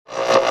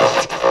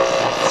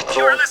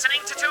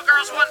listening to Two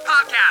Girls, One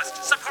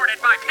Podcast, supported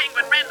by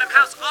Penguin Random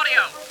House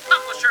Audio,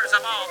 publishers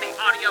of all the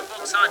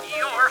audiobooks on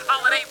your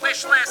holiday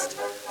wish list.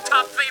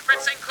 Top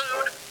favorites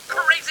include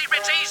Crazy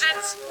Rich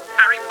Asians,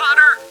 Harry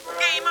Potter,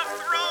 Game of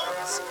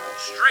Thrones,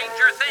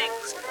 Stranger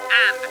Things,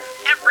 and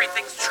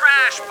Everything's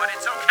Trash, but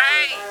It's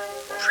Okay.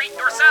 Treat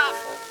yourself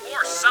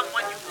or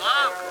someone you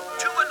love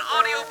to an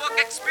audiobook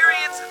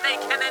experience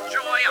they can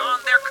enjoy on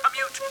their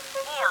commute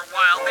or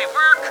while they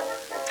work.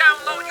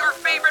 Download your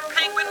favorite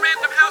Penguin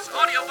Random House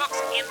audiobooks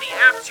in the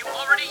apps you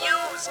already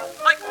use,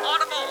 like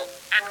Audible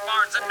and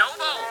Barnes &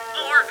 Noble,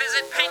 or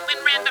visit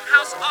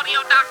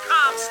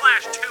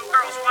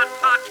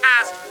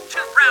penguinrandomhouseaudio.com/2girls1podcast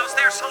to browse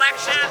their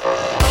selection.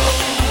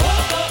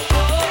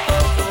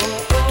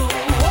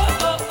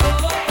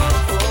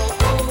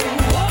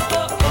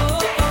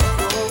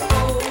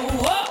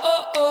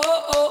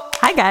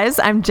 Hi guys,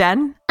 I'm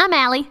Jen. I'm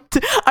Allie.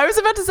 I was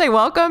about to say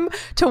welcome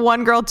to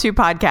One Girl, Two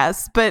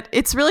Podcasts, but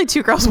it's really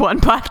Two Girls,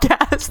 One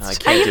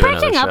Podcast. Are you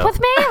breaking up with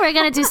me? We're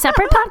going to do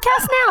separate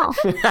podcasts now.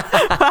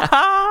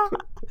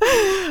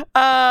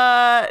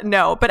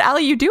 No, but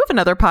Allie, you do have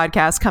another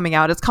podcast coming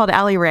out. It's called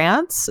Allie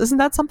Rants. Isn't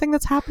that something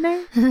that's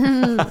happening?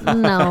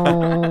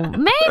 No.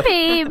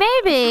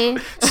 Maybe.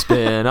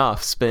 Spin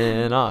off.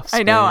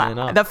 I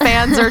know. The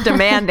fans are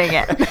demanding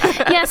it.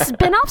 Yes,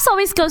 spin-offs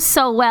always go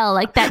so well,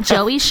 like that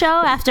Joey show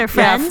after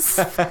Friends.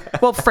 Yes.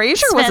 Well,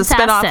 Frasier was a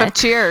spin-off of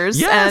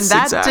Cheers, and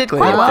that did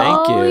quite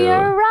well. Thank you.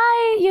 You're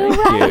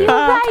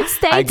right.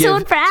 Stay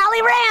tuned for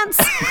Allie Rants.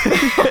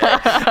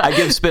 I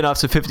give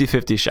spin-offs a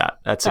 50-50 shot.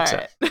 That's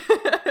success.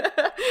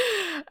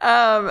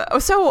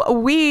 So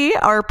we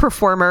are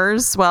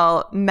performers.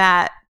 Well,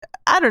 Matt,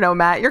 I don't know,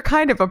 Matt, you're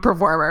kind of a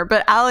performer,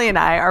 but Allie and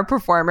I are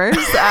performers.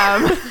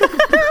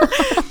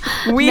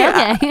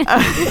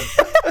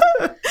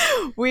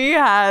 We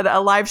have a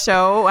live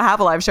show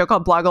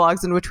called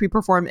Blogalogs in which we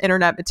perform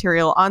internet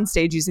material on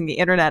stage using the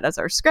internet as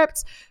our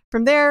script.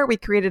 From there, we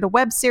created a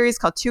web series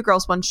called Two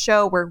Girls, One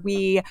Show, where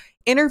we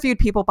interviewed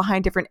people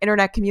behind different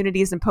internet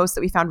communities and posts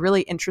that we found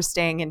really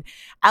interesting. And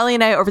Allie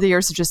and I, over the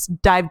years, have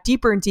just dived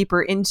deeper and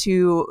deeper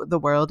into the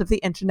world of the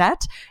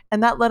internet.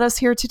 And that led us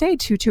here today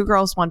to Two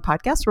Girls, One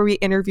Podcast, where we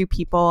interview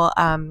people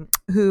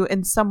who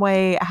in some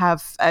way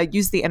have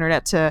used the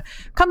internet to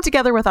come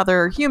together with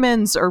other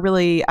humans or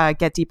really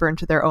get deeper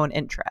into their own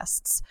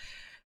interests.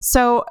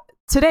 So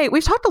today,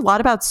 we've talked a lot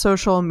about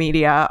social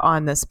media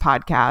on this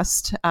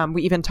podcast.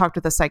 We even talked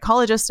with a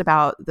psychologist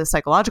about the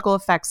psychological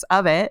effects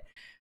of it.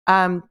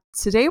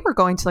 Today, we're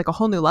going to like a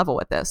whole new level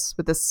with this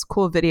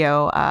cool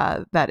video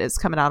that is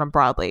coming out on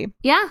Broadly.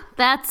 Yeah,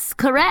 that's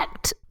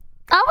correct.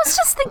 I was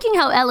just thinking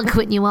how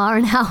eloquent you are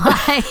and how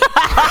I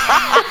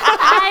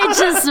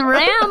just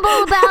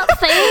ramble about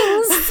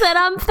things that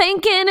I'm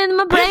thinking in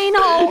my brain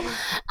hole.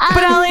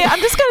 But Allie,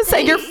 I'm just going to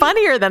say you're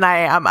funnier than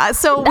I am.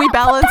 So we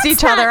balance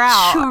each other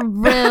out.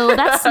 True.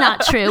 That's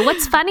not true.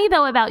 What's funny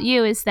though about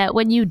you is that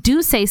when you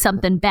do say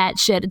something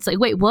batshit, it's like,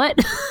 wait, what?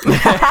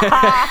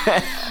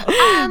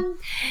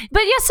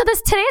 But yeah, so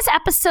today's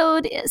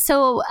episode,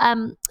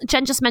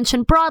 Jen just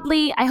mentioned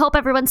Broadly. I hope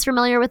everyone's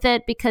familiar with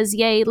it because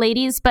yay,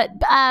 ladies. But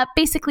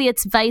basically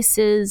it's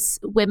Vice's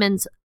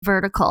women's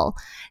vertical.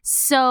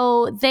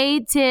 So they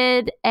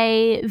did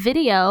a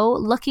video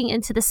looking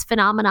into this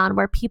phenomenon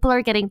where people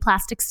are getting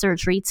plastic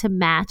surgery to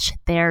match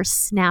their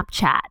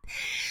Snapchat.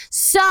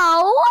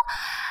 So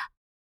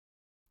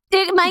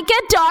it might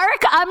get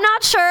dark. I'm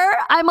not sure.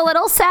 I'm a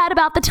little sad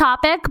about the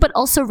topic, but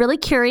also really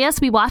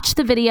curious. We watched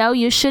the video.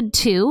 You should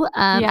too.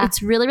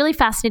 It's really, really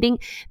fascinating.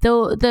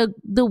 The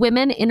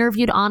women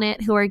interviewed on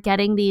it who are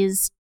getting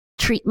these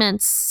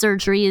treatments,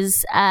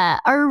 surgeries,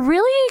 are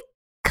really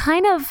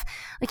kind of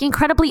like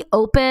incredibly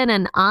open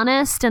and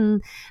honest,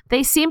 and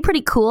they seem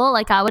pretty cool.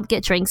 Like I would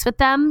get drinks with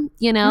them,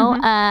 you know?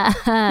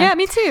 Mm-hmm. Yeah,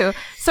 me too.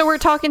 So we're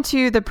talking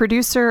to the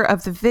producer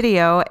of the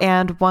video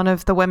and one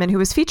of the women who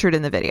was featured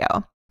in the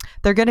video.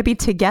 They're going to be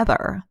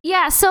together.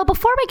 Yeah. So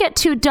before we get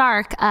too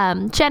dark,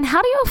 Jen,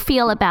 how do you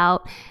feel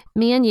about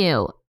me and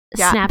you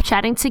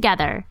Snapchatting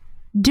together,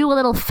 do a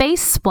little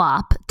face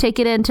swap, take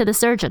it into the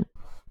surgeon?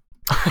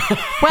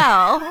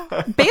 Well,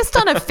 based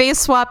on a face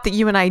swap that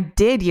you and I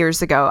did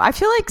years ago, I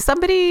feel like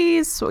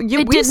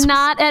it did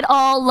not at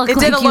all look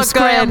like you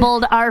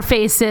scrambled our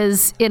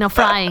faces in a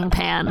frying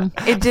pan.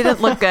 It didn't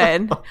look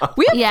good.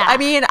 I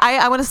mean,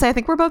 I want to say I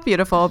think we're both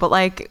beautiful, but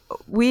like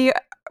we're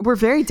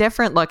very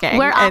different looking.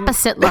 We're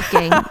opposite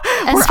looking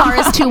as far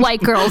as two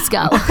white girls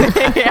go.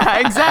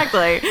 Yeah,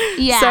 exactly.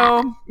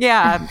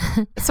 Yeah.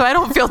 So I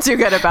don't feel too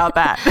good about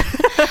that.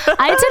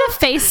 I did a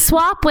face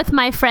swap with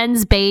my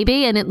friend's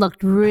baby and it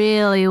looked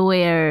really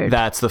weird.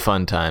 That's the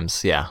fun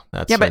times. Yeah.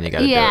 That's when you got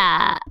to do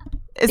it.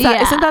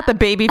 Isn't that the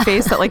baby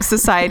face that like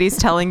society's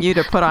telling you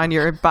to put on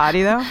your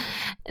body though?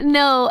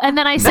 No. And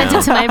then I sent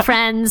it to my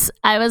friends.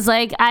 I was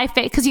like,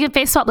 because you can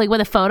face swap like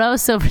with a photo.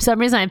 So for some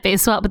reason I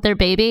face swap with their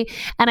baby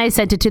and I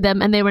sent it to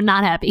them and they were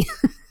not happy.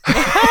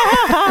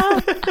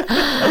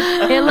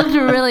 It looked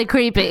really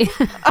creepy.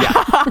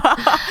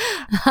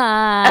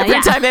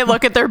 Every time they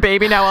look at their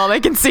baby now, all they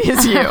can see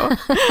is you.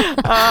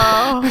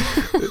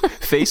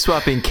 Face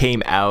swapping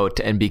came out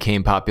and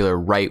became popular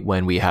right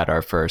when we had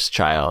our first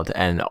child,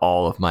 and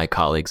all of my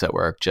colleagues at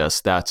work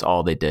that's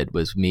all they did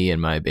was me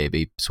and my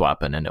baby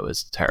swapping, and it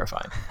was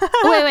terrifying.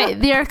 Wait,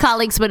 your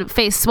colleagues would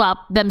face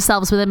swap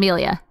themselves with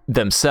Amelia.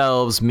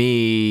 Themselves,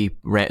 me,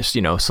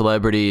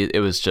 celebrity. It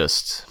was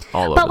just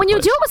all over. But when the you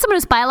place. do it with someone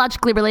who's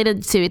biologically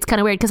related to, it's kind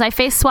of weird because I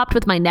face swapped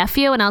with my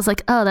nephew and I was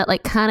like, oh, that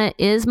like kind of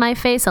is my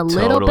face a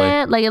little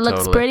bit. Like it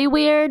looks pretty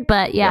weird,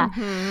 but yeah.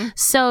 Mm-hmm.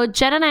 So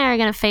Jen and I are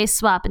going to face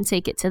swap and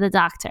take it to the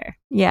doctor.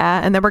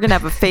 Yeah, and then we're going to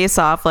have a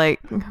face-off like,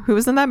 who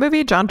was in that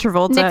movie? John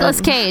Travolta.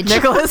 Nicolas Cage.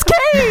 Nicolas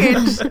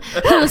Cage!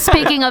 Who,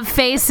 speaking of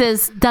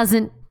faces,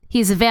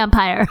 he's a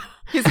vampire.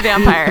 He's a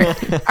vampire.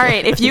 All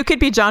right, if you could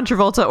be John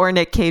Travolta or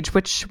Nick Cage,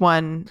 which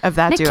one of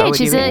that duo would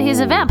you be? He's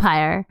a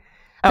vampire.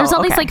 There's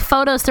all these like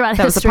photos throughout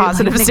that history was a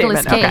positive of like,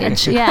 Nicolas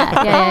Cage. Okay.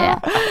 Yeah.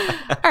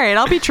 All right,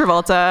 I'll be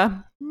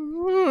Travolta.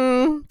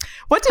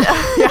 What did?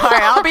 Yeah, all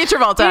right, I'll be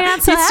Travolta. You're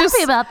not so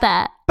happy about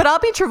that. But I'll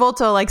be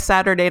Travolta like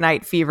Saturday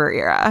Night Fever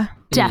era.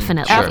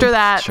 Definitely. After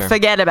that,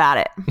 forget about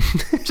it.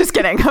 Just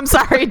kidding. I'm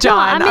sorry,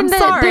 John. No, I mean, I'm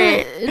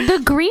sorry. The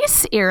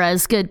Grease era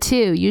is good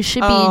too. You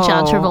should be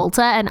John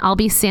Travolta and I'll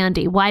be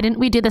Sandy. Why didn't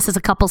we do this as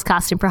a couple's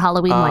costume for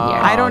Halloween one year?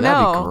 I don't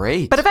know. That'd be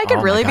great. But if I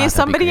could really be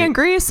somebody in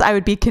Grease, I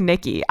would be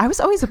Kenickie. I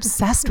was always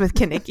obsessed with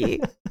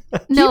Kenickie.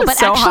 No, but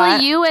so actually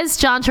hot. You as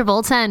John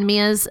Travolta and me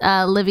as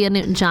Olivia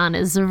Newton-John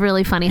is a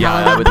really funny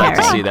Halloween I would like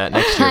to pairing. see that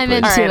next year, I'm please.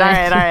 into it.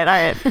 All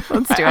right.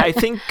 Let's do it. I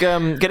think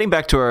getting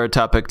back to our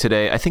topic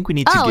today, I think we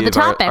need to give the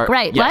topic,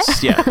 right? Yes,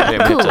 what?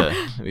 Yeah.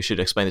 Cool. We should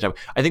explain the topic.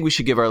 I think we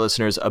should give our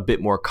listeners a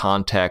bit more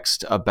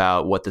context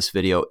about what this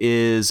video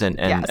is and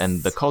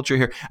the culture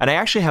here. And I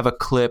actually have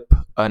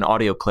an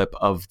audio clip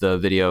of the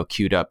video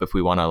queued up if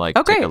we want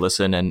to take a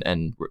listen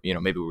and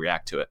maybe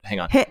react to it.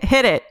 Hang on.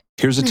 Hit it.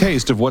 Here's a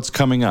taste of what's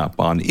coming up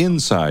on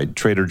Inside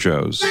Trader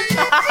Joe's.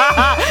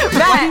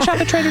 Why do you shop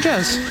at Trader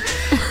Joe's?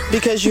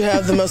 Because you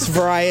have the most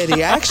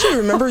variety. I actually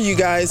remember you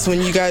guys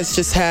when you guys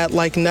just had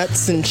like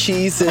nuts and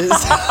cheeses.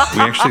 We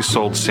actually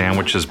sold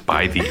sandwiches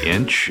by the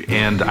inch,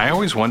 and I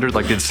always wondered,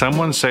 did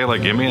someone say,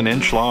 give me an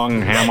inch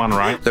long ham on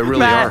rye? There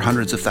really are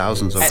hundreds of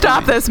thousands of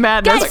Stop this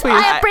madness, Guys, please.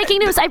 I have breaking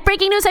news. I have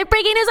breaking news.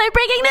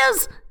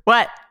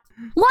 What?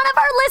 One of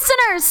our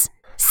listeners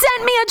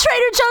sent me a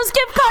Trader Joe's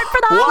gift card for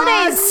the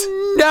holidays.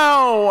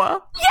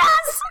 No.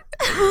 Yes.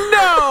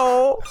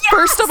 No. Yes.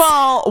 First of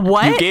all,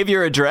 what? You gave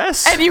your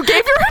address? And you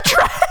gave your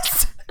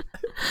address?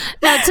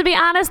 Now, to be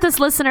honest, this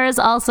listener is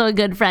also a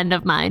good friend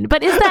of mine.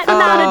 But is that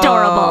not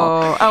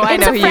adorable? Oh, I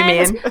know who you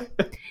mean.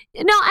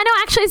 No, I know.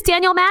 Actually, it's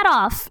Daniel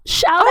Madoff.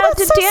 Shout out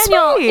to so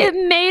Daniel. sweet.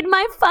 It made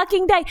my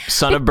fucking day.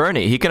 Son of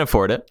Bernie. He can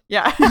afford it.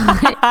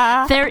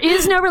 Yeah. There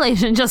is no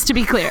relation, just to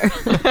be clear.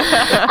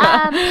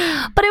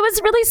 But it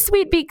was really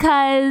sweet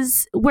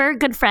because we're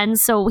good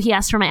friends. So he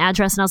asked for my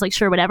address and I was like,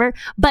 sure, whatever.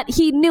 But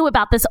he knew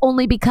about this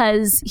only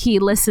because he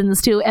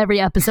listens to every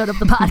episode of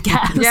the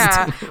podcast.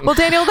 Yeah. Well,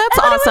 Daniel, that's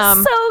I thought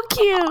awesome. It was so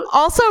cute.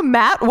 Also,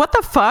 Matt, what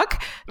the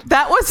fuck?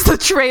 That was the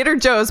Trader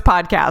Joe's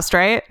podcast,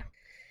 right?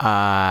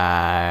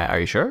 Are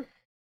you sure?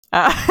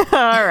 All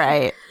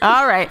right.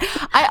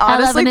 I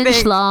honestly 11 inch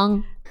think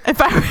long. if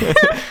I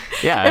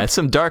Yeah, it's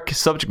some dark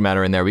subject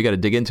matter in there. We got to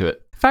dig into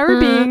it. if I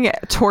were being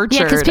tortured,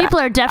 Yeah, because people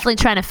are definitely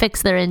trying to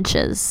fix their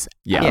inches.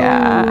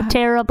 Yeah. Ooh,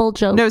 terrible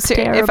joke. No,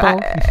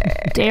 terrible.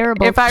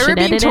 Terrible. if I were Should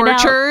being edit it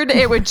out. tortured,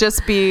 it would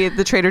just be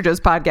the Trader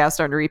Joe's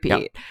podcast on repeat.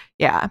 Yep.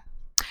 Yeah.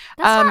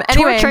 That's not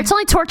Anyway, torture. It's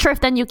only torture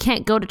if then you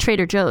can't go to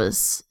Trader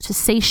Joe's to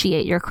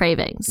satiate your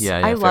cravings. Yeah,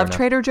 I fair love enough.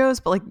 Trader Joe's,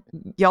 but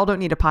y'all don't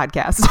need a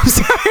podcast. I'm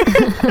sorry.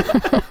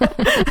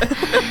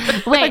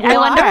 Wait, Like, I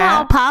wonder why?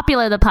 how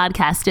popular the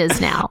podcast is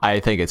now. I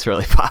think it's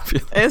really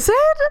popular. Is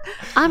it?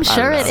 I'm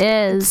sure it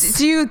is.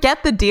 Do you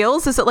get the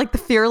deals? Is it like the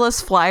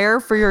Fearless Flyer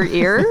for your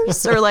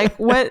ears, or like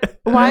what?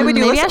 Why would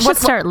you Maybe I listen? should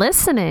start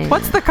listening.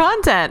 What's the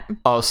content?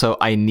 Also,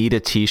 I need a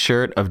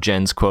T-shirt of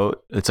Jen's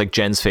quote. It's like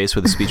Jen's face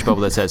with a speech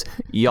bubble that says,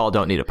 "Y'all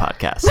don't need a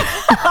podcast."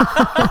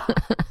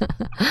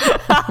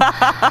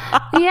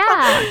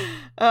 Yeah.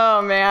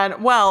 Oh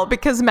man. Well,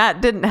 because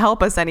Matt didn't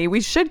help us any,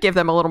 we should give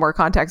them a little more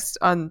context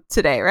on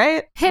today,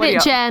 right? Hit What do it,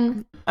 y'all-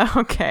 Jen.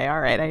 Okay, all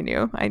right. I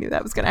knew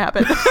that was gonna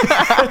happen.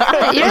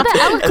 You're the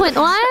eloquent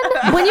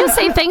one. When you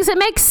say things, it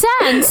makes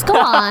sense. Go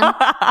on.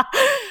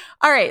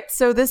 All right.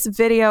 So this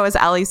video, as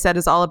Ali said,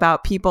 is all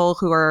about people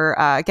who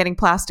are getting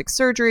plastic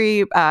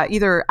surgery,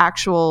 either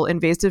actual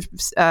invasive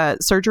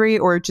surgery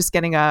or just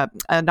getting a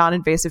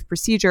non-invasive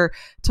procedure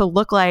to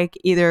look like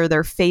either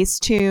their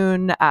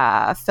Facetune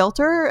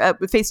filter.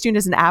 Facetune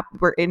is an app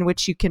in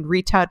which you can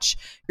retouch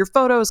your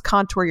photos,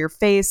 contour your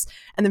face,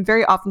 and then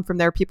very often from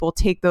there, people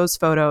take those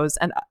photos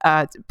and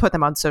put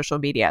them on social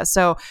media.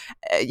 So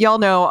y'all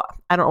know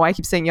I don't know why I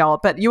keep saying y'all,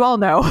 but you all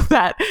know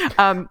that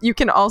you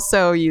can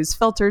also use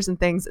filters and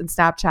things in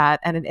Snapchat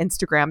and in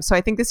Instagram. So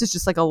I think this is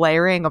just like a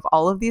layering of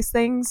all of these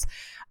things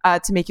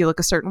to make you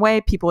look a certain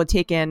way. People would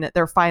take in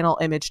their final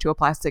image to a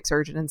plastic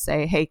surgeon and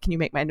say, hey, can you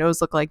make my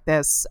nose look like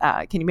this?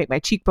 Can you make my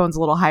cheekbones a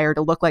little higher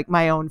to look like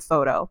my own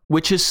photo?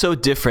 Which is so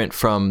different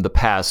from the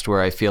past,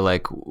 where I feel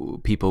like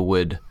people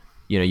would,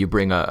 you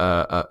bring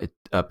a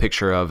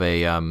picture of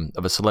a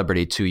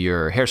celebrity to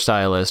your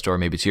hairstylist or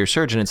maybe to your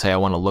surgeon and say, I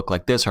want to look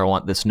like this, or I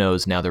want this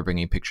nose. Now they're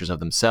bringing pictures of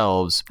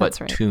themselves, but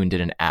tuned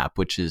in an app,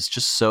 which is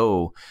just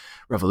so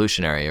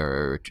revolutionary,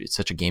 or it's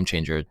such a game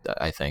changer,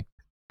 I think.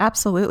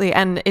 Absolutely.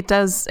 And it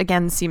does,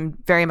 again, seem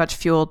very much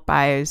fueled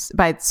by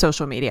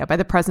social media, by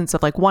the presence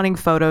of like wanting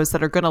photos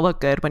that are going to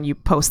look good when you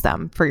post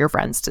them for your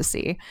friends to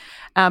see.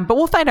 But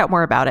we'll find out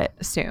more about it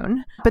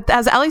soon. But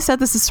as Ali said,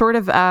 this is sort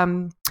of, I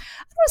don't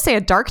want to say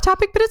a dark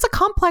topic, but it's a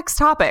complex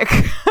topic.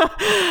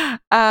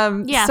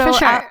 Yeah, so, for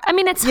sure. I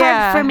mean, it's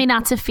hard for me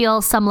not to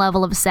feel some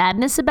level of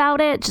sadness about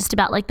it, just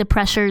about like the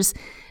pressures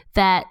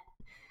that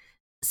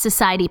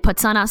society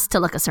puts on us to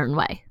look a certain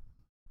way.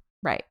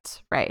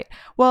 Right.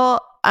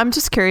 Well, I'm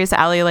just curious,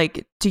 Ali,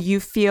 like, do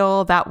you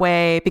feel that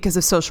way because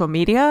of social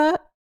media?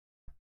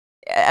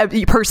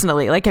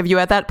 Personally, like, have you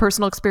had that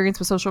personal experience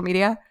with social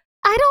media?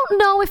 I don't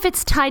know if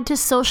it's tied to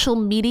social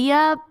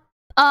media.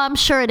 I'm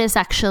sure it is,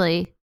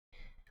 actually.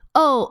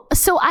 Oh,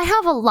 so I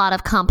have a lot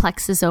of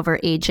complexes over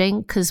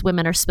aging because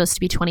women are supposed to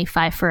be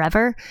 25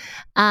 forever.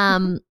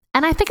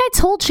 And I think I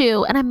told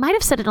you, and I might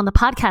have said it on the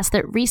podcast,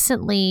 that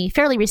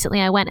fairly recently,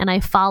 I went and I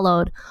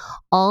followed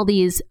all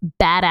these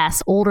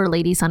badass older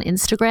ladies on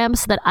Instagram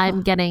so that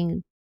I'm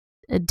getting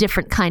a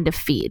different kind of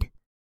feed.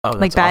 Oh,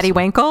 like Batty awesome.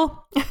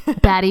 Winkle?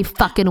 Batty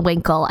fucking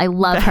Winkle. I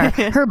love her.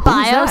 Her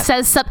bio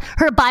says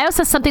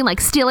something like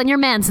stealing your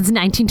man since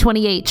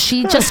 1928.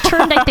 She just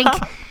turned, I think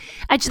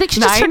she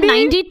just turned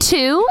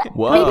 92.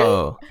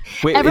 Whoa. Maybe.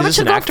 Wait, everyone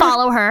should go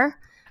follow her.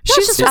 No,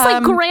 she's just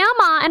like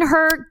grandma and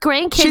her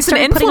grandkids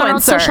started putting her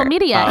on social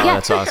media. Oh, yeah,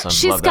 that's awesome.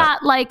 She's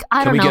got like,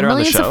 I don't know,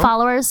 millions of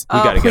followers. We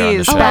gotta get her on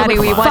the show. Batty,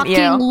 we want you.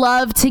 Fucking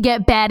love to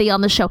get Batty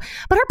on the show.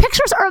 But her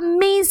pictures are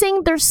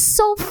amazing. They're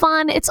so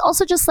fun. It's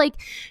also just like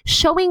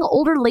showing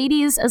older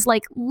ladies as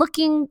like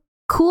looking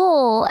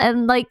cool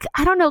and like,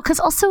 I don't know, because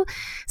also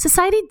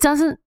society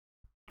doesn't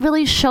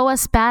really show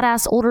us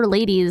badass older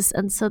ladies,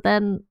 and so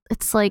then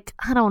it's like,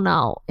 I don't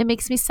know, it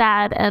makes me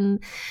sad.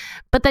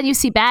 But then you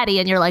see Batty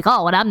and you're like,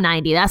 oh, when I'm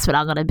 90, that's what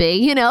I'm gonna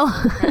be,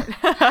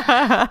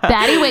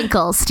 Batty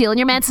Winkle, stealing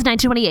your man since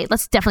 1928.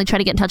 Let's definitely try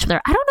to get in touch with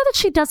her. I don't know that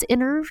she does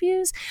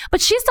interviews, but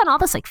she's done all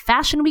this like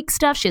Fashion Week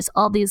stuff. She has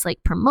all these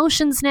like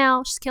promotions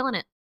now. She's killing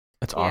it.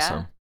 That's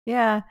awesome.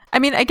 Yeah. I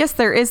mean, I guess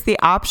there is the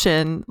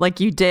option, like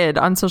you did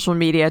on social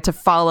media, to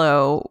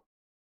follow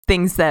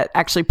things that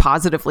actually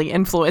positively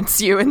influence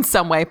you in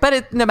some way.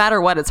 But no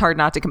matter what, it's hard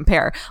not to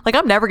compare. Like,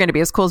 I'm never going to be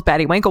as cool as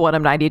Batty Winkle when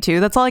I'm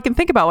 92. That's all I can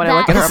think about when I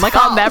look at her. I'm like,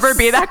 I'll never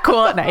be that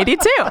cool at 92.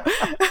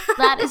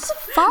 That is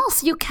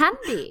false. You can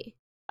be.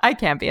 I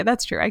can be.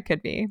 That's true. I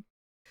could be.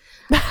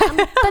 But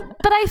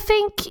I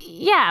think,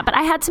 but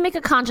I had to make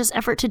a conscious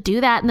effort to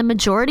do that. And the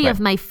majority of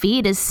my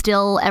feed is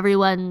still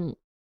everyone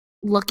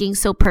looking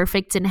so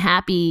perfect and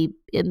happy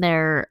in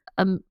their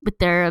with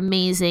their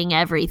amazing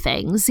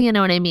everythings. You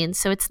know what I mean?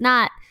 So it's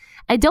not,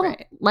 I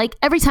don't like,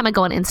 every time I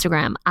go on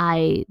Instagram,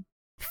 I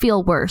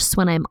feel worse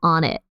when I'm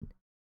on it.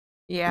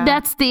 Yeah.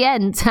 That's the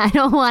end. I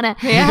don't want to.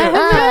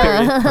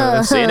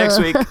 Yeah. See you next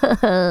week.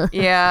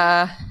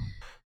 Yeah.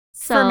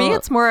 So, for me,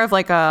 it's more of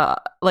like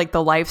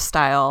the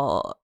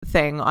lifestyle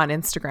thing on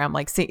Instagram,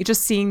 like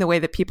seeing the way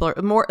that people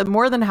are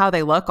more than how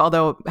they look,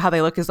 although how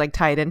they look is like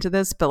tied into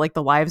this, but like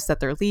the lives that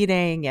they're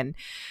leading. And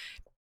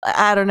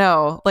I don't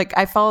know, like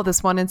I follow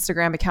this one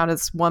Instagram account of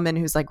this woman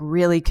who's like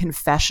really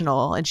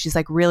confessional, and she's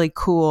like really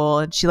cool,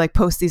 and she like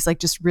posts these like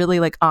just really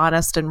like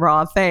honest and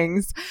raw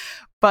things.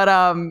 But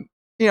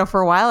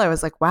for a while I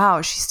was like,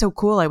 wow, she's so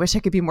cool. I wish I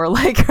could be more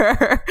like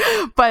her.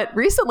 But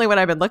recently when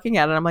I've been looking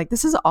at it, I'm like,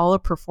 this is all a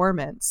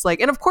performance.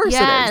 Like, and of course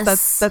it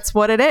is. That's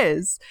what it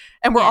is.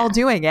 And we're all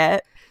doing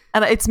it.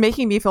 And it's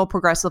making me feel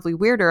progressively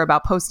weirder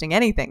about posting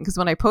anything. Because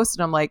when I post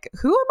it, I'm like,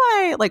 who am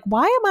I? Like,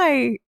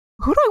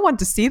 who do I want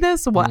to see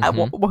this? How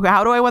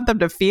do I want them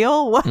to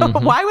feel?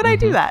 Why would I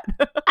do that?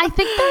 I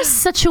think there's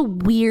such a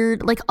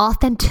weird, like,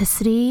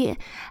 authenticity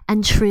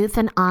and truth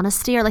and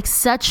honesty are like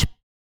such,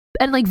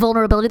 and like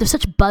vulnerability, they're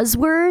such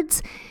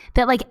buzzwords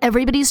that like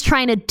everybody's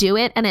trying to do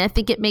it. And I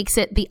think it makes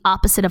it the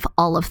opposite of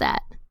all of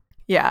that.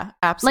 Yeah,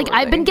 absolutely. Like,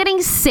 I've been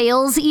getting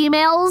sales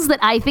emails that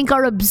I think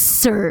are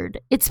absurd.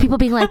 It's people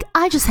being like,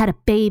 I just had a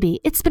baby.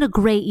 It's been a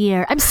great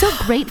year. I'm so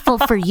grateful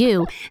for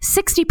you.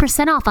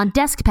 60% off on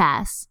Desk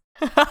Pass.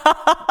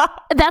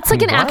 That's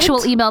like an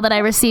actual email that I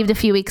received a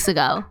few weeks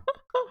ago.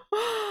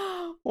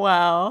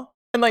 Wow.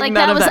 And like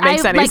none of that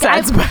makes any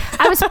sense.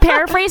 I was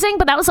paraphrasing,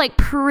 but that was like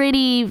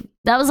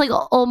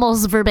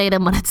almost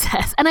verbatim what it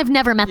says. And I've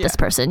never met this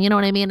person, you know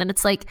what I mean? And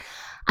it's like,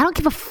 I don't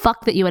give a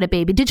fuck that you had a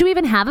baby. Did you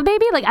even have a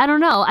baby? Like, I don't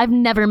know. I've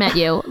never met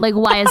you. Like,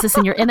 why is this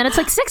in your... And then it's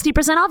like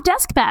 60% off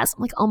Desk Pass.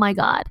 I'm like, oh my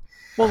God.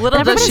 Well,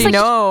 little does she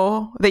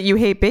know that you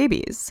hate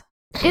babies.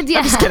 Yeah. I'm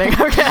just kidding.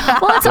 Okay.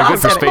 Well, it's They're good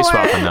also for space more,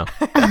 swapping, though.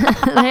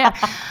 yeah.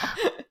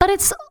 But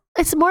it's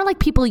more like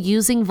people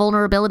using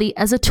vulnerability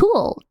as a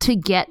tool to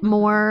get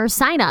more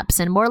signups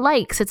and more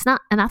likes. It's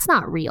not, and that's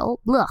not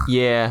real. Ugh.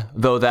 Yeah,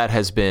 though that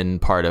has been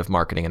part of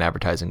marketing and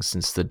advertising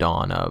since the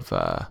dawn of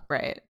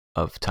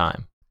of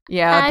time.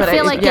 Yeah, but I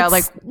feel like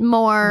it's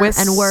more with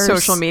and worse.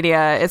 social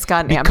media, it's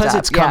gotten amped because up.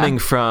 it's coming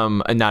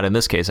from, not in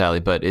this case, Allie,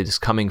 but it's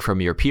coming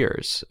from your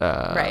peers,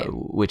 right?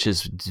 Which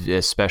is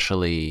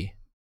especially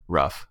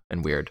rough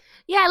and weird.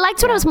 Yeah, I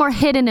liked when it was more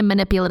hidden and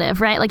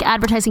manipulative, right? Like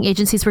advertising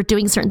agencies were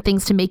doing certain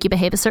things to make you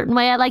behave a certain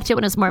way. I liked it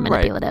when it was more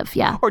manipulative. Right.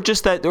 Yeah. Or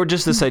just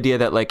this idea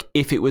that like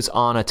if it was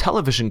on a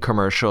television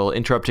commercial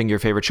interrupting your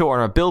favorite show or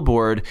on a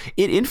billboard,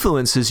 it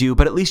influences you,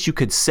 but at least you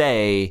could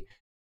say,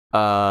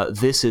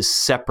 this is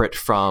separate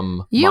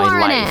from you my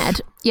are life. an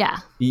ad. Yeah.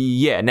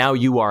 Yeah, now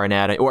you are an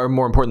ad, or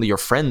more importantly, your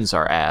friends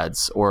are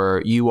ads,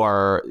 or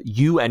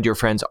you and your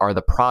friends are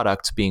the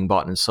products being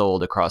bought and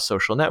sold across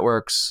social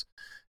networks.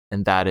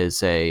 And that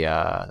is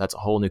that's a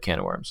whole new can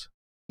of worms.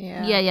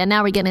 Yeah.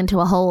 Now we get into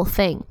a whole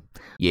thing.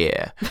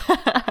 Yeah.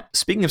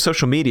 Speaking of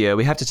social media,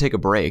 we have to take a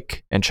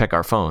break and check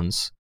our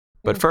phones.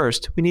 But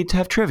first, we need to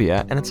have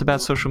trivia, and it's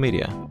about social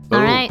media.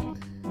 All right.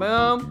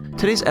 Boom.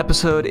 Today's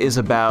episode is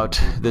about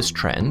this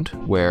trend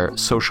where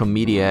social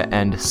media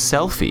and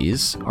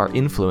selfies are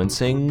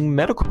influencing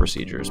medical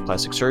procedures,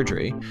 plastic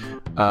surgery.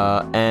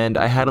 And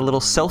I had a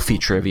little selfie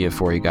trivia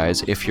for you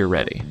guys if you're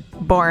ready.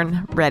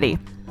 Born ready.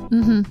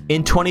 Mm-hmm.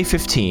 In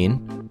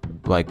 2015,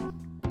 like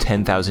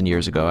 10,000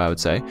 years ago, I would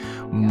say,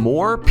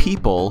 more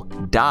people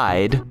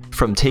died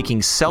from taking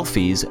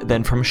selfies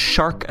than from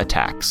shark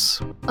attacks.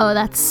 Oh,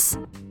 that's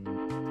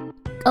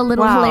a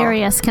little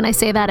hilarious. Can I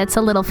say that? It's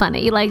a little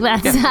funny. Like,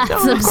 that's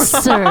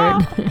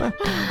absurd.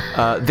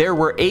 There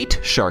were 8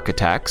 shark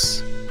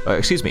attacks.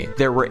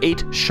 There were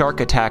 8 shark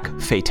attack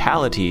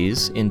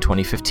fatalities in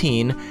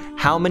 2015.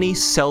 How many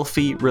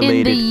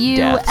selfie-related deaths? In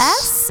the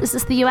U.S.? Is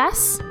this the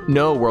U.S.?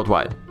 No,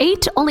 worldwide.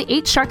 Only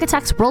 8 shark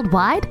attacks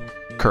worldwide?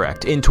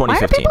 Correct. In 2015. Why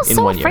are people in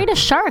so 1 year. afraid of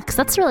sharks?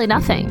 That's really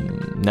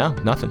nothing. No,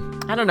 nothing.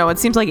 I don't know. It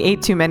seems like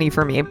 8 too many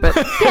for me, but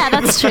yeah,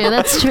 that's true.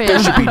 That's true.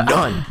 There should be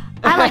none.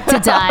 I like to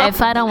dive.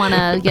 I don't want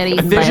to get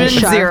eaten by a Vision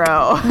shark. 0.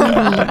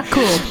 Mm-hmm.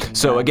 Cool.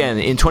 So again,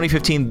 in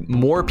 2015,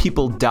 more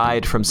people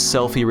died from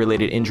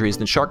selfie-related injuries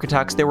than shark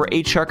attacks. There were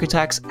 8 shark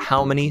attacks.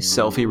 How many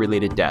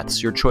selfie-related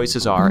deaths? Your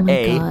choices are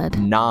A, God.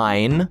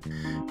 9,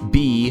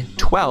 B,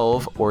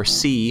 12, or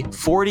C,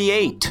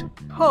 48.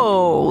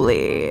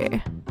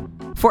 Holy.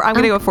 I'm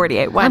going to go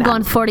 48. Why I'm not?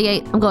 going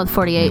 48. I'm going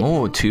 48.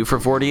 Oh, 2 for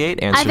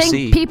 48. Answer I think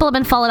C. people have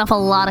been falling off a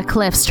lot of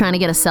cliffs trying to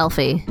get a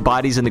selfie.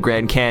 Bodies in the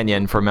Grand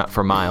Canyon for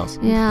miles.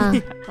 Yeah.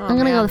 I'm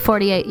going to go with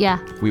 48. Yeah.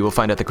 We will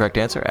find out the correct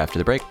answer after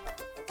the break.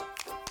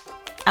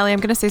 Allie, I'm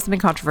going to say something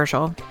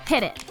controversial.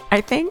 Hit it.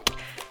 I think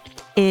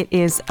it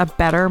is a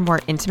better, more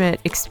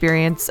intimate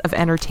experience of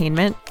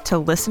entertainment to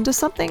listen to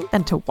something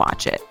than to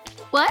watch it.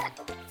 What?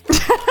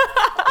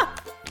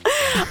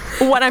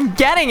 What I'm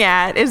getting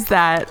at is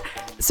that,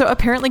 so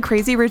apparently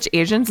Crazy Rich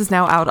Asians is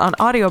now out on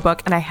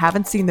audiobook, and I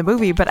haven't seen the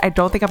movie, but I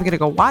don't think I'm going to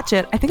go watch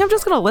it. I think I'm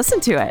just going to listen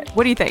to it.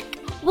 What do you think?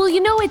 Well,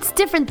 it's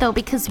different, though,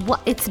 because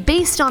it's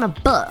based on a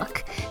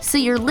book. So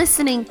you're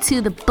listening to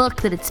the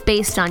book that it's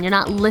based on. You're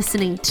not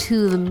listening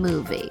to the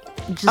movie.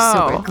 Just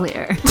so we're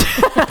clear.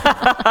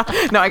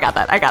 No, I got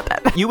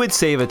that. You would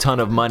save a ton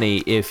of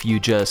money if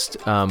you just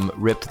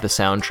ripped the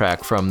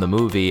soundtrack from the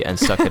movie and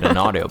stuck it in an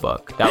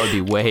audiobook. That would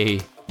be way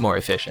more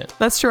efficient.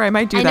 That's true. I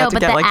might do that to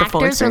get like the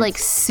full experience. Actors are like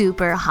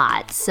super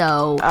hot,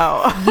 so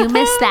you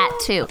miss that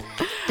too.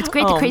 It's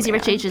great that Crazy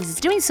Rich Asians is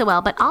doing so well,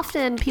 but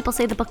often people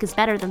say the book is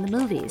better than the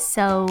movie,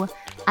 so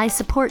I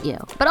support you.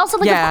 But also,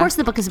 of course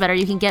the book is better.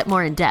 You can get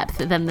more in depth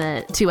than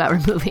the 2-hour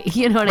movie.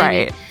 You know what I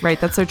mean?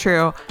 Right. That's so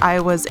true.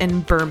 I was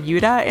in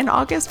Bermuda in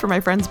August for my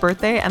friend's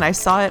birthday, and I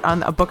saw it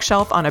on a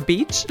bookshelf on a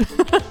beach.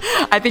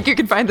 I think you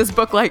can find this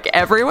book like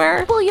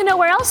everywhere. Well, you know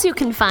where else you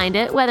can find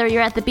it, whether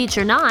you're at the beach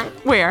or not.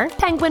 Where?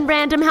 Penguin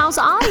Random House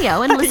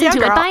Audio, and listen to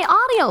it by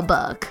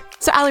audiobook.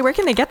 So, Allie, where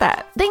can they get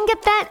that? They can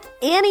get that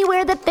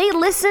anywhere that they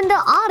listen to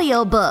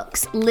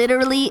audiobooks.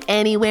 Literally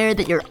anywhere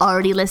that you're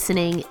already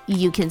listening,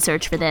 you can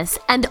search for this.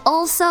 And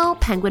also,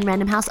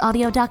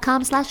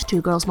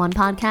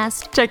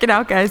 penguinrandomhouseaudio.com/2girls1podcast. Check it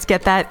out, guys.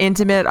 Get that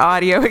intimate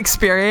audio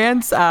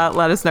experience.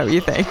 Let us know what you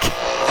think.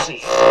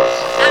 And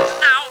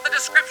now the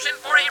description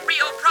for a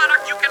real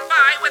product you can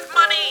buy with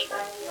money.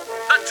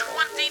 The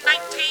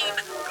 2019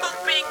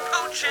 Pooping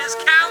Pooches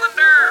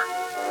Calendar.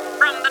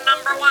 From the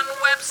 #1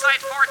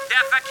 website for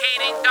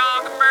defecating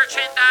dog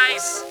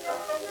merchandise,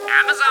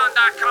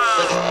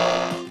 Amazon.com.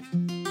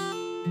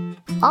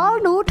 All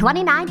new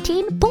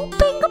 2019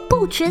 Pooping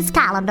Pooches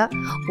Calendar.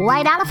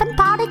 White Elephant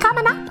Party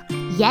coming up.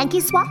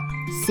 Yankee Swap.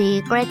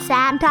 Secret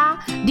Santa.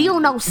 Do you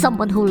know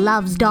someone who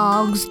loves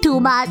dogs too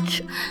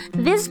much?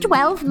 This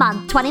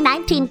 12-month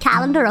 2019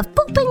 calendar of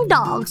pooping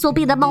dogs will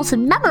be the most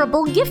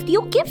memorable gift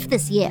you'll give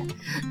this year.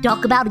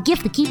 Talk about a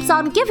gift that keeps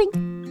on giving.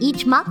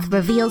 Each month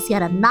reveals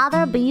yet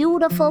another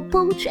beautiful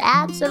pooch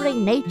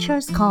answering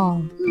nature's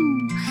call.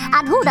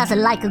 And who doesn't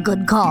like a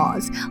good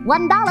cause?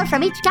 $1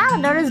 from each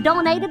calendar is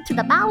donated to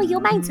the Maui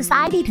Humane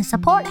Society to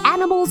support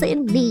animals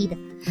in need.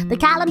 The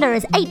calendar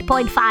is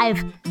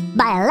 8.5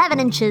 by 11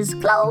 inches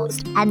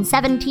closed and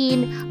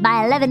 17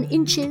 by 11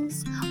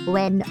 inches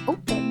when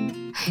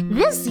open.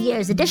 This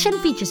year's edition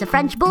features a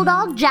French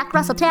Bulldog, Jack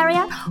Russell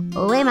Terrier,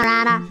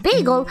 Weimaraner,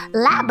 Beagle,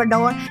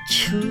 Labrador,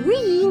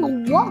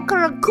 Treeing,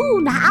 Walker,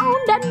 Coon,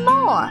 Hound, and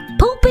more.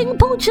 Pooping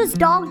Pooch's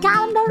Dog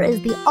Calendar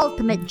is the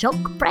ultimate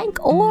joke, prank,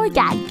 or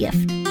gag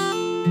gift.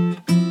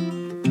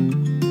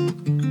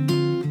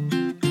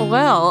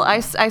 Well, I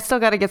still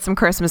got to get some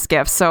Christmas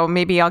gifts, so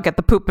maybe I'll get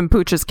the Poop and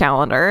Pooches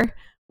calendar.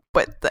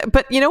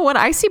 But you know, when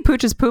I see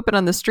Pooches pooping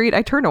on the street,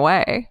 I turn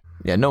away.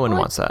 Yeah, no one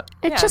wants that.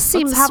 It just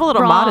seems let's have a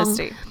little wrong.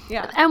 modesty.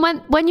 Yeah.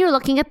 And when you're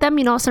looking at them,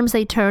 you know, sometimes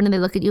they turn and they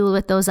look at you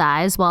with those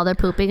eyes while they're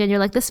pooping, and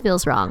you're like, this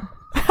feels wrong.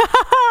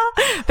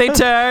 They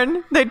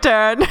turn.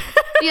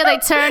 Yeah, they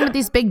turn with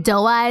these big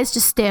doe eyes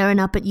just staring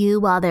up at you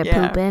while they're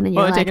pooping, and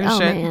you're like, taking a oh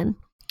shit. man.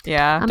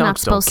 Yeah. I'm not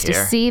supposed to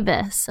care. see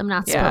this. I'm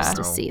not supposed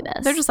to see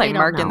this. They're just like They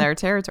don't marking know. their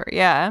territory.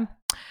 Yeah.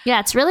 Yeah,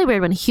 it's really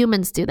weird when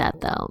humans do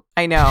that, though.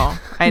 I know.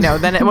 Then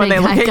when Make they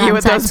look eye at you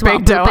with those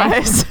contact big doe while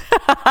eyes.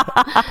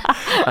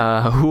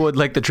 Who would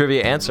like the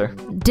trivia answer?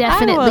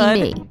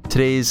 Definitely me.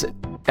 Today's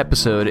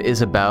episode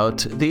is about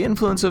the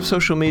influence of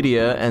social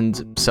media and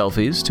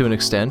selfies, to an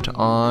extent,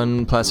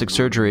 on plastic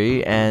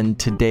surgery. And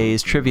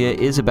today's trivia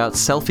is about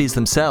selfies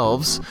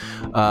themselves.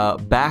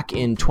 Back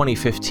in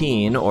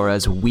 2015, or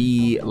as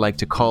we like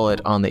to call it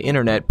on the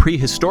internet,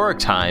 prehistoric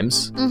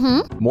times,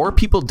 more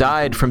people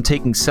died from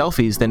taking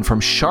selfies than from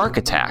shark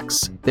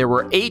attacks. There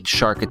were 8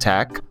 shark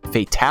attack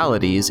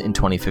fatalities in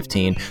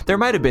 2015. There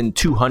might have been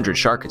 200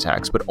 shark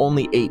attacks, but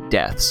only 8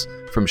 deaths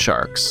from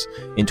sharks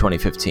in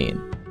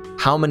 2015.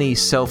 How many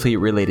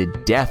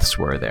selfie-related deaths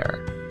were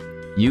there?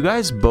 You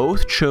guys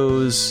both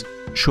chose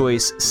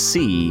choice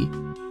C,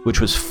 which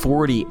was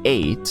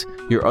 48.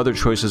 Your other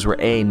choices were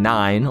A,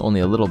 9, only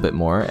a little bit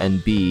more,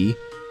 and B,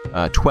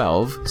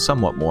 12,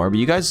 somewhat more. But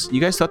you guys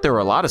thought there were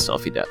a lot of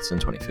selfie deaths in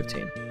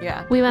 2015.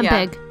 Yeah. We went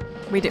big.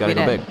 We did. Gotta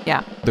go big.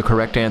 Yeah. The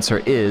correct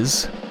answer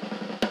is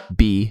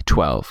B,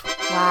 12.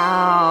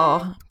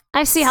 Wow.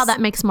 I see how that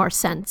makes more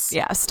sense.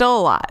 Yeah. Still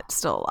a lot.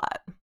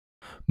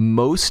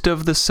 Most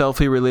of the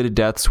selfie-related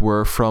deaths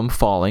were from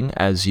falling,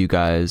 as you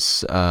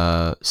guys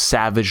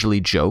savagely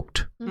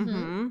joked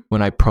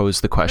when I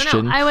posed the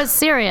question. No, I was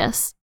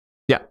serious.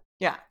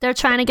 Yeah. They're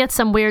trying to get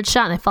some weird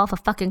shot and they fall off a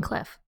fucking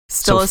cliff.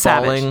 Still So a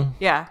savage. falling-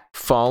 Yeah.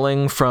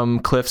 Falling from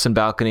cliffs and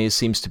balconies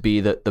seems to be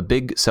the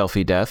big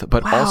selfie death,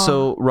 but Wow.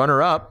 also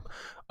runner-up,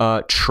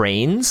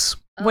 trains.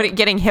 What,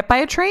 getting hit by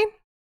a train?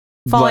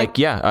 Falling?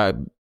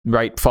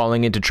 Right,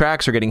 falling into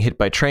tracks or getting hit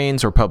by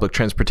trains or public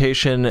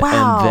transportation.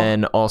 Wow. And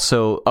then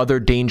also other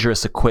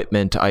dangerous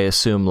equipment, I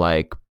assume,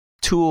 like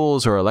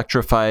tools or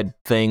electrified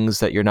things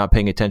that you're not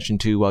paying attention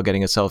to while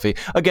getting a selfie.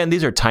 Again,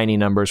 these are tiny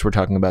numbers. We're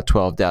talking about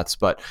 12 deaths,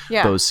 but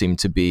those seem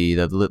to be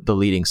the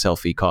leading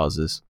selfie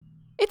causes.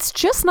 It's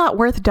just not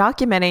worth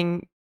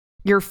documenting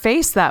your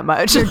face that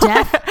much. Your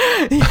death?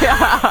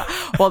 Yeah.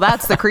 Well,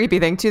 that's the creepy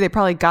thing too. They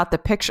probably got the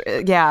picture.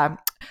 Yeah.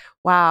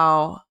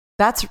 Wow.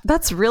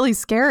 That's really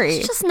scary.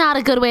 It's just not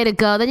a good way to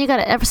go. Then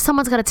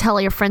someone's got to tell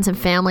all your friends and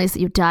families that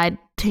you died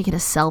taking a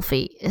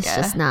selfie. It's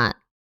just not.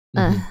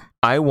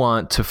 I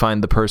want to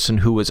find the person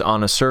who was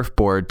on a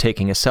surfboard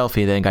taking a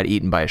selfie, then got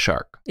eaten by a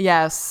shark.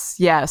 Yes.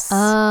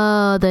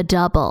 Oh, the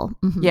double.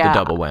 Mhm. Yeah. The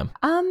double wham.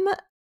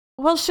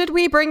 Well, should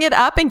we bring it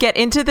up and get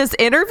into this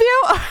interview?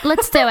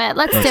 Let's do it.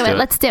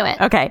 Let's do it.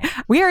 Okay.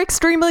 We are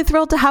extremely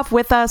thrilled to have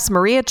with us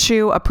Maria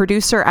Chu, a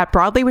producer at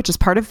Broadly, which is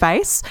part of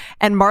Vice,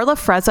 and Marla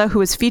Frezza,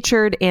 who is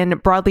featured in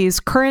Broadly's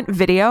current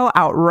video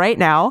out right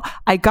now,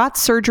 I Got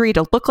Surgery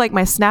to Look Like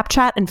My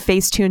Snapchat and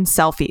Facetune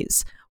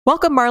Selfies.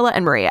 Welcome, Marla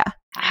and Maria.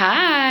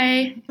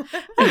 Hi.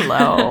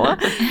 Hello.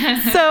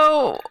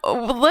 So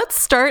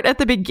let's start at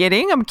the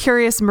beginning. I'm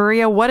curious,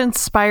 Maria, what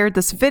inspired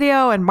this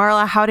video? And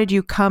Marla, how did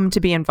you come to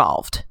be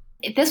involved?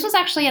 This was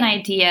actually an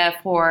idea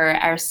for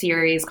our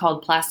series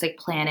called Plastic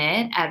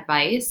Planet at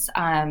Vice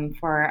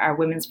for our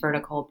women's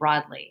vertical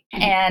Broadly.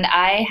 And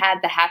I had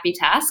the happy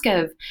task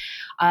of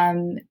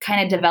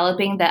kind of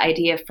developing the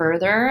idea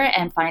further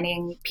and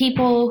finding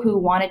people who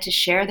wanted to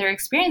share their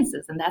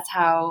experiences. And that's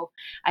how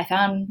I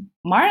found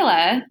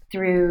Marla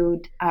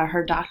through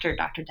her doctor,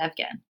 Dr.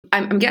 Devgan.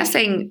 I'm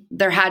guessing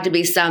there had to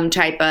be some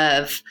type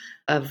of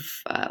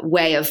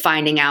way of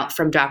finding out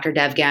from Dr.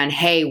 Devgan,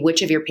 hey,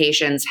 which of your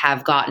patients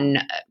have gotten,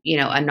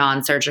 a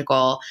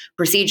non-surgical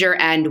procedure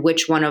and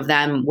which one of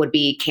them would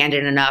be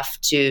candid enough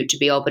to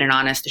be open and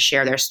honest to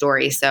share their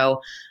story.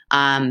 So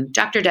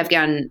Dr.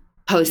 Devgan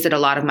posted a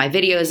lot of my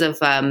videos of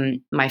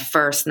my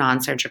first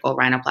non-surgical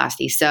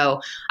rhinoplasty. So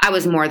I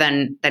was more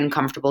than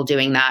comfortable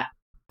doing that.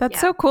 That's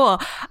so cool.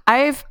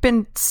 I've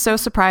been so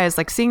surprised,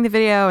 like seeing the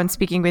video and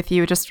speaking with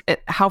you, just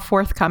how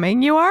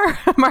forthcoming you are,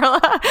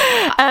 Marla.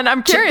 And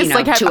I'm curious,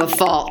 to a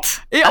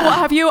fault. Yeah, well,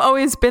 have you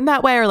always been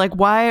that way, or like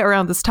why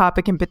around this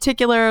topic in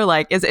particular?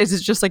 Like, is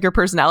it just like your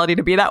personality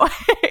to be that way?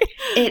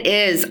 It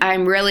is.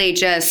 I'm really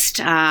just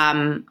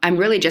an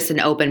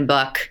open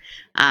book,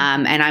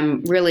 and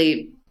I'm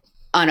really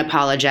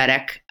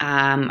unapologetic.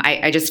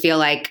 I just feel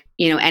like,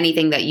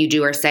 anything that you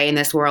do or say in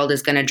this world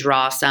is going to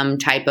draw some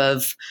type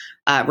of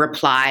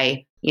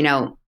reply.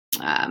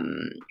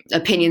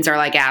 Opinions are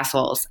like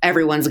assholes.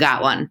 Everyone's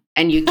got one,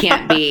 and you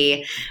can't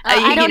be.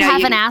 I don't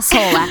have an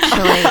asshole,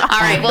 actually. All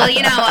right. Well,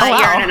 you're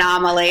an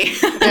anomaly.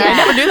 I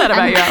never knew that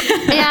about you.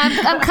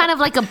 Yeah, I'm kind of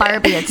like a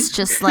Barbie. It's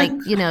just like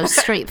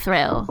straight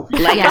through,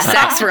 like a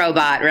sex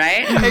robot,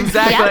 right?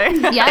 Exactly.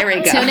 Yeah. There we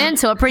go. Tune in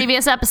to a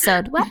previous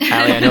episode. What?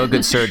 Allie, I know a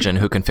good surgeon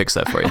who can fix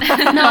that for you.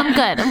 No, I'm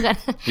good.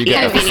 If you need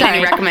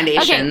any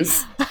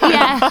recommendations. Okay.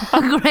 Yeah,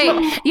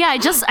 great. Yeah,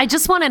 I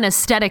just want an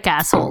aesthetic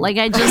asshole. Like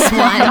I just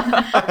want.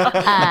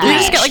 You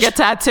just get like a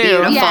tattoo.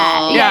 Beautiful.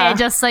 Yeah,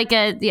 just like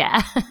I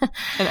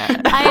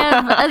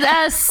have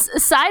a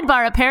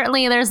sidebar.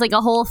 Apparently, there's like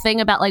a whole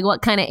thing about like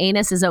what kind of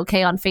anus is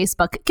okay on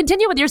Facebook.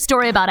 Continue with your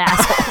story about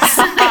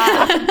assholes.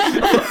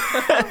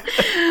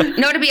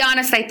 No, to be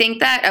honest, I think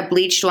that a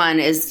bleached one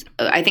is.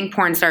 I think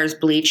porn stars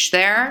bleach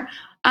their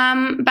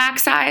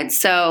backside,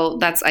 so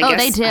that's. I guess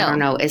they do. I don't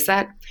know. Is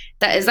that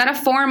a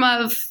form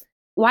of?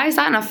 Why is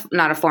that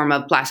not a form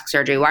of plastic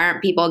surgery? Why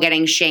aren't people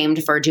getting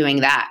shamed for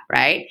doing that?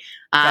 Right.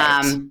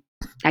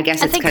 I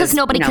guess it's because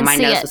nobody can my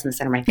see nose it. was in the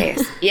center of my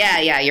face.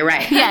 Yeah, you're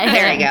right. Yeah,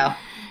 there you go.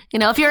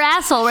 If your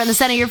asshole were in the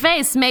center of your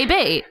face,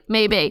 maybe.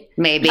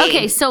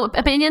 Okay, so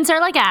opinions are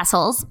like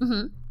assholes.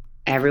 Mm-hmm.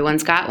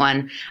 Everyone's got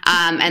one,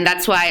 and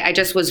that's why I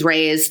just was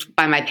raised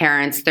by my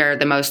parents. They're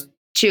the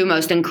two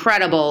most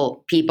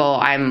incredible people.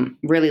 I'm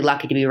really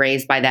lucky to be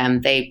raised by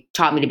them. They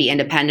taught me to be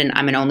independent.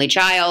 I'm an only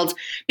child.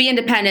 Be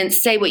independent.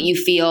 Say what you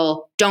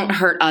feel. Don't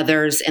hurt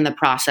others in the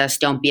process.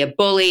 Don't be a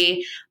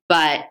bully,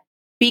 but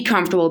be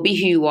comfortable, be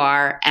who you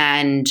are,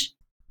 and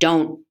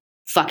don't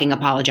fucking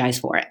apologize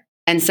for it.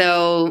 And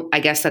so I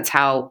guess that's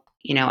how,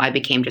 I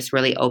became just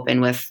really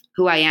open with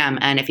who I am.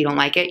 And if you don't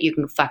like it, you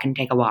can fucking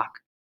take a walk.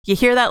 You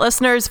hear that,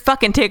 listeners?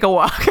 Fucking take a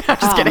walk. I'm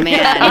just kidding.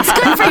 Man. It's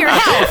good for your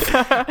health.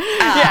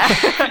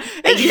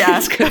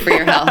 It's good for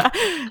your health.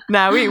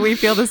 No, we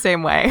feel the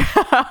same way.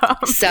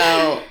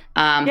 So,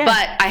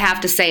 but I have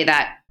to say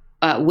that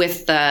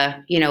with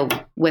the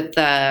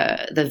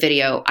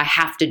video, I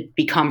have to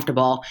be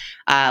comfortable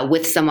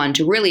with someone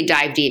to really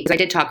dive deep. Because I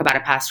did talk about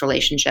a past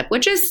relationship,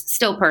 which is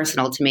still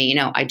personal to me.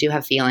 I do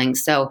have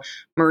feelings. So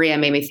Maria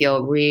made me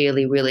feel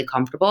really, really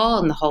comfortable,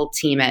 and the whole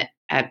team at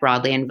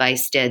Broadly and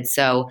Vice did.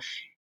 So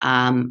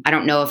I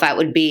don't know if that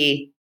would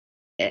be,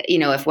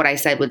 if what I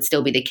said would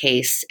still be the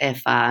case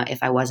if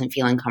I wasn't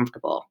feeling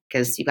comfortable,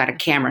 because you got a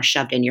camera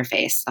shoved in your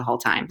face the whole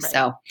time. Right.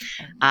 So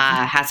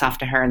hats off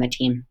to her and the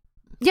team.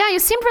 Yeah, you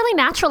seemed really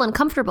natural and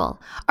comfortable.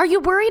 Are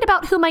you worried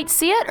about who might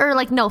see it, or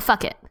like, no,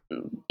 fuck it?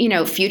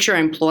 Future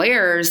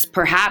employers,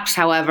 perhaps.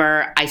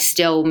 However, I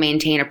still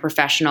maintain a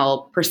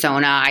professional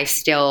persona. I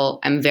still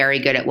am very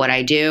good at what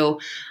I do.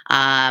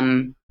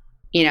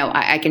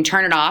 I can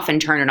turn it off and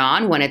turn it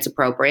on when it's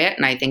appropriate.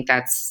 And I think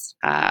that's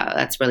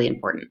really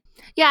important.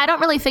 Yeah, I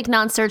don't really think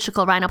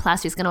non-surgical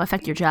rhinoplasty is going to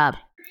affect your job.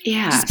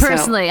 Yeah. Just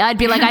personally, I'd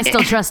be like, I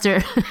still trust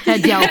her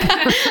at Yelp.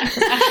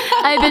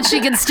 I bet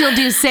she can still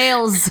do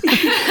sales. But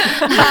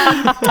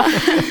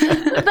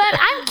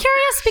I'm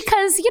curious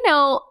because,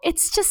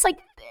 it's just like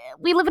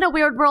we live in a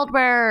weird world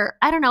where,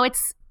 I don't know,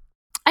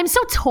 I'm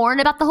so torn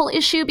about the whole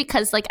issue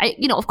because, like,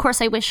 of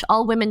course I wish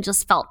all women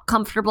just felt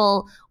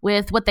comfortable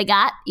with what they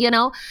got,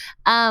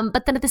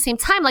 but then at the same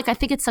time, like, I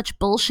think it's such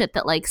bullshit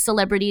that, like,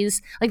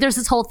 celebrities, like, there's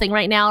this whole thing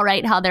right now,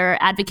 right? How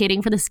they're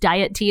advocating for this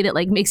diet tea that,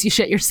 like, makes you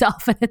shit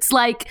yourself. And it's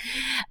like,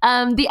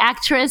 the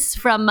actress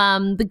from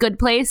The Good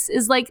Place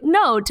is like,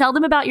 no, tell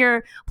them about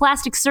your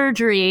plastic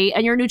surgery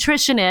and your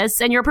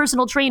nutritionist and your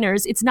personal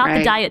trainers. It's not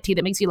the diet tea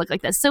that makes you look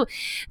like this. So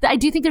I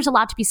do think there's a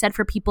lot to be said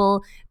for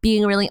people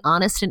being really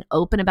honest and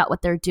open about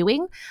what they're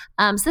doing.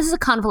 So this is a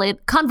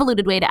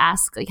convoluted way to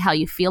ask, like, how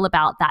you feel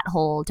about that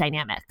whole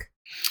dynamic.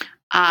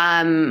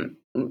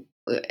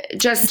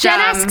 Just Jen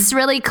asks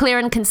really clear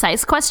and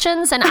concise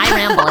questions, and I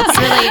ramble. It's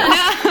really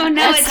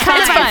it's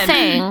kind of fun. a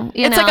thing.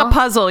 It's like a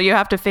puzzle you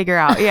have to figure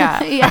out.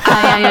 Yeah.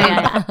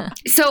 yeah.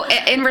 So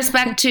in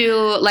respect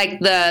to, like,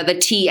 the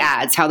tea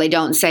ads, how they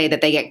don't say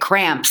that they get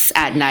cramps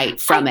at night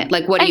from it.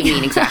 Like, what do you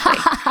mean exactly?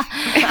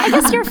 I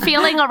guess your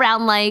feeling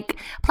around, like,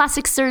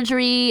 plastic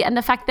surgery and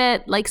the fact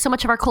that, like, so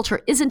much of our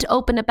culture isn't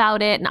open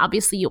about it, and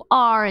obviously you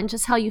are, and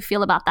just how you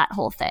feel about that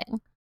whole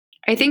thing.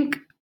 I think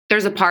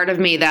there's a part of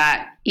me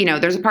that,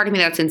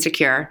 that's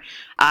insecure,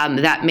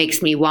 that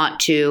makes me want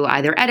to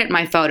either edit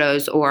my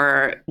photos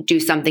or do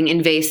something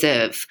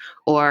invasive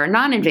or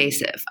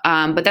non-invasive.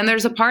 But then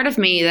there's a part of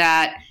me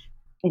that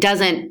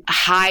doesn't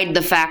hide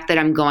the fact that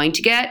I'm going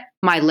to get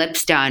my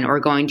lips done or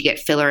going to get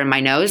filler in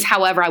my nose.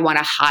 However, I want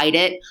to hide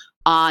it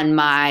on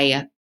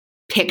my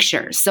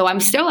pictures. So I'm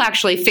still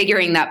actually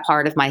figuring that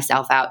part of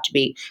myself out, to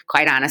be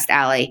quite honest,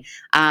 Allie.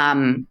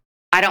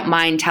 I don't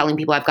mind telling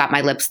people I've got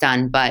my lips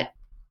done, but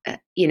I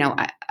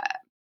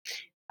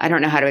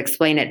don't know how to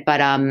explain it,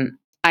 but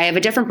I have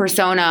a different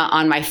persona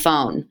on my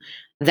phone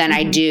than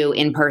I do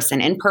in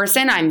person. In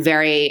person, I'm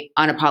very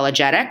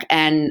unapologetic,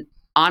 and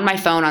on my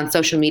phone, on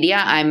social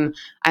media, I'm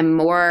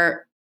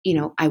more,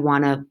 I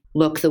want to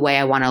look the way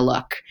I want to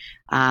look.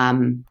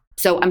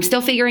 So I'm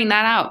still figuring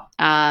that out.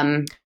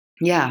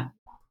 Yeah.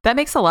 That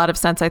makes a lot of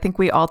sense. I think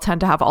we all tend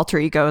to have alter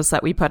egos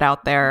that we put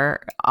out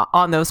there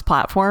on those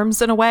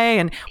platforms in a way.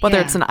 And whether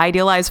it's an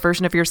idealized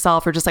version of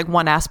yourself or just like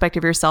one aspect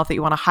of yourself that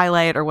you want to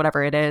highlight or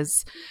whatever it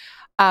is.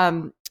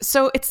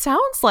 So it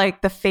sounds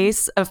like the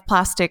face of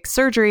plastic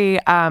surgery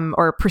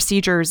or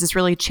procedures is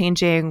really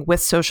changing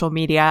with social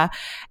media.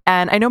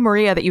 And I know,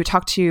 Maria, that you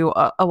talked to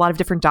a lot of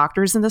different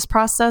doctors in this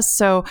process.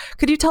 So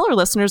could you tell our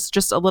listeners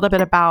just a little bit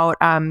about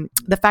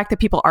the fact that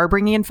people are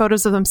bringing in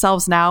photos of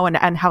themselves now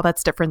and how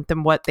that's different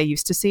than what they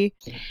used to see?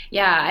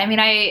 Yeah, I mean,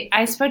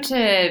 I spoke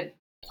to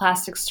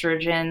plastic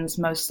surgeons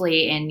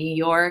mostly in New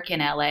York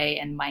and LA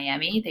and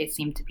Miami. They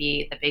seem to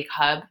be the big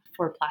hub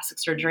for plastic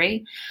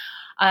surgery.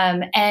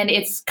 And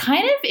it's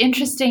kind of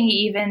interesting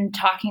even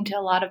talking to a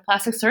lot of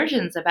plastic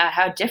surgeons about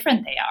how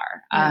different they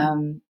are.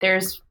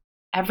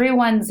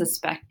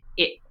 Everyone's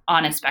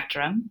on a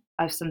spectrum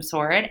of some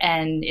sort,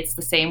 and it's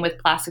the same with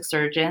plastic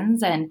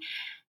surgeons. And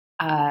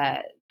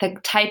the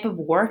type of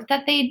work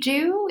that they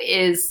do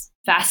is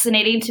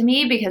fascinating to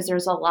me because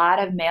there's a lot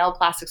of male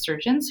plastic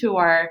surgeons who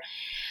are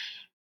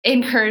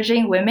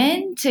encouraging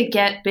women to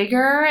get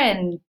bigger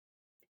and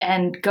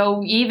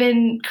go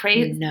even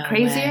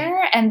crazier.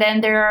 And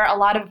then there are a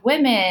lot of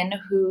women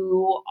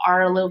who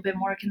are a little bit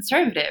more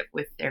conservative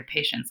with their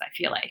patients, I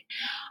feel like.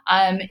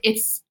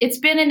 It's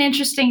been an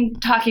interesting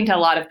talking to a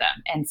lot of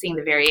them and seeing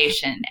the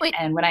variation. Wait.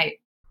 And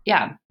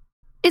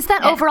Is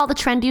that overall the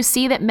trend you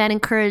see, that men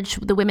encourage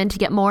the women to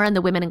get more and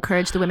the women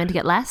encourage the women to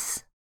get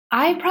less?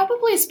 I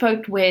probably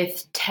spoke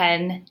with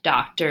 10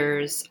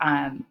 doctors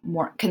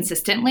more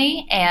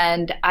consistently.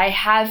 And I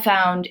have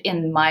found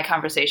in my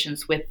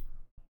conversations with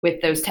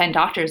those 10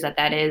 doctors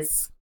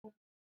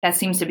that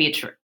seems to be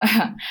true.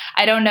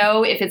 I don't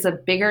know if it's a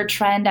bigger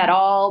trend at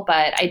all,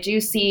 but I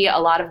do see a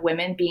lot of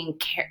women being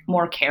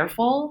more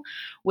careful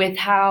with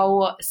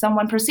how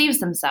someone perceives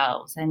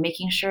themselves and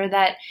making sure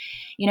that,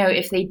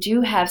 if they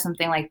do have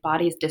something like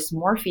body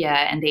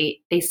dysmorphia and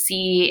they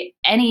see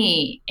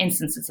any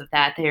instances of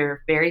that,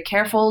 they're very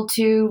careful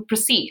to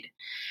proceed.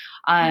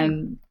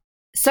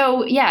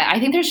 So yeah, I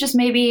think there's just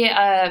maybe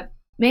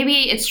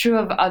it's true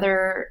of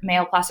other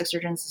male plastic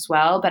surgeons as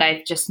well, but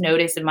I've just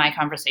noticed in my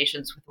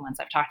conversations with the ones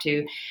I've talked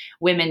to,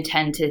 women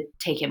tend to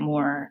take it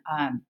more,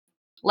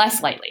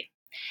 less lightly.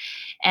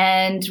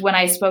 And when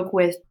I spoke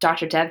with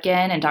Dr.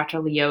 Devgan and Dr.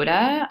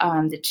 Leota,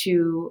 the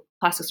two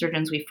plastic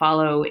surgeons we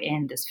follow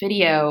in this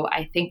video,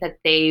 I think that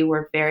they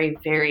were very,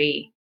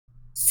 very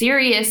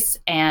serious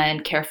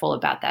and careful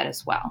about that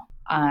as well.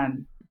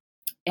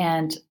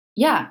 And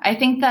yeah, I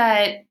think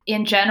that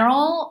in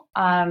general,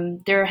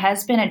 there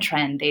has been a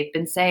trend. They've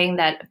been saying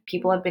that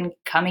people have been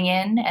coming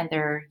in and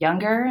they're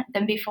younger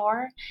than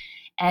before,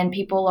 and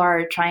people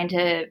are trying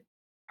to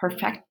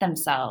perfect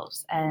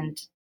themselves. And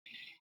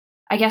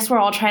I guess we're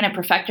all trying to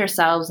perfect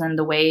ourselves in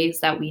the ways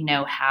that we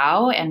know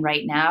how. And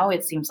right now,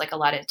 it seems like a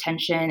lot of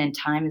attention and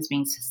time is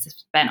being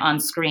spent on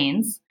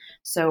screens.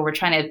 So we're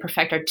trying to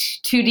perfect our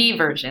 2D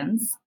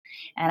versions.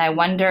 And I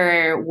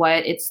wonder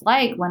what it's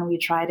like when we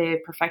try to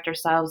perfect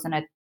ourselves in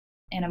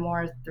a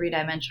more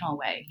three-dimensional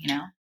way,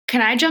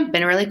 Can I jump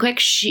in really quick?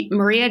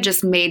 Maria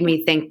just made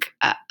me think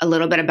a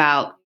little bit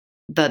about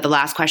the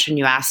last question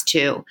you asked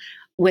too.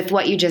 With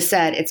what you just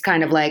said, it's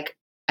kind of like,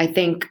 I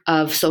think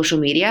of social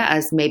media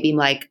as maybe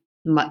like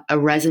a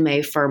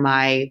resume for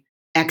my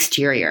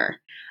exterior.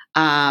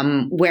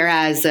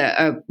 Whereas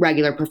a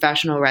regular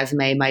professional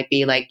resume might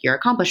be like your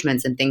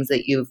accomplishments and things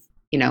that you've,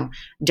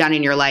 done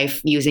in your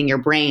life using your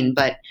brain.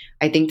 But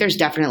I think there's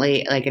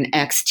definitely like an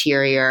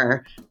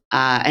exterior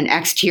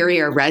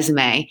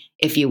resume,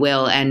 if you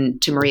will.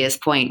 And to Maria's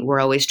point,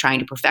 we're always trying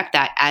to perfect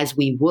that as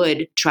we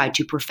would try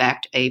to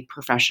perfect a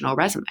professional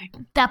resume.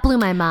 That blew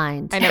my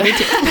mind. I know, me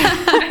too.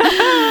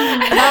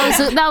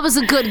 That was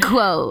a good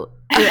quote.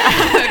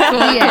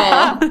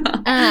 Yeah.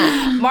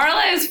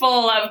 Marla is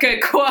full of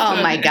good quotes.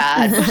 Oh my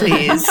God,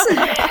 please.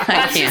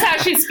 That's just how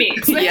she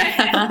speaks.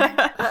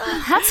 Yeah.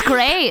 That's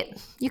great.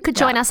 You could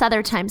join us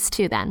other times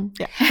too then.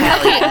 Yeah.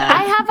 Okay,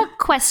 I have a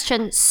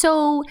question.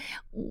 So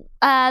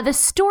the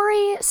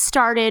story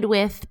started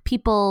with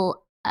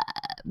people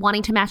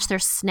wanting to match their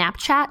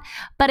Snapchat,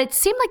 but it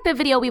seemed like the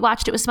video we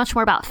watched, it was much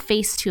more about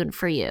Facetune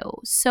for you.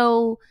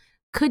 So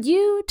could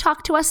you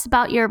talk to us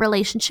about your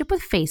relationship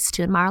with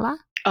Facetune, Marla?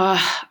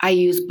 I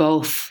use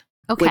both,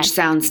 which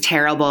sounds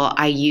terrible.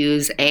 I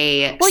use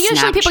a Well,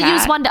 usually Snapchat. people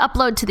use one to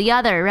upload to the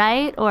other,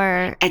 right?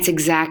 Or It's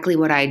exactly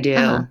what I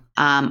do.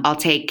 I'll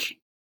take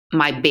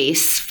my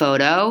base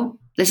photo.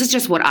 This is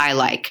just what I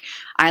like.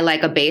 I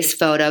like a base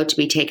photo to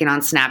be taken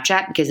on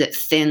Snapchat because it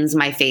thins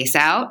my face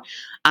out.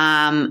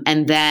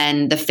 And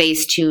then the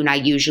Facetune, I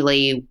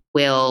usually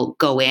will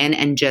go in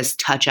and just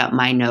touch up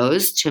my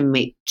nose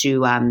to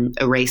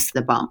erase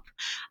the bump.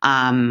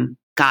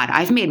 God,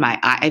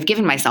 I've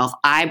given myself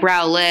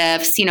eyebrow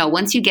lifts.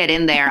 Once you get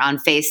in there on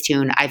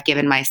Facetune, I've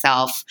given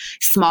myself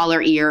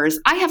smaller ears.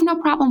 I have no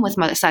problem with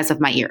the size of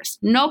my ears.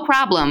 No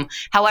problem.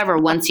 However,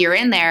 once you're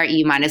in there,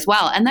 you might as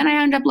well. And then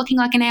I end up looking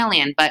like an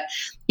alien. But,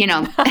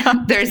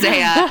 there's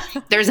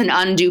an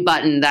undo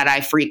button that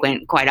I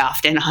frequent quite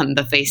often on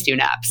the Facetune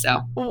app.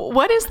 So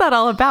what is that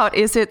all about?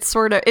 Is it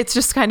it's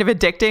just kind of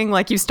addicting?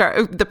 Like you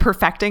start the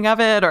perfecting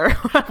of it, or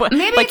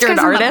maybe like you're an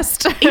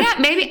artist?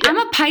 Maybe I'm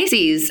a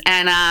Pisces,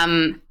 and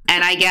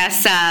I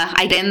guess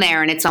I get in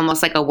there and it's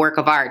almost like a work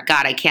of art.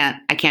 God, I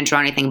can't draw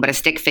anything but a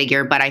stick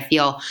figure, but I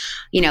feel,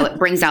 it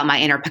brings out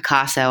my inner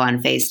Picasso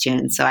on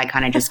Facetune. So I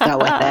kind of just go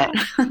with it.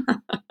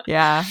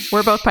 Yeah.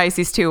 We're both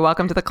Pisces too.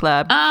 Welcome to the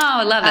club. Oh,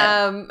 I love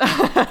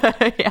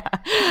it. Yeah.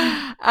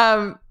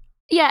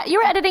 Yeah, you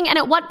were editing. And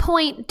at what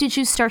point did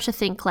you start to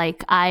think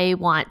like, I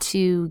want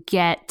to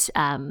get,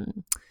 a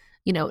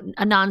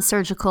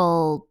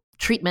non-surgical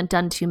treatment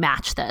done to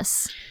match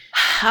this?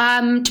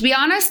 To be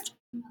honest,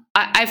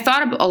 I've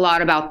thought a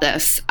lot about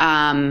this,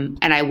 and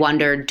I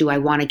wondered, do I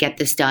want to get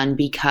this done?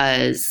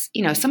 Because,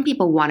 some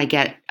people want to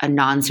get a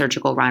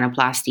non-surgical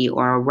rhinoplasty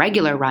or a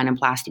regular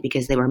rhinoplasty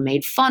because they were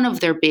made fun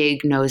of their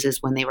big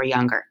noses when they were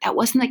younger. That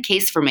wasn't the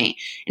case for me.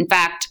 In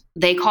fact,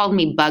 they called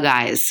me bug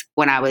eyes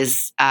when I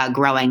was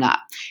growing up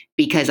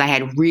because I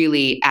had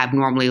really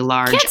abnormally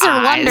large eyes. Kids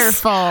are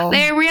wonderful.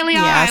 They really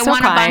are. I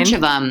want a bunch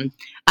of them.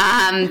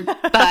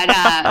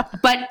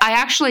 But I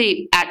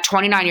actually, at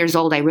 29 years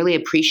old, I really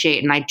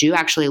appreciate, and I do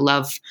actually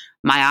love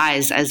my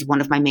eyes as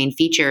one of my main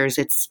features.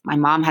 My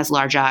mom has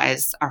large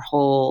eyes. Our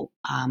whole,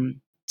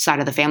 side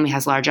of the family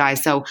has large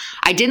eyes. So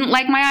I didn't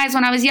like my eyes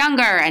when I was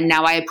younger, and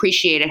now I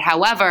appreciate it.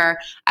 However,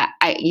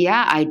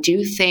 I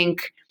do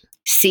think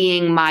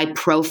seeing my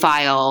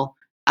profile,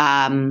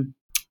 the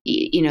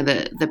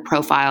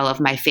profile of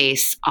my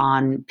face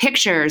on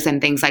pictures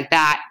and things like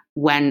that,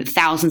 when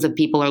thousands of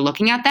people are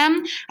looking at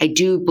them, I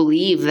do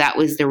believe that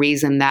was the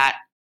reason that,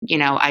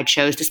 I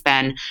chose to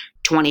spend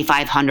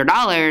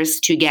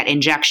 $2,500 to get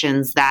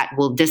injections that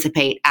will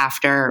dissipate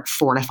after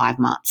 4 to 5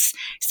 months.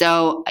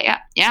 So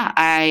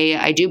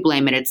I do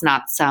blame it. It's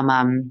not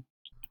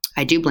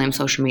I do blame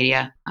social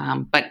media,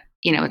 but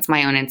it's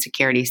my own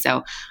insecurity.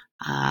 So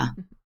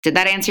did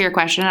that answer your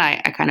question? I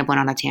kind of went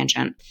on a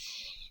tangent.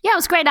 Yeah, it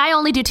was great. I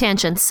only do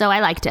tangents, so I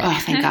liked it. Oh,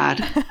 thank God.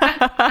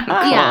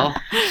 Yeah.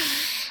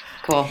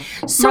 Cool.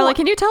 So, Marla,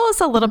 can you tell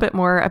us a little bit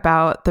more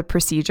about the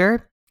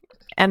procedure?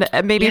 And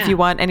maybe if you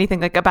want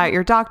anything like about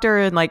your doctor,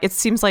 and like it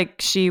seems like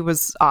she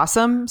was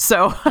awesome.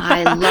 So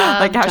I love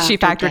like how Dr. she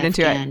factored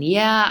into it.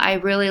 Yeah, I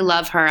really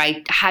love her.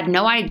 I had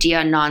no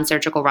idea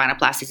non-surgical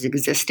rhinoplasties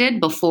existed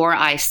before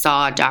I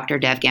saw Dr.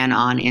 Devgan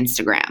on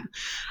Instagram.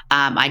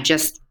 I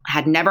just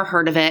had never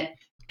heard of it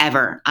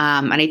ever.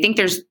 And I think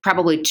there's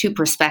probably two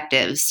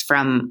perspectives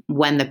from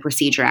when the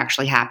procedure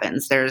actually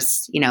happens.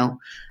 There's,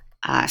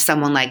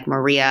 someone like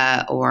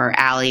Maria or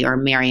Allie or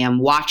Miriam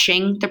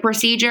watching the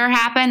procedure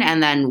happen.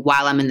 And then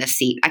while I'm in the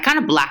seat, I kind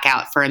of black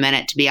out for a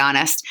minute, to be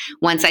honest,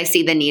 once I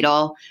see the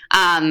needle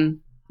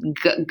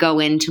go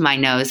into my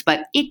nose.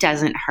 But it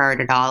doesn't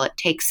hurt at all. It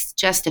takes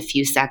just a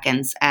few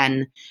seconds.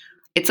 And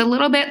it's a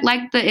little bit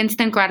like the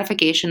instant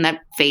gratification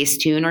that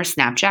Facetune or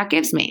Snapchat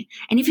gives me.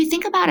 And if you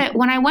think about it,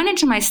 when I went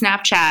into my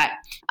Snapchat,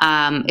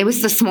 it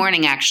was this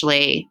morning,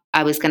 actually,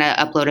 I was going to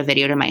upload a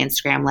video to my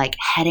Instagram, like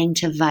heading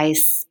to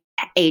Vice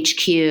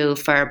HQ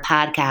for a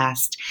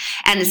podcast.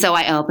 And so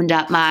I opened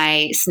up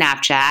my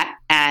Snapchat,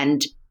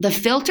 and the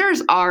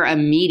filters are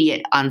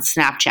immediate on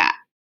Snapchat.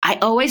 I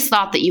always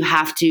thought that you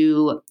have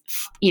to,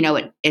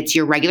 it's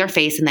your regular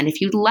face. And then if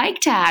you'd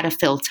like to add a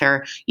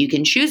filter, you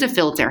can choose a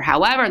filter.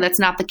 However, that's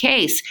not the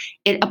case.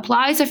 It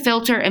applies a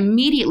filter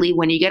immediately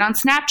when you get on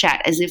Snapchat,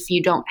 as if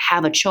you don't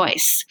have a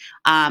choice.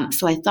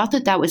 So I thought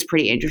that was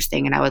pretty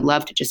interesting. And I would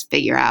love to just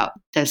figure out,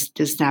 does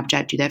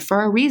Snapchat do that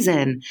for a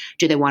reason?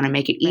 Do they want to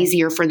make it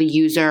easier for the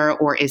user,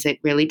 or is it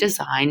really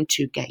designed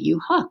to get you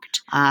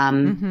hooked?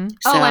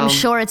 I'm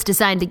sure it's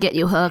designed to get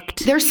you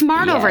hooked. They're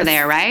smart over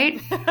there, right?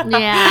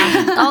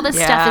 Yeah. All this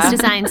stuff is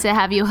designed to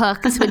have you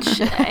hooked, which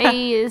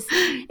is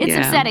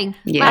upsetting.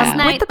 Yeah. Last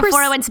night,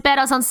 before I went to bed,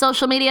 I was on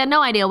social media.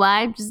 No idea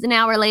why. Just an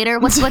hour later,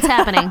 what's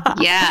happening?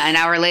 Yeah, an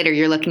hour later,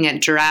 you're looking at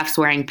giraffes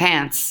wearing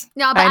pants.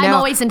 No, but I'm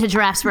always into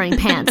giraffes wearing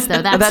pants,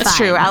 though. That's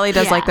true. Allie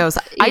does like those.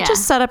 Yeah. I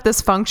just set up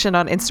this function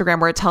on Instagram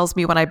where it tells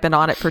me when I've been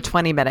on it for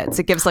 20 minutes.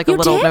 It gives like a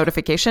little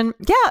notification.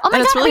 Yeah. Oh my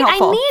God, it's really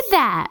helpful. I need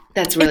that.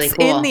 That's really it's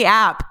cool. In the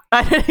app.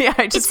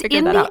 I just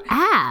figured that out. It's in the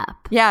app.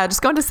 Yeah,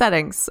 just go into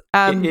settings.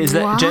 Is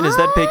that Jen? Is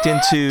that baked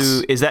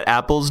into? Is that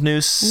Apple's new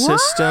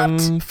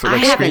system for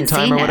like screen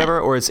time or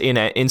whatever, or it's in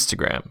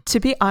Instagram? To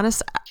be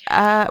honest,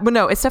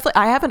 no, it's definitely.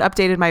 I haven't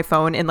updated my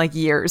phone in like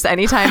years.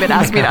 Anytime it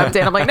asks me to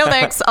update, I'm like, no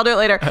thanks, I'll do it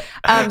later.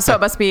 So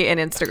it must be in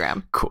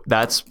Instagram. Cool.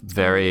 That's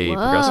very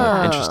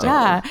progressive. Interesting.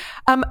 Yeah.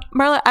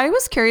 Marla, I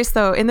was curious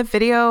though. In the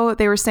video,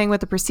 they were saying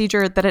with the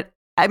procedure that it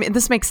I mean,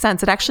 this makes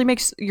sense. It actually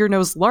makes your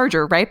nose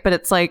larger, right? But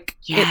it's like,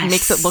 it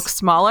makes it look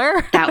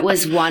smaller. That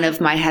was one of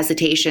my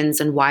hesitations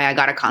and why I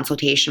got a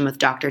consultation with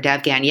Dr.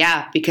 Devgan.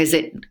 Yeah, because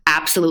it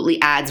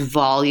absolutely adds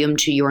volume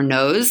to your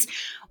nose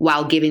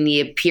while giving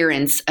the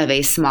appearance of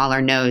a smaller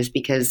nose.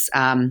 Because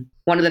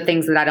one of the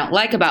things that I don't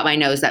like about my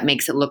nose that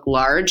makes it look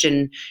large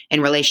and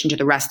in relation to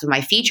the rest of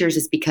my features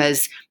is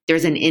because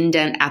there's an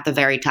indent at the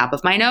very top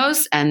of my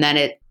nose, and then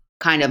it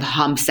kind of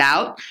humps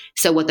out.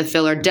 So what the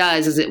filler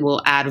does is it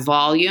will add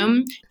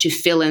volume to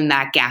fill in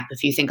that gap.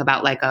 If you think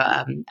about like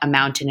a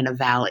mountain in a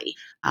valley.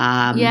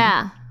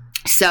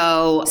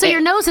 So your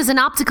nose is an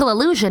optical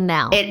illusion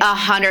now.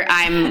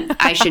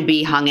 I should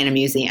be hung in a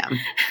museum.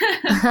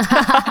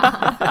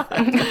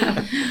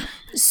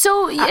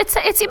 So it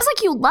seems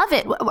like you love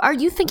it. Are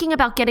you thinking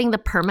about getting the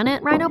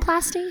permanent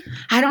rhinoplasty?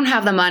 I don't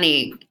have the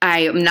money.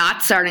 I am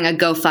not starting a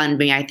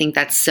GoFundMe. I think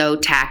that's so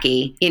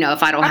tacky.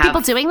 If I don't have people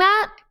doing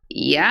that?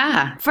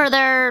 Yeah. For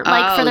their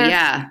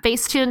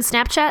Facetune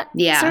Snapchat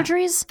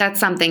surgeries? That's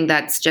something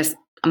that's just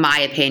my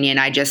opinion.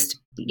 I just,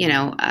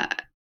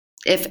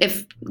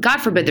 if God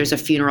forbid there's a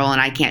funeral and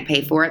I can't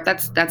pay for it,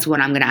 that's when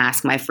I'm going to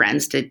ask my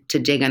friends to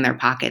dig in their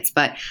pockets,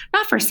 but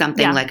not for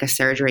something like a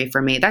surgery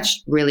for me.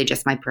 That's really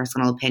just my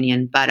personal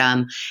opinion. But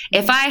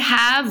if I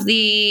have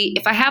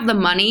the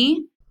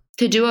money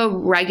to do a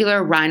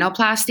regular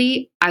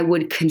rhinoplasty, I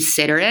would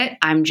consider it.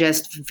 I'm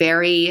just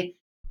very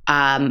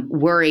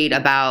worried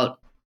about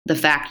the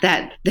fact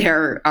that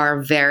there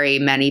are very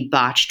many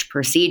botched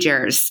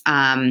procedures.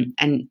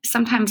 And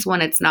sometimes when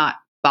it's not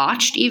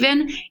botched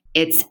even,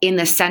 it's in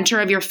the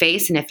center of your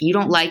face. And if you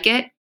don't like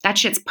it, that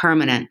shit's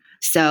permanent.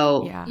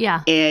 So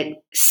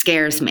it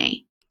scares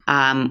me.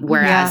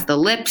 Whereas the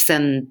lips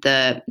and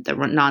the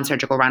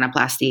non-surgical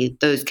rhinoplasty,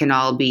 those can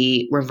all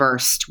be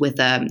reversed with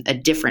a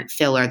different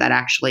filler that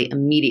actually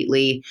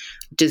immediately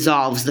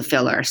dissolves the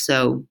filler.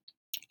 So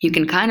you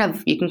can kind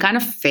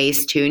of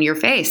face tune your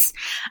face.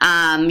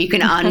 You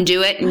can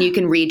undo it and you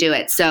can redo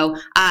it. So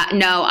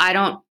no, I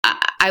don't.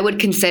 I would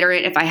consider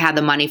it if I had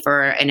the money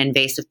for an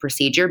invasive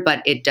procedure,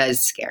 but it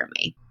does scare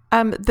me.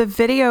 The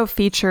video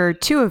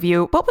featured two of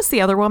you. What was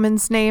the other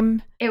woman's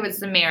name? It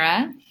was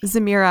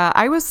Zamira.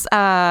 I was,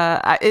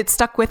 it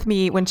stuck with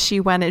me when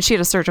she went and she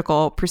had a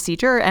surgical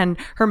procedure and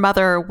her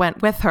mother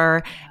went with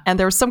her. And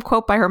there was some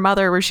quote by her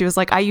mother where she was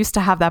like, I used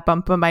to have that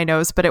bump on my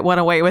nose, but it went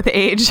away with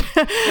age.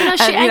 I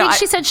think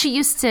she said she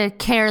used to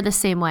care the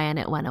same way and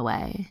it went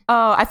away.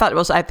 Oh, I thought it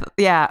was,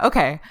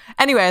 okay.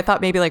 Anyway, I thought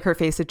maybe like her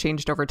face had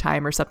changed over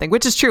time or something,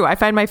 which is true. I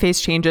find my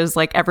face changes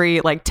like every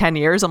 10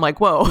 years. I'm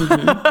like, whoa,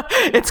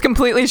 it's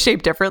completely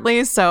shaped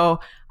differently. So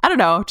I don't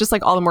know, just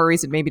like all the more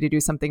reason maybe to do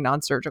something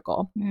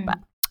non-surgical, but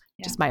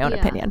just my own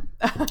opinion.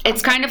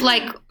 It's kind of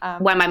like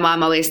when my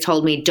mom always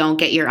told me, don't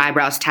get your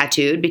eyebrows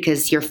tattooed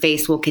because your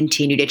face will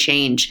continue to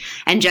change.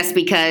 And just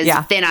because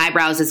thin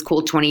eyebrows is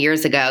cool 20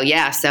 years ago.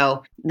 Yeah.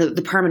 So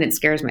the permanent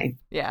scares me.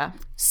 Yeah.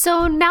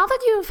 So now that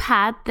you've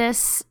had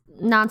this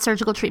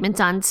non-surgical treatment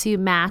done to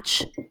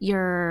match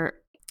your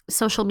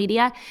social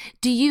media,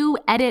 do you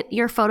edit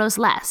your photos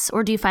less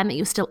or do you find that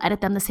you still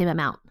edit them the same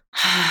amount?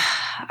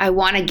 I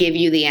want to give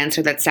you the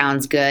answer that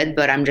sounds good,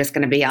 but I'm just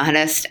going to be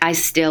honest. I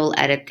still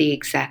edit the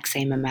exact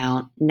same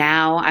amount.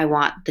 Now I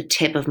want the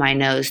tip of my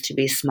nose to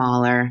be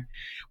smaller.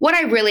 What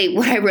I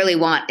really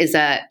want is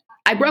I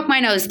broke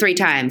my nose 3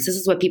 times. This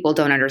is what people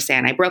don't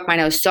understand. I broke my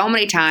nose so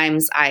many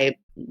times. I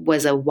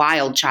was a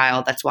wild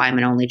child. That's why I'm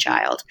an only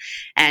child.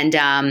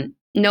 And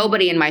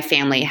nobody in my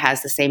family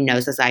has the same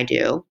nose as I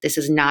do. This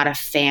is not a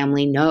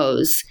family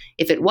nose.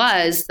 If it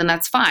was, then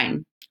that's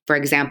fine. For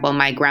example,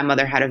 my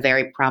grandmother had a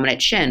very prominent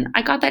chin.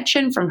 I got that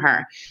chin from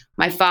her.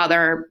 My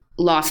father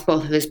lost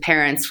both of his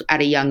parents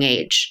at a young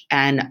age,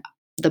 and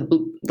the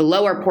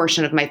lower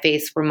portion of my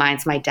face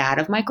reminds my dad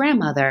of my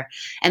grandmother,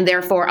 and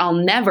therefore I'll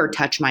never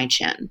touch my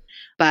chin.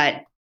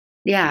 But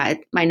yeah,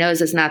 my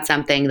nose is not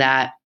something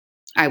that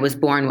I was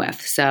born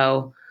with.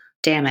 So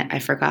damn it, I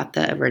forgot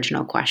the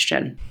original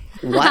question.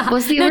 What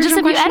was the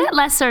original question? If you edit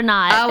less or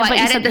not. Oh, I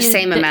edit the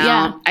same amount.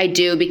 Yeah. I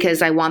do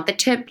because I want the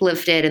tip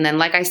lifted. And then,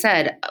 like I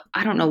said,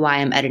 I don't know why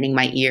I'm editing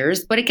my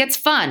ears, but it gets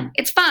fun.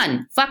 It's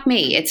fun. Fuck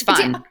me. It's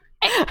fun.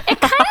 It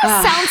kind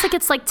of sounds like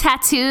it's like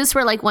tattoos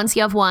where like once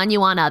you have one,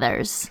 you want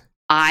others.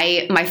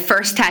 My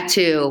first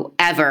tattoo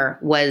ever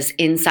was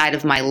inside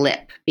of my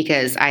lip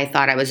because I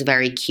thought I was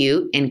very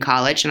cute in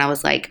college. And I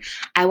was like,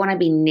 I want to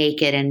be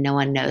naked and no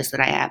one knows that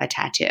I have a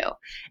tattoo.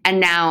 And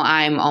now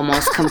I'm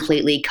almost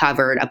completely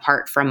covered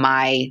apart from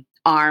my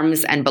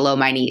arms and below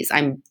my knees.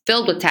 I'm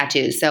filled with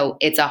tattoos. So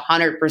it's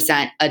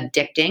 100%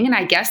 addicting. And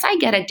I guess I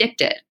get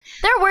addicted.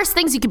 There are worse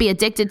things you could be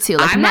addicted to.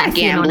 Like I'm meth, not a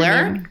gambler. You know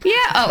what I mean? Yeah.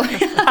 Oh.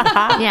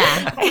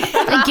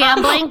 Yeah. And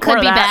gambling could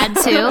be bad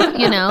too.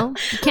 You know,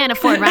 you can't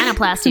afford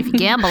rhinoplasty if you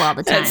gamble all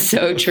the time. That's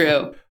so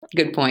true.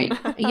 Good point.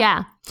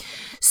 Yeah.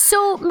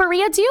 So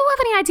Maria, do you have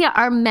any idea,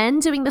 are men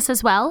doing this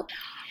as well?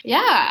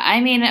 Yeah.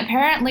 I mean,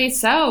 apparently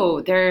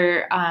so.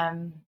 They're, I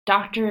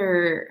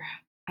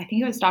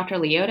think it was Dr.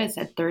 Leota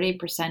said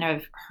 30%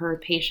 of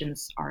her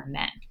patients are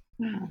men.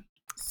 Wow.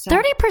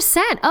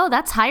 30%. Oh,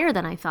 that's higher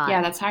than I thought.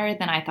 Yeah, that's higher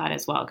than I thought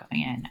as well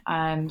going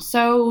in.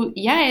 So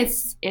yeah,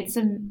 it's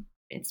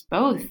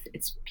both.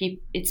 It's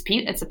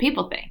a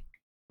people thing.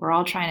 We're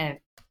all trying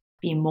to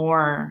be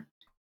more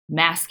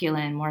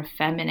masculine, more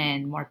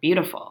feminine, more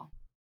beautiful.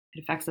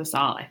 It affects us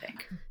all, I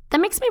think.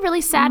 That makes me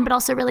really sad, but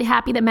also really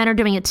happy that men are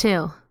doing it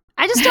too.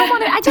 I just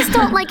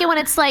don't like it when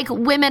it's like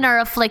women are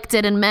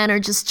afflicted and men are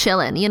just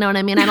chilling. You know what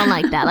I mean? I don't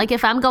like that. Like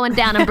if I'm going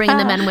down, I'm bringing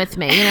the men with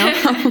me, you know?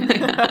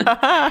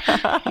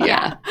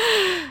 Yeah.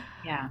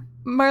 Yeah.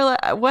 Marla,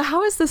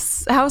 how has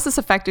this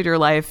affected your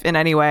life in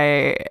any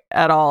way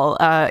at all,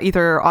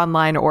 either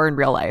online or in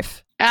real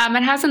life?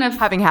 It hasn't.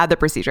 Having had the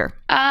procedure.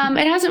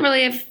 It hasn't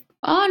really.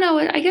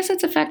 I guess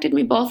it's affected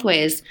me both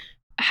ways.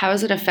 How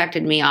has it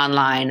affected me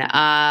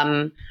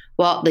online?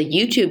 Well, the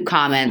YouTube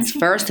comments,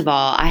 first of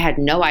all, I had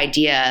no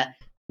idea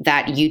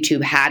that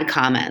YouTube had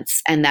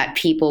comments and that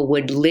people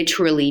would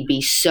literally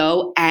be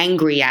so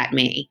angry at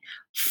me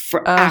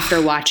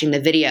after watching the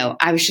video.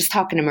 I was just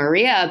talking to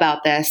Maria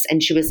about this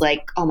and she was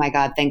like, oh my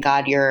God, thank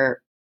God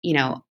you're,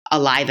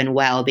 alive and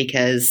well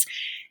because,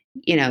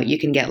 you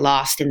can get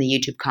lost in the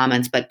YouTube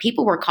comments. But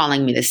people were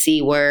calling me the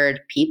C word.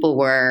 People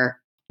were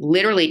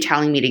literally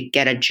telling me to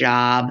get a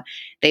job.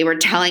 They were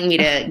telling me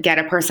to get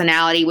a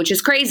personality, which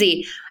is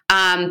crazy.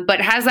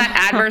 But has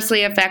that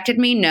adversely affected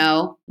me?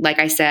 No. Like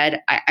I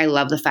said, I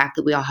love the fact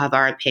that we all have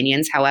our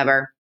opinions.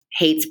 However,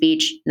 hate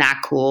speech, not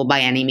cool by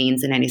any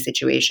means in any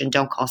situation.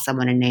 Don't call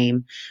someone a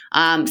name.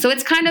 So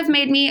it's kind of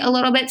made me a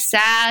little bit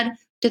sad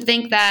to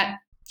think that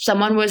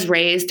someone was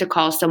raised to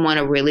call someone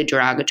a really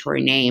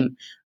derogatory name.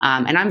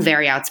 And I'm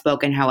very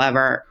outspoken.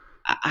 However,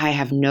 I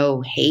have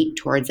no hate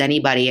towards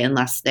anybody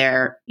unless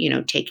they're,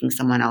 taking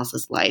someone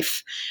else's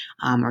life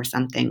or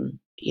something,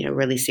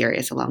 really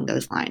serious along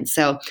those lines.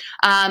 So,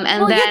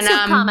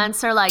 YouTube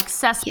comments are like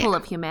cesspool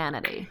of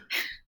humanity.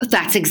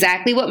 That's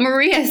exactly what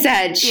Maria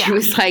said. She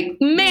was like,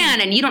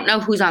 man, and you don't know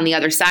who's on the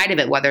other side of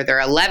it, whether they're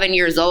 11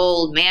 years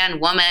old,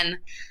 man, woman,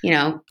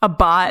 a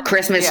bot,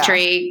 Christmas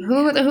tree.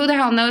 Who the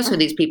hell knows who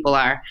these people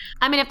are?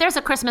 I mean, if there's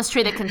a Christmas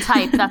tree that can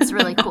type, that's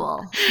really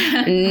cool.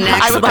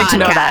 I would like to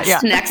know that.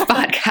 Yeah. Next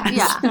podcast.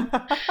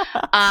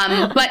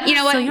 Yeah. But you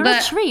know what? So you're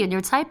a tree and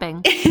you're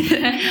typing.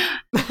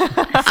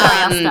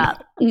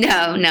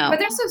 No. But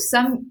there's also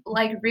some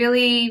like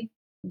really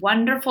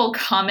wonderful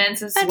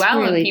comments as well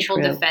really of people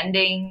true.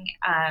 defending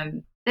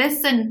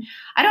this. And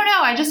I don't know,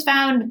 I just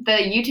found the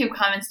YouTube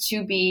comments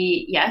to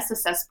be, yes, a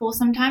cesspool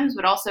sometimes,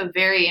 but also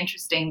very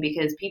interesting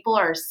because people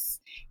are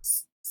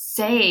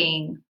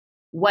saying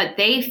what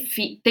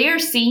they're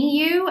seeing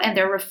you and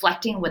they're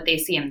reflecting what they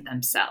see in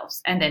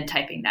themselves and then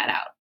typing that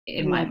out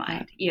in my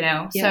mind,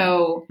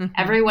 So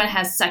everyone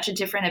has such a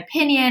different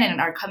opinion and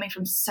are coming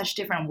from such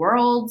different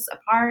worlds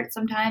apart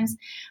sometimes.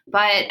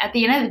 But at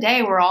the end of the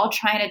day, we're all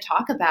trying to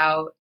talk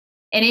about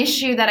an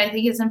issue that I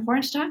think is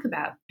important to talk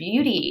about,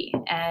 beauty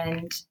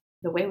and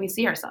the way we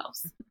see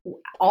ourselves.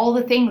 All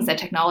the things that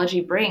technology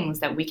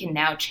brings that we can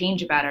now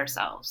change about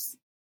ourselves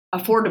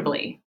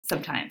affordably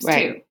sometimes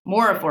too,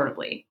 more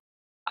affordably.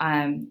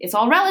 It's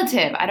all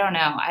relative. I don't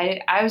know.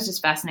 I was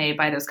just fascinated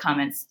by those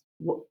comments.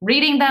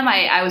 Reading them,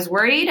 I was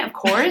worried, of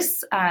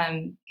course.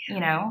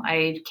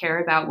 I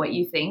care about what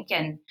you think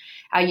and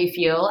how you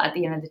feel at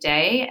the end of the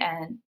day.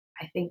 And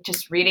I think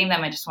just reading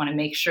them, I just want to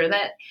make sure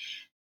that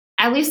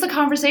at least the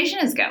conversation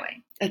is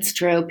going. That's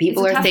true.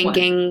 People are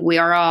thinking we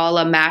are all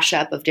a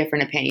mashup of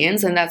different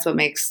opinions, and that's what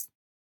makes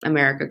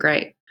America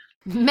great.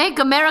 Make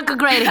America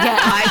great again.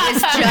 I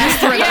was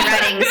just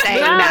regretting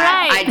saying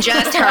that. Right. I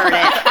just heard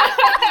it.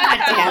 God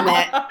damn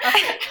it.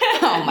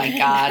 Oh my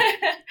God.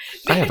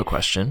 I have a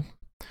question.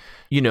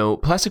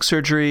 Plastic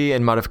surgery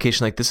and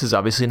modification like this is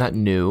obviously not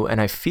new. And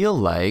I feel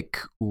like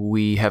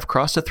we have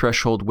crossed a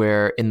threshold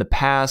where in the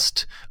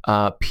past,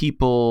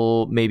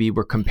 people maybe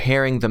were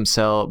comparing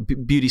themselves,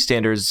 beauty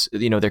standards,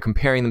 they're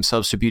comparing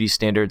themselves to beauty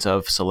standards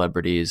of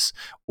celebrities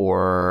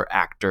or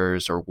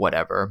actors or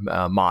whatever,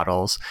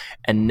 models.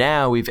 And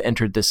now we've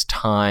entered this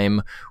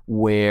time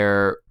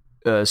where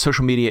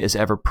social media is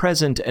ever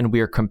present and we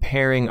are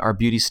comparing our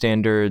beauty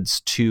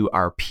standards to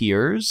our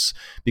peers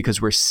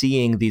because we're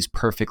seeing these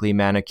perfectly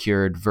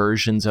manicured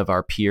versions of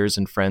our peers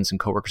and friends and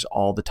coworkers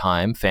all the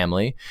time,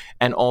 family,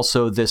 and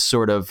also this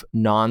sort of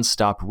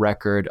nonstop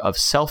record of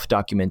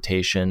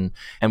self-documentation.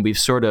 And we've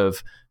sort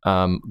of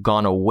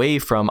gone away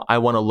from, I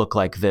want to look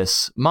like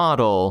this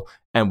model,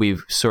 and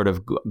we've sort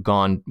of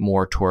gone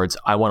more towards,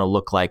 I want to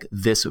look like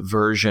this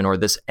version or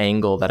this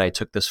angle that I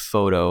took this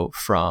photo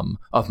from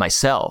of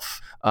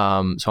myself. So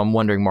I'm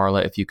wondering,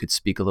 Marla, if you could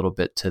speak a little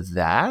bit to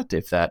that,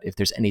 if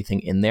there's anything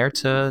in there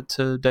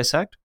to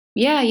dissect.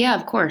 Yeah,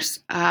 of course.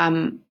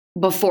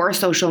 Before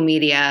social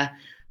media,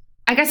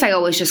 I guess I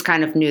always just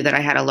kind of knew that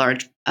I had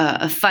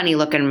a funny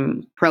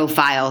looking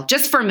profile,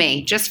 just for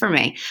me.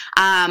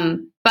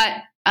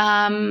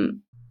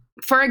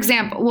 For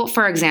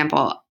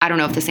example, I don't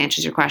know if this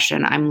answers your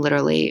question. I'm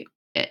literally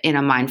in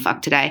a mind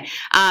fuck today.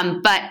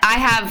 But I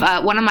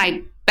have one of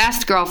my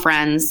best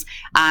girlfriends.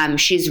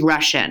 She's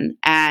Russian,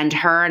 and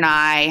her and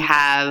I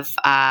have,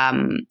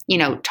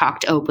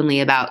 talked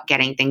openly about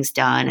getting things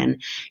done. And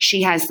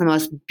she has the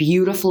most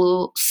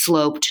beautiful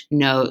sloped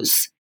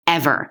nose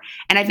ever.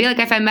 And I feel like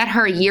if I met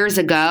her years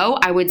ago,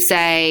 I would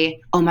say,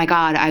 oh my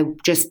God,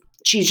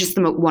 she's just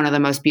one of the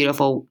most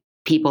beautiful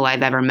people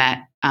I've ever met,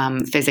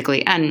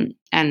 physically and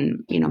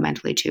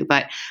mentally too.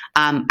 But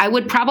I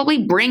would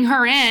probably bring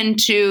her in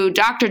to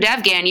Dr.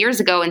 Devgan years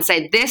ago and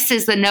say, this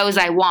is the nose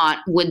I want.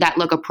 Would that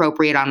look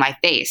appropriate on my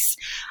face?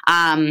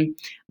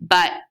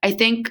 But I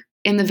think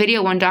in the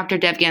video when Dr.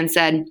 Devgan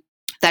said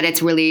that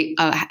it's really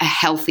a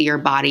healthier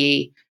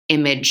body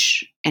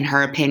image, in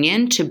her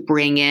opinion, to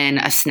bring in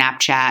a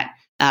Snapchat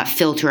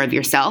filter of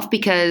yourself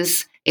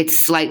because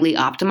it's slightly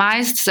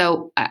optimized.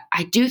 So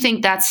I do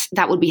think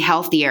that would be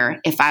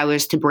healthier if I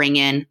was to bring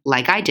in,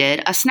 like I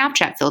did, a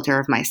Snapchat filter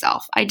of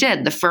myself. I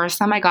did. The first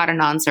time I got a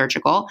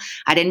non-surgical,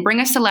 I didn't bring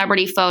a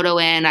celebrity photo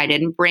in. I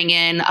didn't bring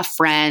in a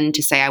friend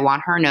to say I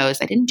want her nose.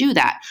 I didn't do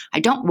that. I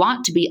don't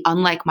want to be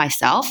unlike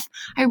myself.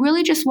 I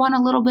really just want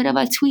a little bit of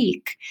a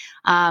tweak.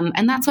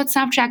 And that's what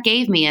Snapchat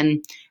gave me.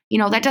 And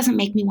that doesn't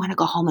make me want to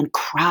go home and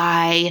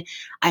cry.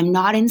 I'm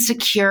not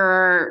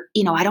insecure.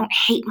 I don't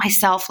hate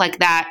myself like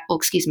that. Well,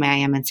 excuse me, I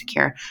am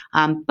insecure.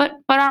 But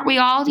aren't we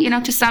all,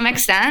 to some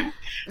extent?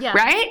 Yeah.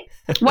 Right?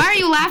 Why are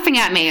you laughing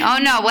at me? Oh,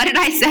 no. What did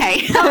I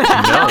say?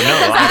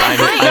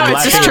 I'm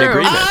laughing in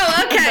agreement.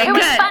 Oh, okay. It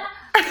was good. fun.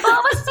 Well,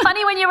 it was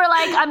funny when you were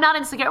like, I'm not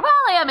insecure. Well,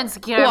 I am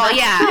insecure. Well,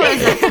 yeah. But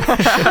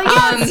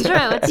yeah, it's true.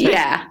 It's true.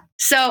 Yeah.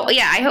 So,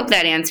 yeah, I hope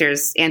that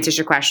answers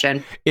your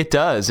question. It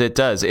does.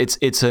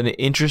 It's an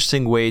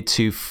interesting way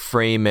to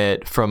frame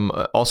it from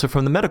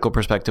the medical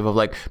perspective of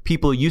like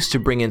people used to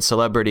bring in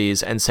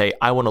celebrities and say,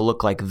 I want to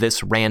look like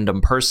this random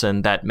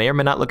person that may or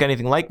may not look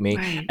anything like me.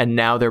 Right. And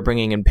now they're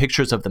bringing in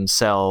pictures of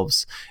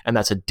themselves. And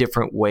that's a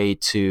different way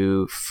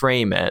to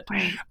frame it.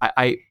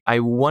 Right. I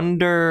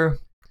wonder,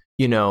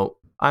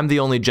 I'm the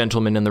only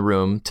gentleman in the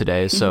room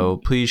today,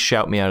 so please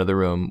shout me out of the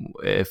room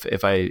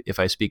if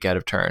I speak out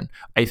of turn.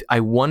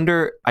 I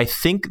wonder, I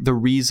think the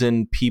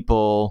reason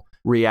people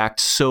react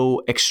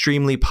so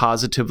extremely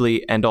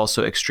positively and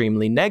also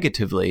extremely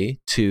negatively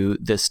to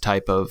this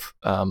type of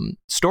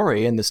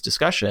story and this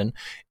discussion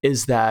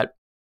is that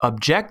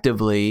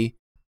objectively,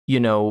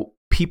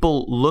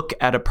 people look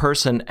at a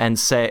person and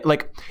say,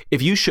 like,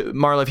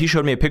 Marla, if you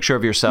showed me a picture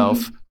of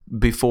yourself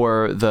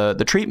before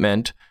the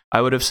treatment,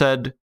 I would have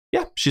said,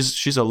 yeah,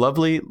 she's a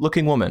lovely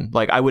looking woman.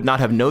 Like, I would not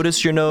have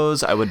noticed your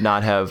nose. I would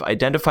not have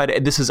identified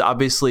it. This is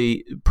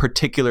obviously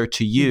particular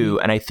to you.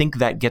 And I think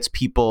that gets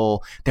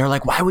people, they're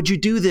like, why would you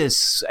do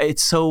this? They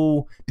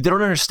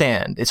don't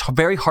understand. It's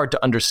very hard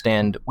to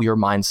understand your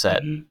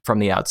mindset from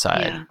the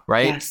outside,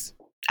 right? Yes.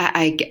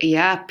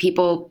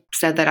 People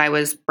said that I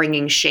was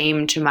bringing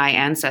shame to my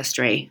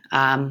ancestry.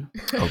 Oh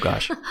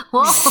gosh.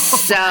 Whoa.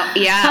 So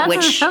yeah,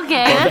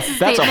 that's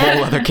that's a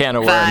whole other can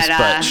of worms,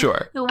 but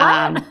sure.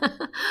 What?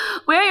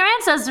 Where are your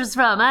ancestors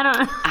from? I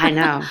don't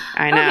know.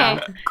 I know.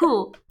 Okay,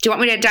 cool. Do you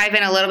want me to dive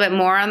in a little bit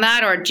more on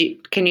that, or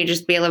can you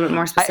just be a little bit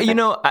more specific?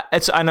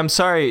 And I'm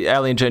sorry,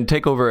 Allie and Jen,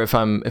 take over if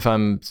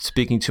I'm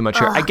speaking too much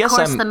here. I guess of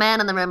course, the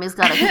man in the room has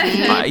got to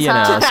be.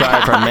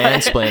 Sorry for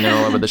mansplaining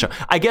all over the show.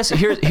 I guess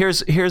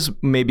here's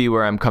maybe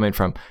where I'm coming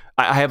from.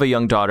 I have a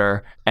young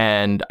daughter,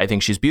 and I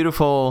think she's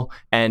beautiful.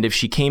 And if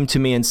she came to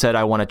me and said,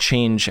 I want to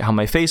change how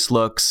my face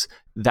looks,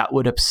 that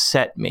would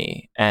upset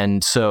me.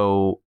 And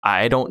so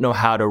I don't know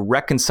how to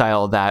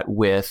reconcile that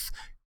with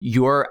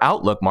your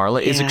outlook,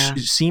 Marla.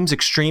 Seems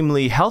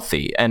extremely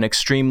healthy and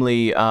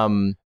extremely, I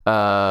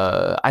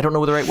don't know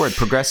what the right word,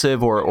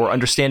 progressive or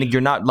understanding. You're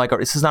not like,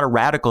 this is not a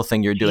radical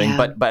thing you're doing,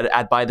 but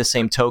by the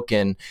same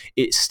token,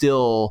 it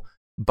still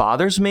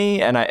bothers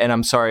me. And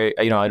I'm sorry,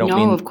 I don't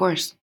mean. No, of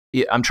course.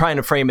 I'm trying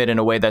to frame it in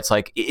a way that's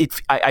like,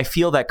 I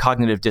feel that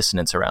cognitive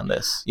dissonance around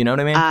this. You know what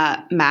I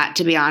mean? Matt,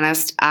 to be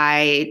honest,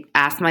 I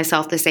asked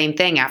myself the same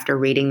thing after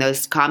reading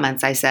those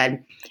comments. I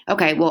said,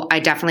 okay, well,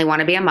 I definitely want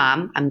to be a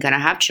mom. I'm going to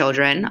have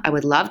children. I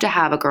would love to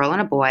have a girl and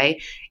a boy.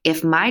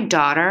 If my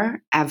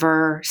daughter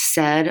ever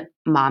said,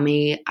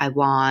 Mommy, I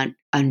want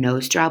a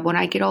nose job when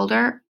I get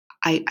older,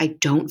 I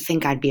don't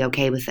think I'd be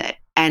okay with it.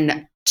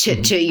 And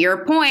to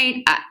your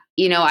point,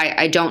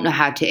 I don't know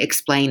how to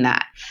explain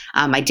that.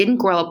 I didn't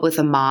grow up with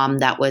a mom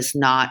that was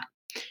not,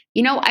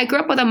 I grew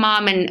up with a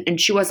mom and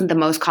she wasn't the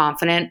most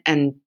confident.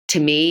 And to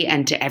me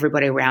and to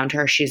everybody around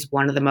her, she's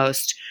one of the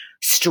most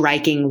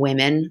striking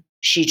women.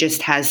 She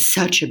just has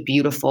such a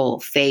beautiful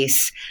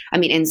face. I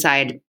mean,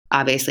 inside,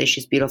 obviously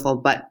she's beautiful,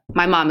 but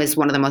my mom is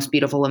one of the most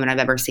beautiful women I've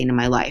ever seen in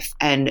my life.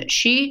 And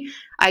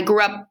I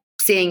grew up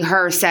seeing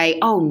her say,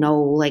 oh no,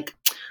 like,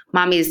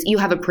 you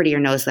have a prettier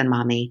nose than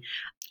mommy.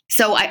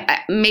 So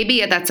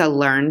maybe that's a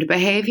learned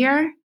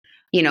behavior.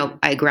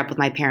 I grew up with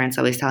my parents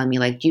always telling me,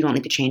 like, you don't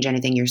need to change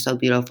anything. You're so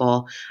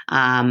beautiful.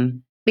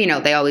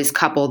 They always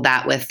coupled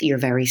that with, you're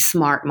very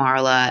smart,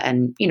 Marla,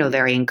 and,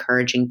 very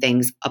encouraging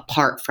things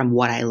apart from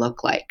what I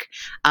look like.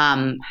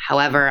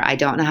 However, I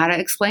don't know how to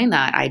explain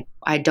that.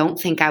 I don't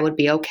think I would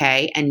be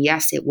okay. And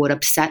yes, it would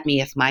upset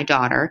me if my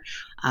daughter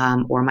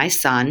or my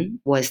son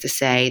was to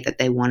say that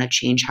they want to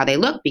change how they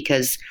look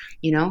because,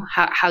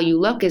 how you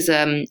look is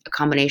a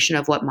combination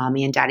of what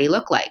mommy and daddy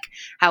look like.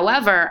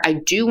 However, I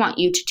do want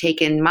you to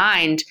take in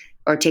mind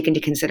or take into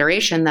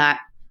consideration that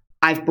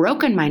I've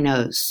broken my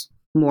nose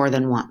more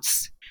than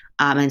once.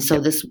 And so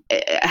this,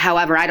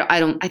 however, I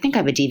think I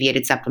have a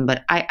deviated septum,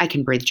 but I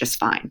can breathe just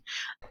fine.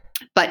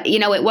 But,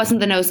 it wasn't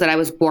the nose that I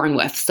was born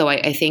with. So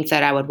I think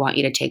that I would want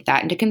you to take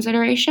that into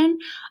consideration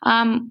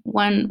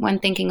when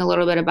thinking a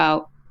little bit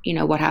about,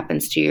 what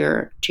happens to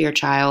your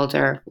child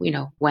or,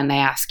 when they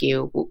ask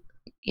you,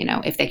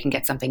 if they can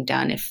get something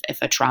done, if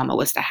a trauma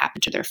was to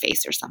happen to their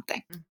face or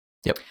something.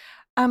 Yep.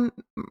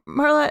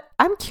 Marla,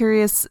 I'm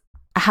curious,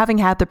 having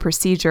had the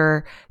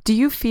procedure, do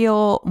you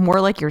feel more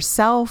like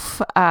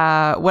yourself,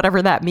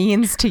 whatever that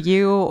means to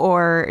you,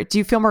 or do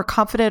you feel more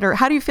confident, or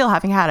how do you feel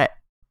having had it?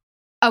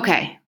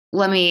 Okay.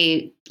 Let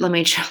me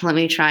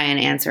try and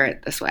answer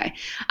it this way.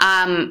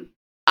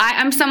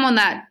 I'm someone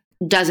that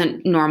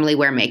doesn't normally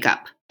wear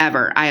makeup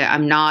ever.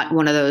 I'm not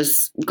one of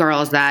those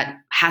girls that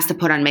has to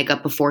put on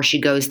makeup before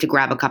she goes to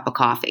grab a cup of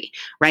coffee,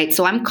 right?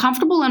 So I'm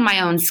comfortable in my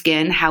own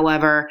skin.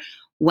 However,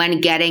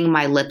 when getting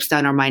my lips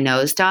done or my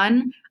nose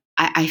done,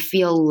 I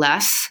feel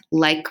less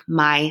like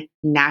my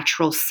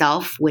natural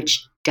self,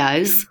 which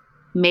does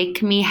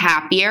make me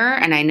happier.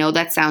 And I know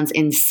that sounds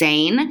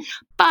insane,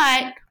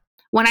 but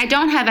when I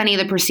don't have any of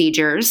the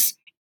procedures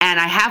and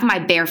I have my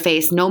bare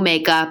face, no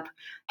makeup,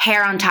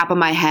 hair on top of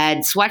my head,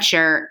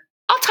 sweatshirt,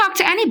 I'll talk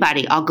to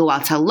anybody. I'll go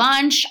out to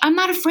lunch. I'm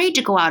not afraid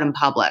to go out in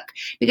public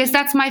because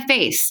that's my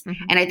face.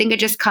 Mm-hmm. And I think it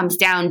just comes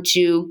down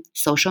to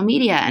social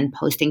media and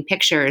posting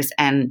pictures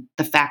and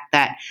the fact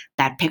that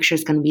that picture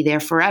is going to be there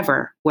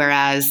forever.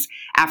 Whereas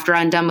after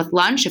I'm done with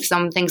lunch, if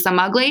someone thinks I'm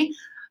ugly,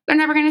 they're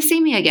never going to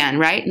see me again,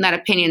 right? And that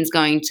opinion's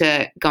going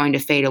to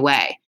fade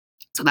away.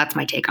 So that's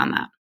my take on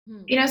that.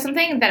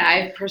 Something that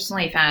I've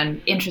personally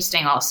found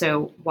interesting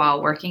also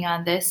while working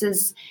on this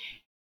is,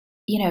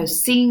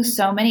 seeing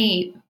so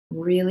many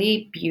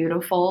really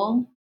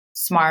beautiful,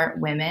 smart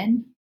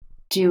women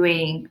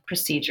doing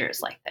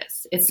procedures like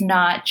this. It's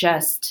not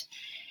just,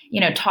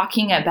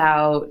 talking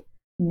about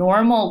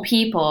normal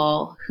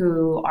people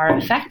who are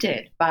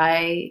affected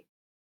by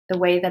the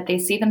way that they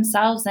see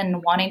themselves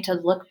and wanting to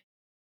look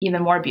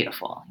even more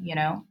beautiful,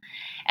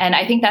 And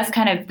I think that's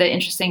kind of the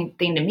interesting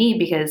thing to me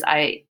because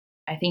I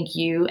think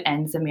you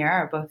and Zamira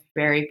are both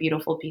very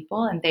beautiful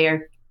people, and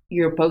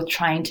you're both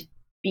trying to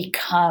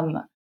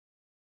become,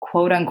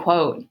 quote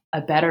unquote,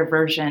 a better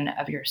version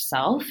of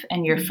yourself.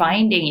 And you're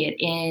finding it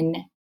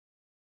in,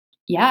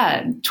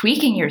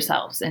 tweaking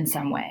yourselves in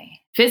some way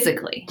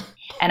physically.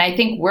 And I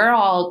think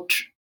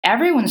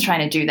everyone's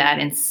trying to do that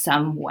in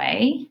some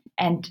way.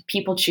 And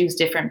people choose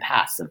different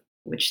paths of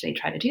which they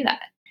try to do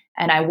that.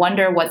 And I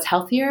wonder what's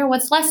healthier,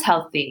 what's less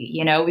healthy.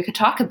 We could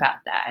talk about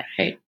that.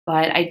 Right.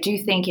 But I do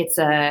think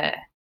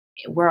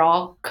we're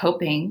all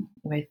coping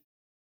with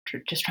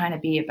just trying to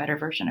be a better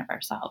version of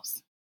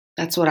ourselves.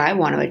 That's what I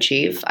want to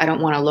achieve. I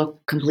don't want to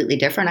look completely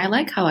different. I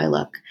like how I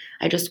look.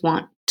 I just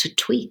want to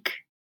tweak.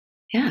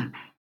 Yeah.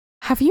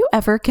 Have you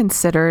ever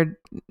considered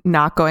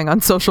not going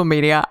on social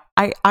media?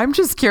 I'm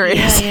just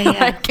curious.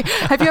 Yeah.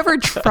 Have you ever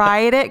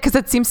tried it? Because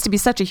it seems to be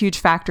such a huge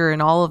factor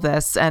in all of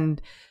this,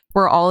 and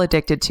we're all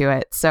addicted to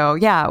it. So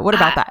yeah, what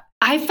about that?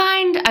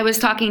 I was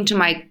talking to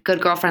my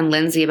good girlfriend,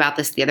 Lindsay, about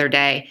this the other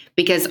day,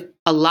 because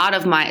a lot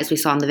of as we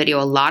saw in the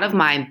video, a lot of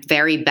my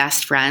very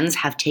best friends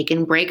have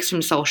taken breaks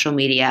from social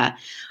media.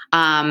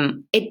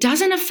 It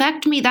doesn't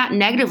affect me that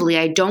negatively.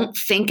 I don't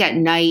think at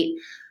night,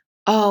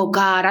 oh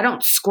God, I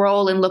don't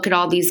scroll and look at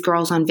all these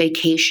girls on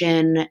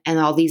vacation and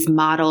all these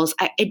models.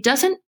 It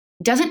doesn't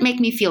make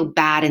me feel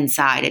bad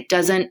inside. It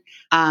doesn't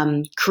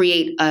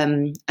create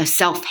a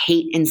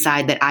self-hate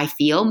inside that I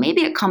feel.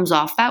 Maybe it comes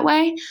off that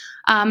way,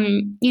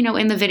 in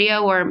the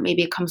video, or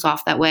maybe it comes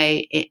off that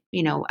way,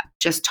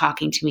 just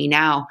talking to me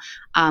now.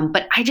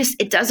 But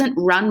it doesn't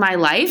run my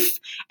life,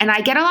 and I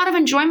get a lot of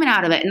enjoyment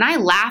out of it. And I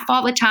laugh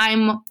all the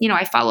time.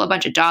 I follow a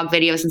bunch of dog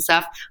videos and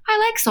stuff. I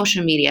like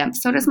social media.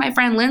 So does my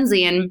friend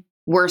Lindsay, and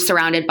we're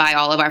surrounded by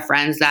all of our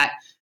friends that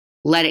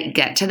let it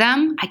get to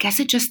them. I guess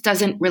it just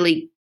doesn't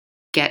really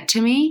get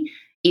to me,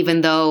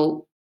 even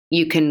though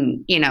you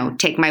can,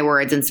 take my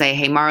words and say,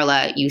 hey,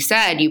 Marla, you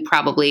said you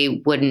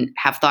probably wouldn't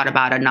have thought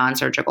about a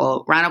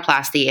non-surgical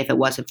rhinoplasty if it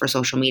wasn't for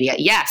social media.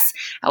 Yes.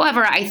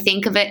 However, I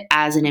think of it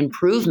as an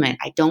improvement.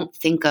 I don't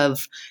think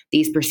of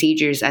these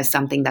procedures as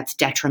something that's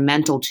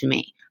detrimental to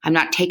me. I'm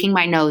not taking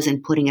my nose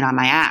and putting it on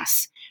my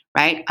ass.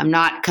 Right? I'm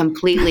not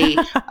completely...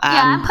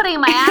 I'm putting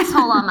my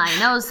asshole on my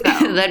nose,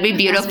 though. That'd be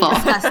beautiful.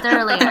 As we discussed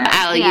earlier.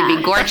 Allie, you'd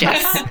be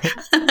gorgeous.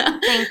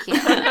 Thank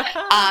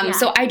you.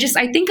 So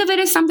I think of it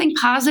as something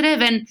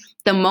positive, and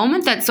the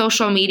moment that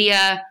social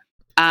media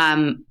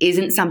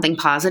isn't something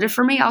positive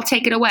for me, I'll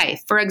take it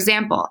away. For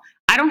example,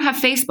 I don't have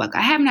Facebook.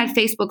 I haven't had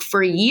Facebook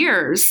for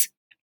years.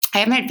 I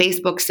haven't had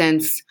Facebook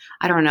since,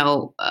 I don't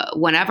know,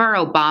 whenever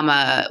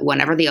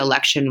the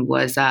election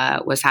was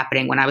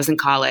happening when I was in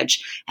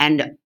college.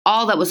 And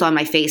all that was on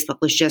my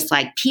Facebook was just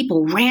like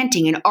people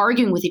ranting and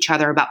arguing with each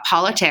other about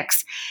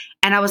politics.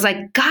 And I was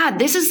like, God,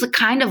 this is the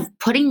kind of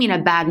putting me in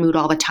a bad mood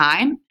all the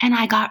time. And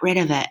I got rid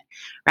of it.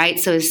 Right.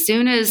 So as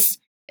soon as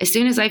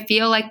I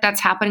feel like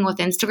that's happening with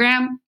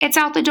Instagram, it's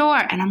out the door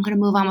and I'm going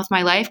to move on with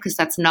my life, because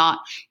that's not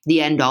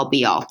the end all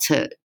be all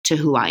to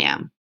who I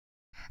am.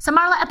 So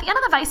Marla, at the end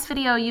of the Vice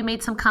video, you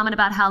made some comment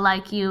about how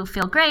like you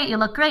feel great, you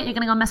look great, you're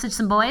going to go message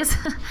some boys.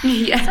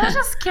 Yeah. So I was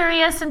just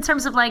curious in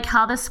terms of like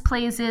how this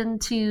plays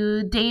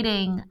into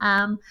dating,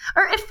 or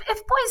if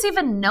boys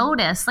even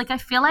notice. Like I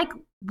feel like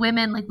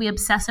women, like we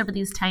obsess over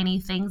these tiny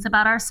things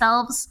about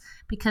ourselves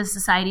because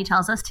society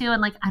tells us to,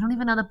 and like I don't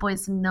even know that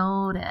boys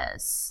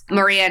notice.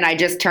 Maria and I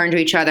just turned to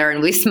each other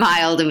and we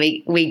smiled and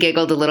we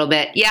giggled a little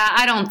bit. Yeah,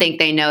 I don't think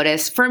they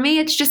notice. For me,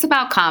 it's just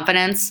about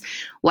confidence.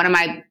 One of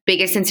my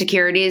biggest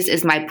insecurities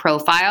is my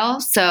profile.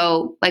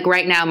 So like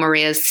right now,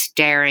 Maria's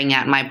staring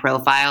at my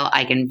profile.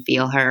 I can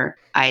feel her.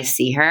 I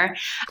see her.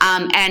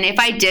 And if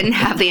I didn't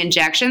have the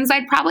injections,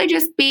 I'd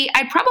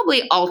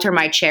probably alter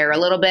my chair a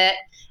little bit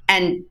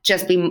and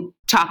just be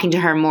talking to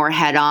her more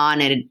head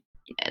on, and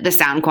the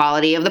sound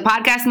quality of the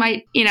podcast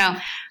might,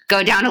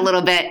 go down a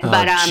little bit.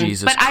 But I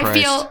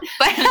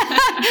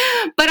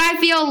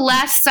feel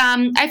less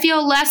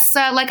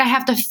like I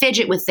have to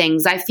fidget with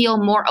things. I feel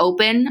more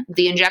open.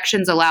 The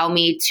injections allow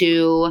me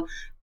to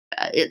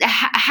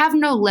have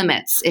no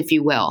limits, if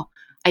you will.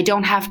 I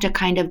don't have to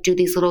kind of do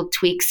these little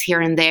tweaks here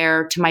and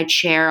there to my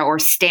chair or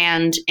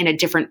stand in a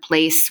different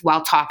place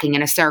while talking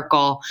in a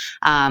circle,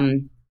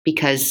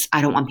 because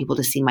I don't want people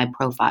to see my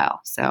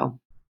profile. So.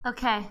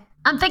 Okay.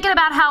 I'm thinking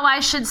about how I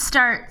should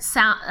start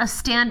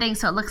standing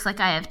so it looks like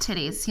I have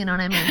titties. You know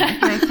what I mean?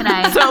 Like, where could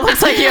I? So it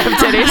looks like you have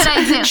titties. What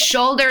could I do?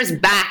 Shoulders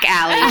back,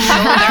 Allie.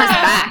 Shoulders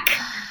back.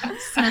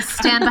 Just gonna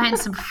stand behind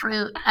some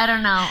fruit. I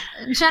don't know.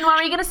 Jen, what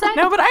were you gonna say?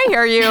 No, but I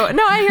hear you.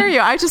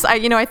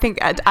 I think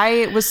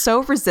I was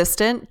so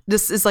resistant.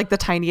 This is like the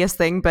tiniest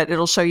thing, but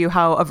it'll show you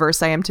how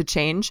averse I am to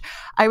change.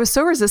 I was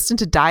so resistant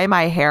to dye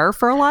my hair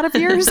for a lot of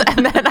years.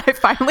 And then I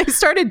finally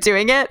started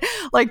doing it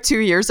like 2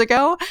 years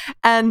ago.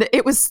 And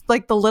it was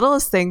like the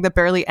littlest thing that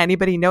barely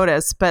anybody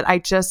noticed. But I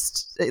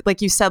just,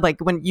 like you said, like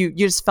when you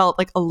just felt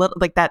like a little,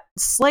 like that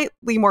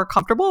slightly more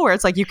comfortable where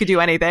it's like you could do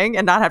anything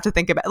and not have to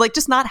think about, like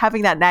just not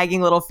having that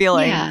nagging little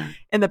feeling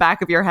in the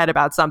back of your head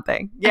about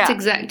something. Yeah.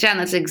 Jen,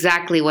 that's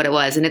exactly what it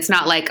was. And it's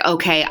not like,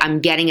 okay, I'm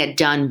getting it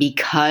done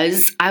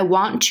because I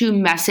want to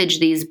message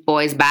these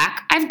boys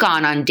back. I've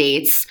gone on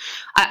dates.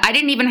 I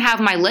didn't even have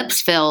my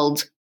lips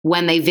filled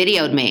when they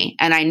videoed me.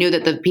 And I knew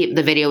that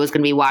the video was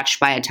going to be watched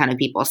by a ton of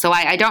people. So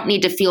I don't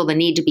need to feel the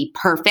need to be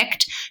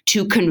perfect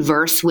to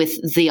converse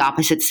with the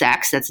opposite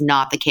sex. That's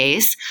not the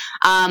case.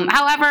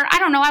 However, I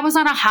don't know. I was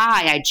on a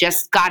high. I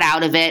just got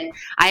out of it.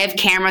 I have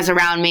cameras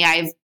around me. I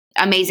have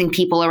amazing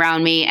people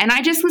around me. And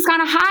I just was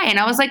kind of high and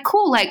I was like,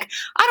 cool, like,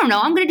 I don't know,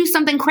 I'm going to do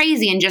something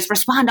crazy and just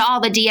respond to all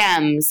the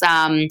DMs.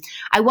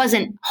 I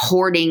wasn't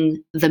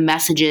hoarding the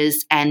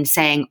messages and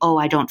saying, oh,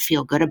 I don't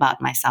feel good about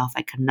myself.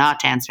 I could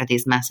not answer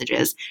these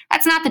messages.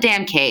 That's not the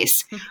damn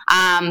case.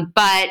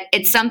 But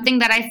it's something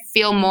that I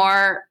feel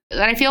more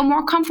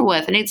comfortable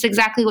with. And it's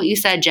exactly what you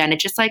said, Jen. It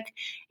just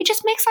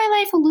makes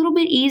my life a little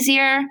bit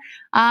easier.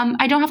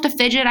 I don't have to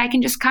fidget. I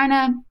can just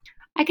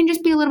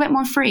be a little bit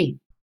more free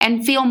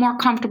and feel more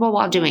comfortable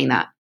while doing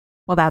that.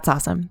 Well, that's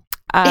awesome.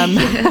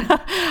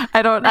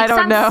 I don't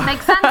know.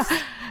 Makes sense.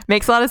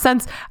 Makes a lot of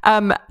sense.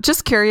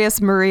 Just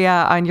curious,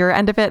 Maria, on your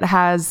end of it,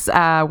 has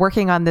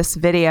working on this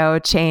video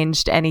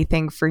changed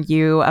anything for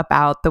you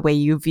about the way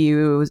you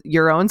view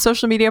your own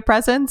social media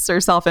presence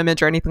or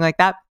self-image or anything like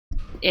that?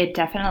 It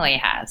definitely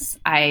has.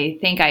 I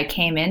think I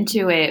came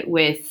into it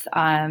with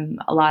a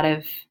lot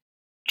of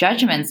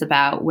judgments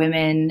about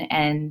women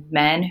and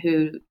men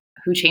who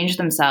change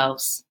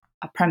themselves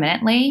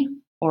permanently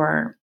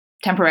or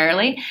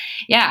temporarily.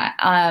 Yeah.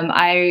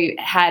 I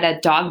had a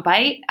dog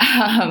bite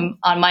on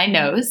my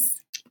nose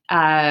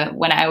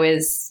when I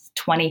was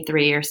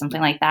 23 or something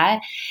like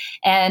that.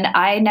 And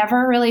I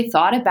never really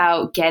thought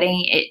about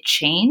getting it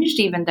changed,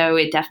 even though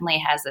it definitely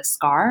has a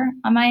scar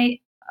on my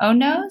own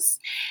nose.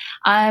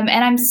 And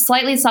I'm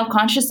slightly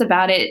self-conscious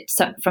about it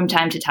from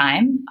time to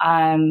time.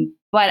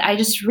 But I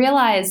just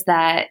realized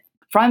that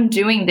from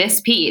doing this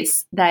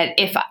piece, that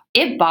if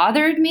it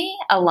bothered me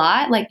a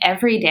lot, like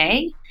every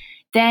day,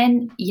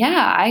 then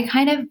yeah,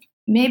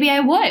 maybe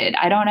I would.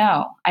 I don't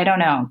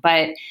know.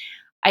 But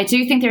I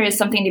do think there is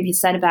something to be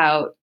said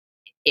about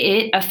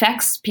it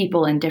affects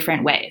people in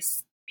different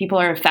ways. People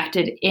are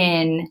affected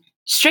in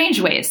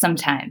strange ways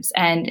sometimes.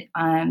 And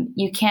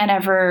you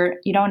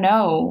don't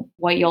know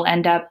what you'll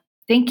end up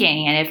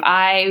thinking. And if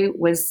I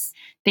was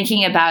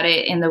thinking about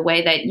it in the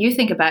way that you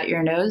think about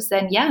your nose,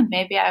 then yeah,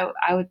 maybe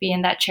I would be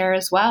in that chair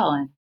as well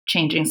and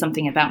changing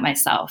something about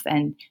myself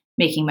and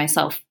making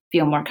myself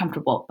feel more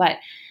comfortable. But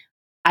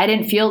I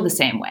didn't feel the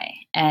same way.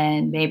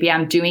 And maybe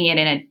I'm doing it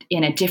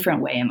in a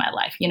different way in my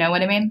life. You know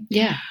what I mean?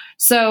 Yeah.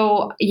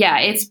 So yeah,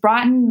 it's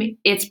brought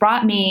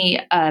me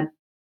a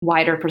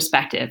wider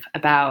perspective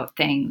about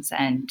things.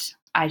 And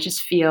I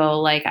just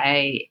feel like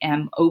I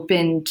am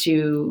open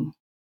to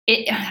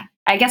it.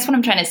 I guess what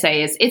I'm trying to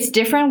say is it's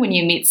different when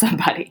you meet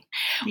somebody.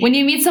 When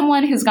you meet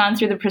someone who's gone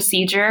through the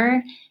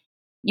procedure,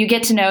 you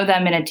get to know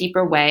them in a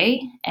deeper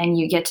way, and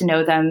you get to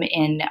know them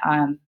in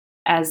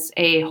as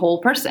a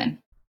whole person,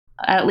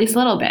 at least a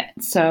little bit.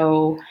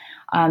 So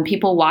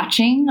people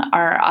watching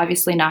are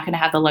obviously not going to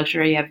have the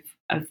luxury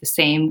of the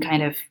same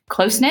kind of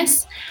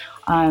closeness,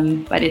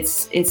 but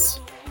it's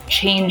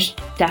changed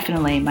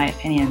definitely my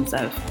opinions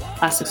of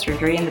plastic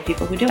surgery and the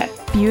people who do it.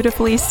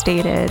 Beautifully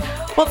stated.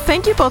 Well,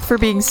 thank you both for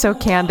being so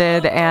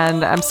candid,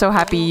 and I'm so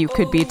happy you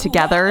could be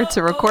together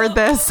to record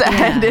this,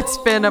 and it's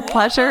been a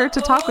pleasure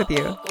to talk with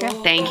you.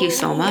 Thank you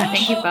so much.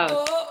 Thank you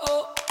both.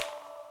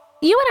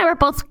 You and I were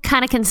both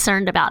kind of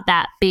concerned about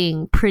that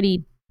being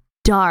pretty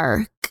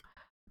dark,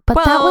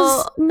 but that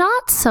was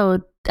not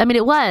so. I mean,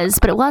 it was,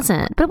 but it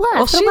wasn't. But it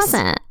was, but it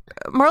wasn't.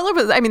 Marla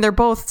was. I mean, they're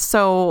both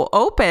so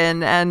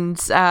open and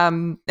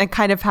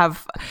kind of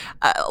have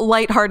a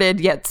lighthearted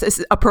yet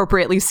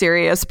appropriately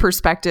serious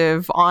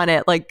perspective on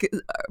it. Like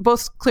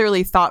both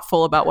clearly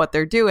thoughtful about what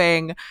they're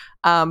doing,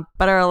 but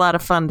are a lot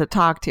of fun to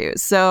talk to.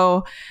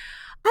 So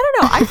I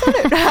don't know.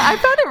 I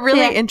found it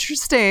really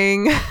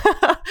interesting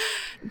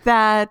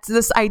that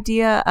this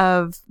idea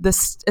of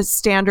this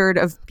standard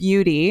of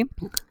beauty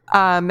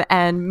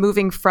and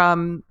moving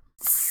from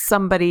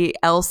somebody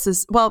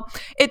else's,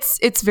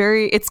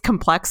 it's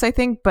complex, I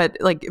think, but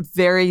like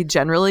very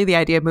generally the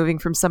idea of moving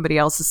from somebody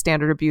else's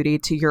standard of beauty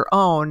to your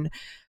own,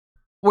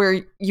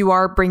 where you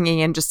are bringing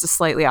in just a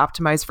slightly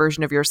optimized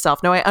version of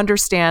yourself. Now, I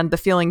understand the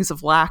feelings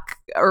of lack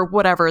or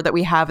whatever that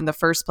we have in the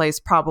first place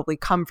probably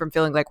come from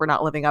feeling like we're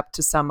not living up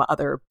to some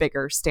other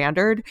bigger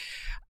standard.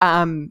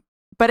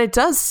 But it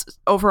does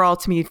overall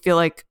to me feel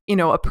like,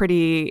 a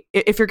pretty,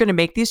 if you're going to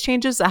make these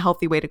changes, a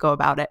healthy way to go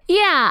about it.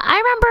 Yeah. I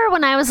remember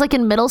when I was like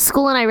in middle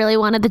school and I really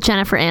wanted the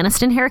Jennifer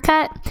Aniston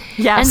haircut.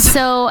 Yes. And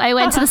so I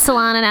went to the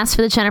salon and asked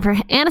for the Jennifer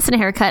Aniston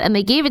haircut, and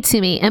they gave it to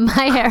me, and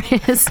my hair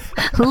is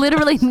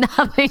literally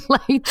nothing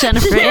like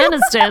Jennifer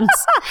Aniston's.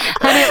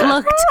 And it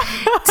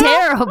looked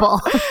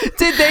terrible.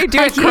 Did they do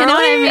it curly? You know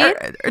what I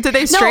mean? Or did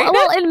they straighten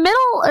it? In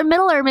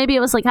middle, or maybe it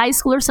was like high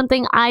school or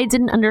something, I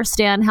didn't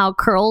understand how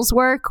curls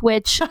work,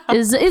 which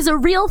is a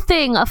real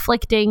thing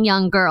afflicting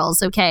young girls.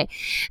 Okay.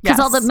 Because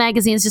all the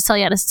magazines just tell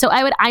you how to. So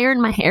I would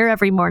iron my hair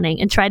every morning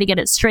and try to get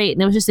it straight.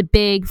 And it was just a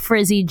big,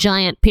 frizzy,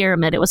 giant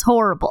pyramid. It was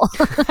horrible.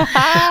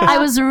 I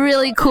was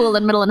really cool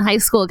in middle and high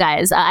school,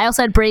 guys. I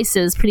also had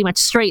braces pretty much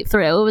straight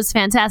through. It was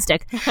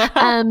fantastic.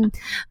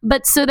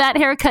 But so that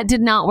haircut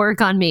did not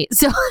work on me.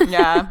 So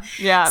yeah.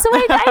 So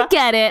I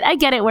get it. I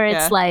get it where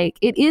it's like,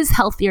 it is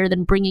healthier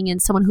than bringing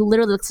in someone who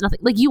literally looks nothing.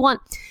 Like you want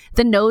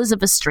the nose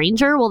of a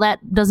stranger. Well, that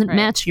doesn't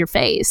match your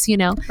face,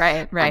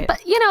 Right.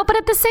 But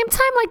at the same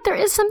time, like there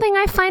is something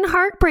I find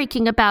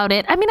heartbreaking about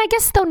it. I mean, I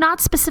guess though not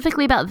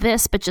specifically about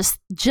this, but just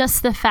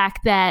the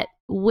fact that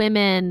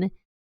women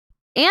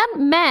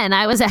and men,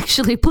 I was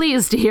actually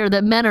pleased to hear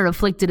that men are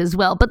afflicted as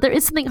well. But there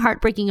is something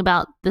heartbreaking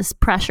about this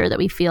pressure that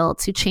we feel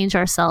to change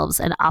ourselves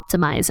and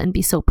optimize and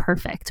be so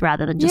perfect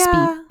rather than just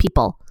be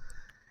people.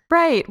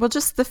 Right. Well,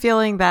 just the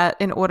feeling that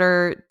in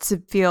order to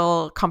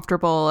feel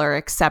comfortable or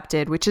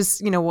accepted, which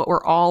is, what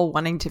we're all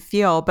wanting to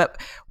feel,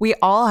 but we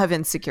all have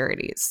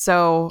insecurities.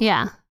 So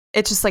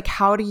it's just like,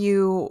 how do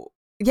you,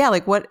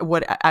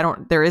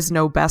 there is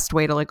no best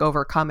way to like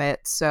overcome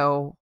it.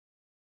 So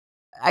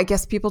I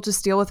guess people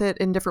just deal with it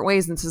in different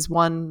ways. And this is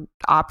one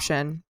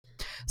option.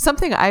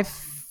 Something I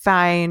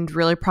find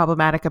really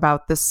problematic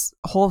about this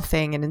whole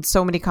thing, and in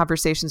so many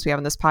conversations we have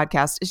on this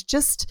podcast, is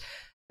just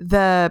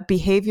the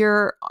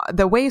behavior,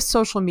 the way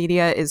social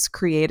media is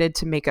created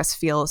to make us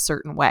feel a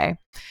certain way.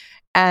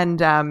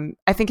 And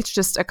I think it's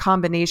just a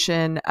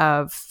combination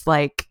of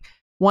like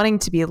wanting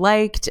to be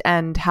liked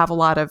and have a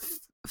lot of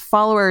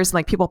followers,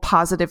 like people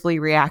positively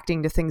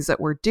reacting to things that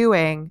we're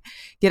doing,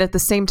 yet at the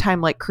same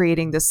time, like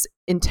creating this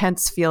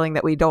intense feeling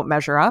that we don't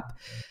measure up.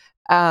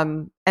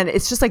 And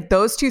it's just like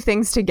those two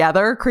things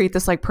together create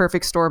this like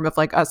perfect storm of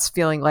like us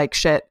feeling like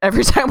shit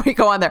every time we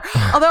go on there.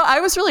 Although I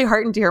was really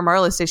heartened to hear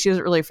Marla say she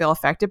doesn't really feel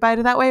affected by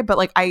it that way. But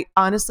like, I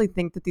honestly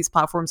think that these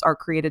platforms are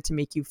created to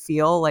make you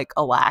feel like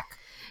a lack.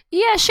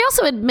 Yeah. She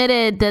also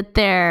admitted that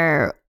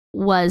there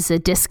was a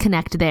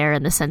disconnect there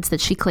in the sense that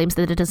she claims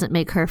that it doesn't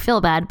make her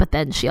feel bad. But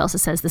then she also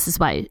says this is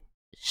why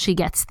she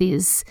gets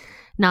these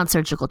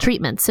non-surgical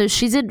treatments. So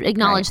she did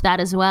acknowledge that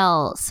as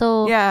well.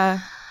 So yeah.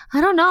 I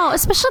don't know,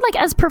 especially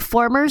like as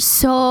performers,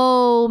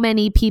 so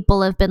many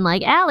people have been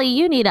like, Allie,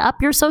 you need to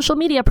up your social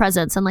media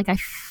presence. And like, I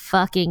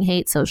fucking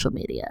hate social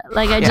media.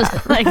 Like I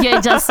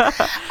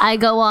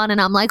go on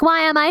and I'm like, why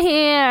am I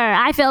here?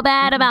 I feel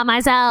bad about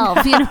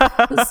myself.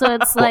 So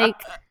it's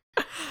like.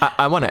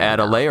 I want to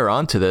add a layer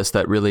onto this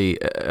that really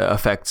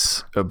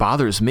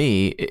bothers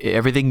me.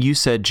 Everything you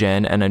said,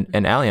 Jen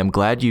and Allie, I'm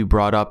glad you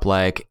brought up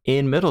like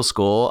in middle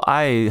school,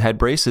 I had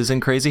braces and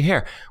crazy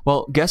hair.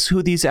 Well, guess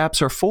who these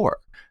apps are for?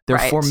 They're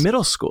for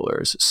middle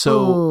schoolers.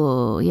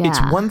 So it's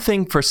one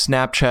thing for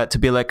Snapchat to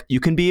be like, you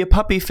can be a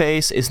puppy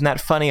face. Isn't that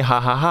funny? Ha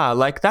ha ha.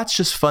 Like that's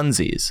just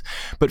funsies.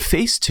 But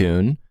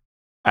Facetune,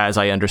 as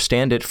I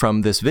understand it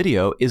from this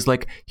video, is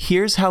like,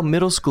 here's how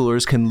middle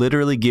schoolers can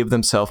literally give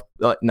themselves,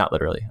 not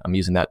literally, I'm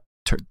using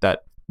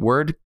that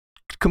word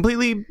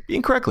completely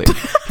incorrectly.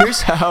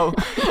 Here's how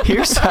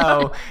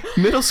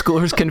middle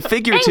schoolers can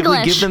figuratively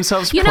English. give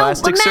themselves Matt,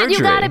 plastic surgery. You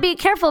gotta be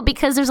careful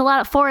because there's a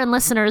lot of foreign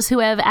listeners who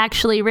have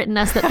actually written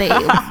us that they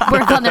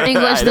work on their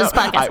English this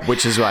podcast.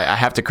 Which is why I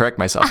have to correct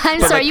myself.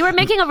 I'm sorry, you were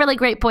making a really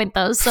great point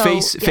though. So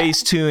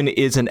Facetune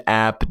is an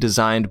app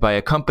designed by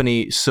a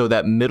company so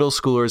that middle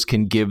schoolers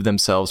can give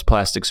themselves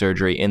plastic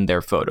surgery in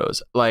their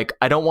photos. Like,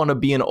 I don't want to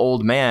be an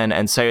old man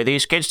and say,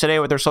 these kids today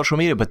with their social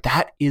media, but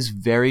that is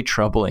very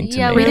troubling to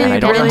me. We didn't and I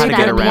don't know how to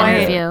get around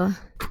it.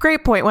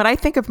 Great point. When I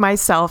think of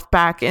myself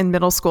back in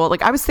middle school,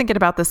 like I was thinking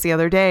about this the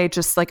other day,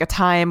 just like a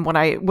time when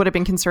I would have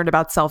been concerned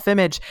about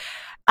self-image.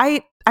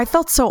 I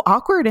felt so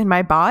awkward in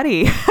my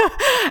body.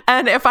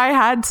 And if I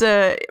had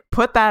to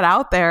put that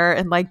out there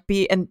and like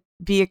be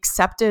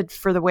accepted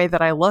for the way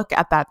that I look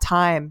at that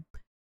time,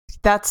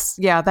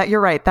 that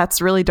you're right. That's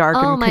really dark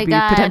and could be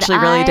potentially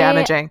really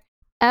damaging.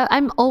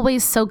 I'm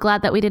always so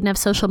glad that we didn't have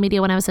social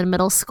media when I was in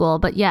middle school,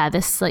 but yeah,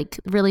 this like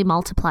really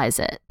multiplies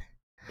it.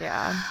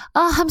 Yeah.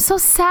 Oh, I'm so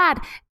sad.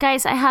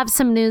 Guys, I have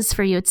some news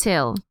for you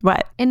too.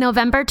 What? In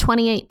November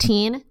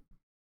 2018,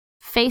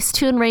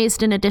 Facetune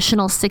raised an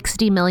additional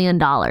 $60 million.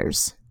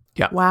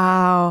 Yeah.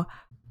 Wow.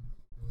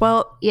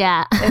 Well,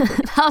 yeah.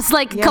 That was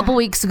like a couple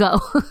weeks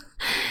ago.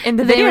 In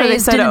the they video,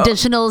 raised they said, an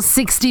additional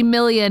 $60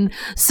 million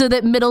so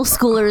that middle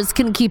schoolers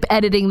can keep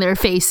editing their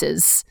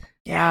faces.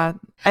 Yeah.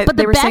 But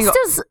the best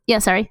is... Yeah,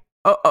 sorry.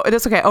 Oh,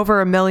 it's okay. Over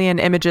 1 million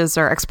images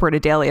are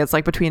exported daily. It's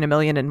like between 1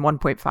 million and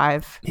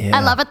 1.5. Yeah.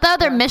 I love it though.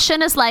 Their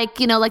mission is like,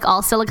 like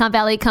all Silicon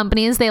Valley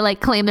companies, they like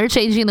claim they're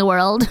changing the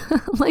world.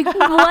 Like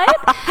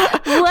what?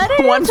 What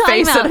are One you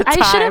talking face about? at a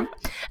time.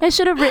 I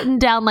should have written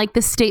down like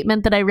the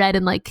statement that I read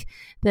in like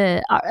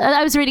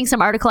I was reading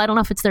some article. I don't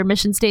know if it's their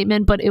mission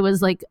statement, but it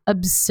was like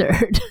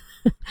absurd.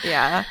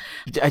 Yeah.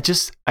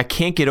 I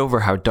can't get over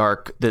how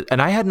dark and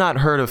I had not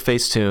heard of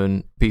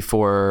Facetune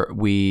before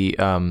we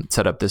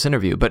set up this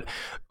interview, but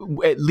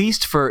at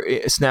least for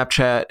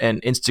Snapchat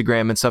and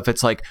Instagram and stuff,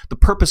 it's like the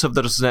purpose of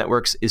those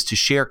networks is to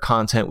share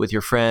content with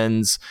your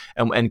friends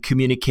and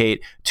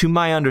communicate. To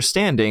my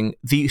understanding,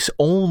 the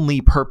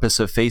only purpose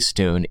of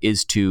Facetune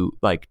is to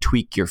like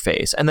tweak your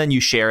face and then you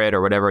share it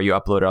or whatever, you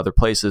upload it other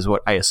places,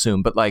 what I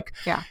assume, but like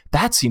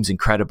that seems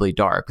incredibly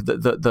dark.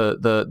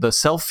 The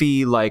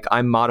selfie, like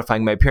I'm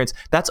modifying my appearance,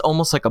 that's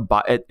almost like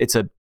it's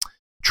a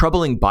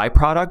troubling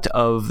byproduct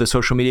of the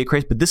social media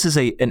craze, but this is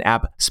an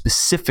app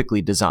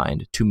specifically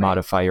designed to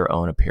modify your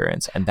own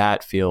appearance, and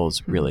that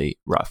feels really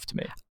rough to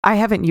me. I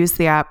haven't used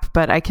the app,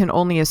 but I can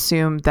only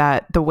assume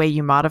that the way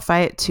you modify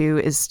it too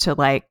is to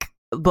like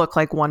look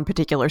like one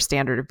particular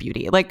standard of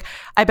beauty. Like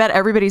I bet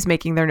everybody's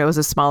making their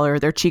noses smaller,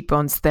 their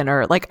cheekbones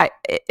thinner. Like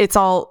it's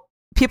all,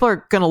 people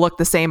are going to look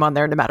the same on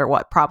there no matter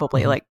what,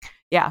 probably. Like,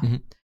 yeah.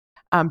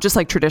 Mm-hmm. Just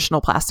like traditional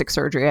plastic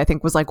surgery, I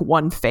think was like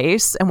one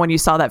face. And when you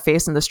saw that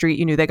face in the street,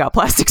 you knew they got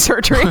plastic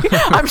surgery.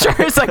 I'm sure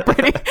it's like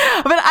pretty, but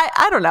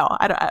I don't know.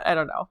 I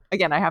don't know.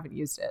 Again, I haven't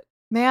used it.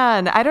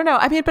 Man, I don't know.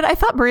 I mean, but I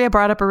thought Maria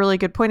brought up a really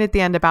good point at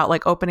the end about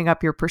like opening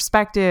up your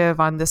perspective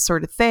on this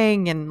sort of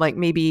thing. And like,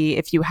 maybe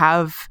if you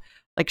have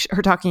like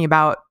her talking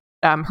about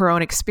her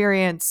own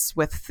experience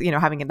with,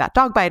 having that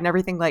dog bite and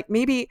everything, like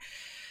maybe,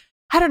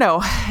 I don't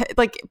know,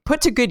 like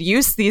put to good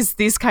use,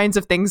 these kinds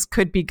of things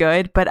could be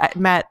good. But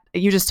Matt,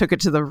 you just took it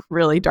to the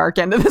really dark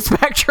end of the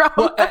spectrum.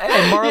 Well,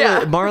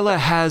 and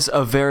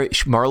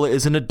Marla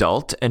is an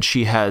adult and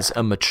she has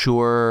a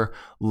mature,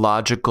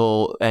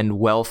 logical, and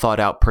well thought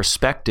out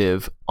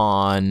perspective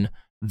on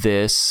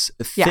this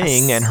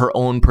thing and her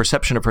own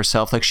perception of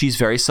herself. Like she's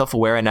very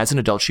self-aware, and as an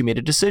adult, she made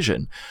a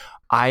decision.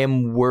 I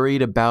am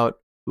worried about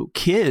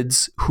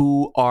kids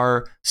who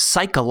are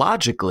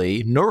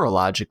psychologically,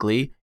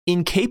 neurologically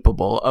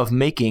incapable of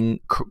making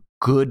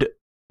good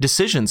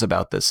decisions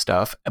about this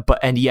stuff,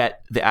 and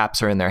yet the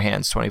apps are in their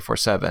hands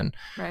 24/7.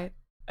 Right.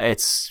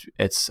 It's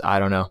I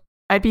don't know.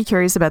 I'd be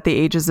curious about the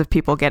ages of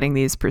people getting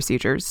these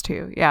procedures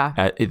too.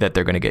 Yeah. That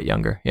they're going to get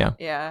younger. Yeah.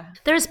 Yeah.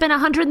 There's been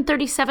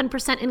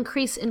 137%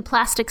 increase in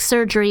plastic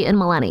surgery in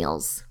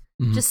millennials.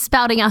 Mm-hmm. Just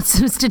spouting out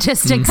some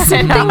statistics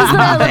and things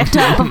that I looked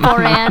up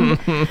beforehand.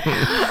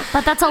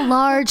 But that's a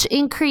large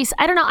increase.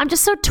 I don't know. I'm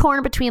just so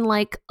torn between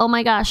like, oh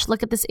my gosh,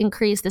 look at this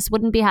increase. This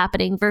wouldn't be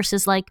happening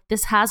versus like,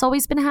 this has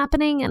always been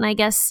happening. And I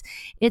guess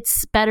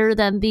it's better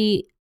than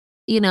the,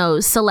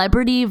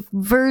 celebrity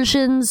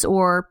versions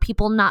or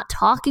people not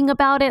talking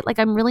about it. Like,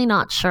 I'm really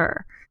not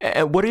sure.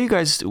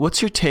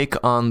 What's your take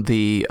on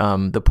the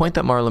point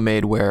that Marla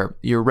made where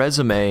your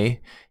resume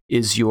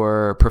is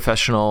your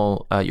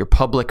professional, your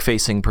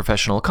public-facing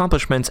professional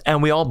accomplishments,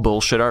 and we all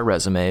bullshit our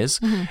resumes.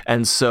 Mm-hmm.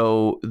 And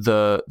so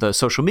the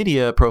social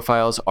media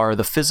profiles are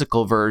the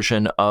physical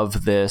version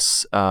of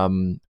this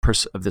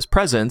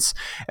presence,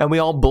 and we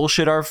all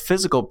bullshit our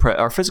physical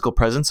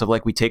presence of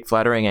like we take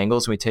flattering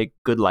angles, and we take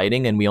good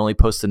lighting, and we only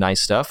post the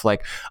nice stuff.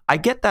 Like I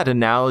get that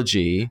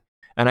analogy,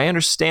 and I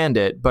understand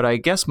it, but I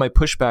guess my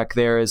pushback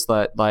there is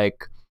that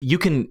like you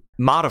can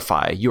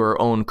modify your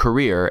own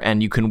career,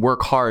 and you can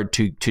work hard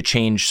to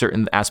change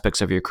certain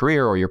aspects of your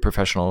career or your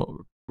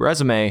professional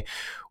resume.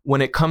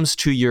 When it comes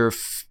to your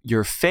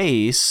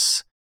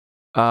face,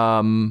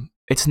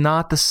 it's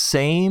not the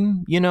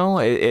same.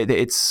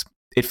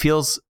 It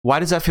feels. Why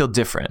does that feel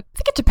different? I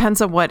think it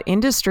depends on what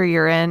industry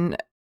you're in.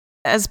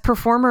 As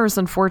performers,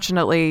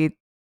 unfortunately,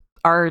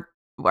 we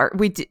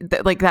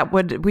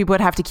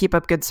would have to keep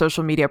up good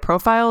social media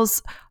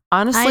profiles.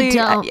 Honestly,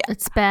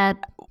 it's bad.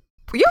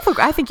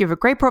 I think you have a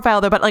great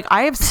profile though, but like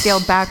I have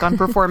scaled back on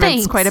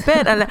performance quite a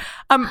bit, and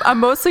I'm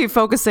mostly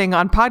focusing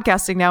on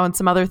podcasting now and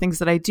some other things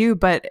that I do.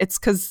 But it's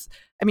because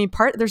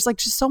there's like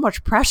just so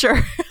much pressure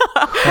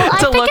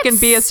to look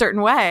and be a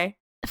certain way.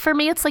 For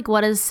me, it's like,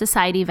 what does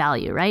society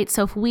value, right?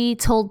 So if we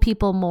told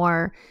people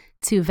more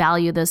to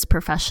value those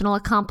professional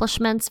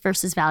accomplishments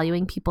versus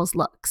valuing people's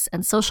looks,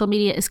 and social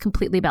media is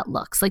completely about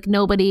looks. Like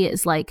nobody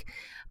is like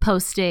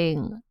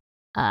posting.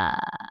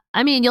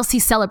 You'll see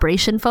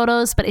celebration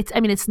photos, but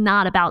it's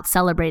not about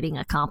celebrating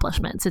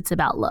accomplishments. It's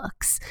about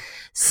looks.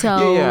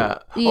 So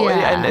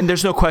yeah. And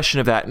there's no question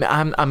of that.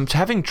 I'm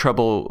having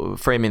trouble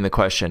framing the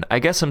question. I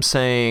guess I'm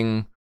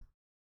saying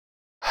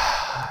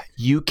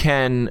you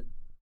can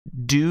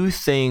do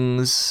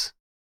things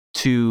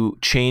to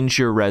change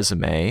your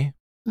resume,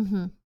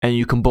 and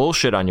you can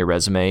bullshit on your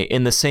resume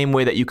in the same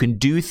way that you can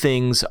do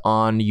things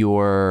on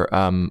your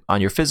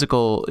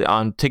physical,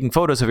 on taking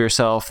photos of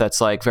yourself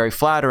that's like very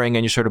flattering,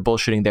 and you're sort of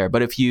bullshitting there.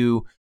 But if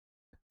you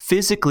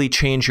physically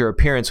change your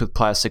appearance with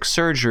plastic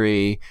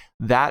surgery,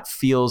 that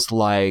feels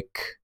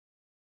like,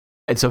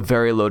 it's a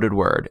very loaded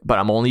word, but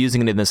I'm only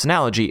using it in this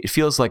analogy. It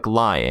feels like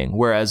lying,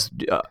 whereas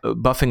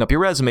buffing up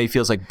your resume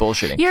feels like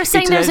bullshitting. You're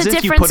saying there's a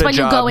difference when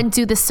you go and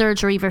do the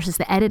surgery versus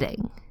the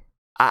editing.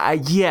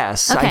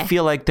 Yes, okay. I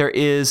feel like there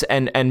is,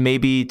 and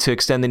maybe to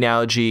extend the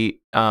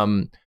analogy,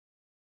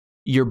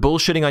 you're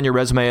bullshitting on your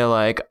resume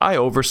like, I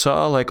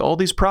oversaw like all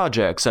these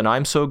projects and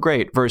I'm so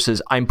great,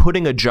 versus I'm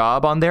putting a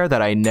job on there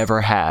that I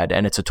never had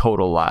and it's a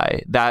total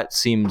lie. That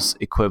seems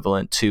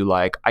equivalent to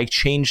like, I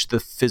changed the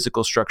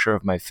physical structure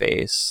of my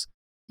face.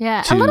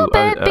 Yeah, a little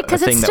bit,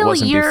 because it's still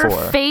your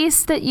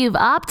face that you've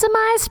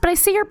optimized, but I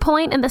see your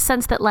point in the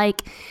sense that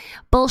like,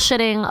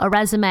 bullshitting a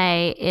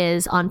resume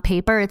is on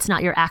paper. It's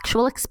not your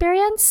actual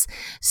experience.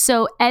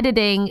 So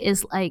editing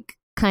is like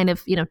kind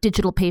of,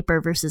 digital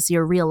paper versus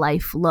your real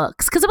life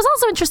looks. Because it was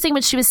also interesting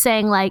when she was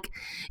saying like,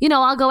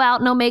 I'll go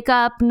out, no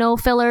makeup, no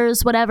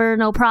fillers, whatever,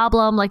 no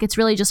problem. Like it's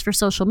really just for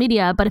social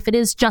media. But if it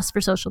is just for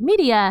social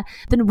media,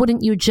 then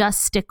wouldn't you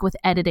just stick with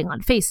editing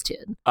on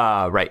Facetune?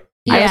 Right.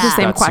 Yeah. I have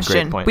the same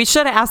question. We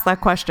should have asked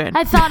that question.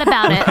 I thought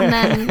about it, and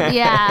then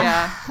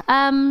yeah.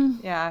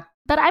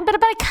 But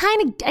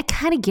I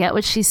kind of get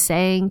what she's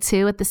saying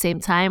too at the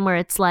same time, where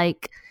it's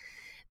like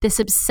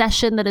this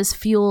obsession that is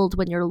fueled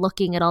when you're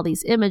looking at all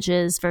these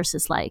images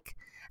versus like,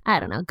 I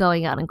don't know,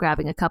 going out and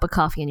grabbing a cup of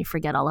coffee and you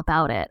forget all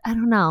about it. I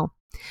don't know.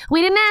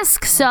 We didn't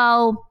ask,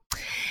 so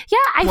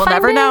yeah, we'll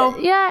never know.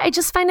 Yeah, I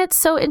just find it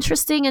so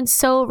interesting and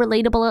so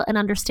relatable and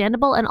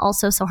understandable, and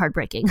also so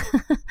heartbreaking.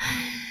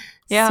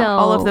 Yeah, so,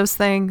 all of those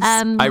things.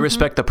 I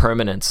respect the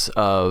permanence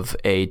of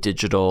a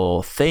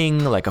digital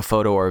thing, like a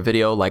photo or a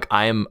video. Like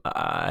I am,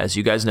 as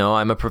you guys know,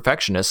 I'm a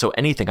perfectionist. So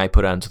anything I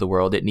put out into the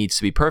world, it needs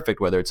to be perfect,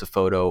 whether it's a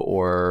photo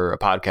or a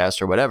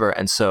podcast or whatever.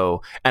 And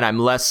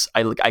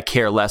I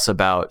care less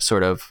about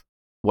sort of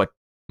what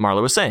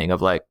Marla was saying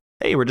of like,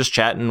 hey, we're just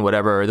chatting,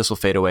 whatever, this will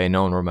fade away.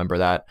 No one will remember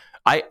that.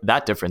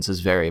 That difference is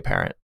very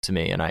apparent to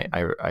me, and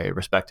I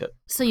respect it.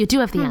 So you do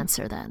have the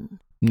answer then.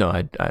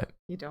 No,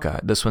 you don't. God,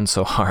 this one's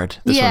so hard.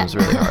 This one was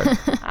really hard.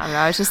 I don't know.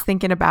 I was just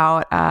thinking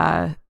about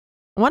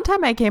one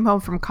time I came home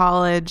from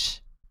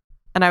college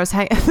and I was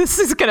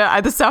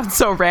this sounds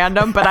so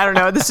random, but I don't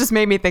know. This just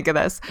made me think of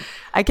this.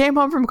 I came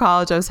home from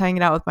college. I was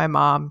hanging out with my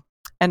mom,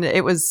 and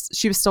it was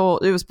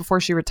before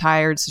she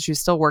retired. So she was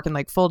still working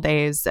like full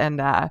days. And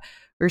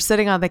we were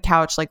sitting on the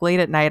couch like late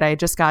at night. I had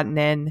just gotten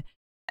in,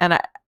 and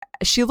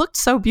she looked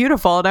so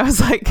beautiful. And I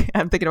was like,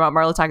 I'm thinking about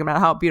Marla talking about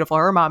how beautiful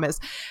her mom is.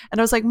 And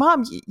I was like,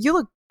 Mom, you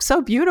look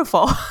so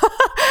beautiful.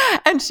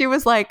 And she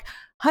was like,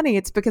 honey,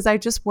 it's because I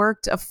just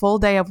worked a full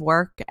day of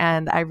work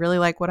and I really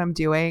like what I'm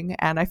doing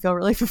and I feel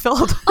really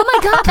fulfilled. Oh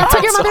my God, that's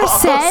what your mother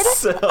said?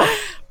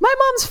 My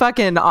mom's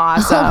fucking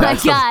awesome. Oh my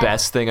That's God. the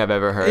best thing I've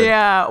ever heard.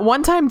 Yeah.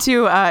 One time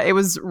too, it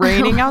was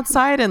raining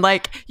outside and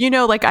like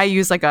I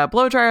use like a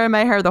blow dryer in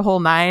my hair, the whole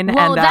nine.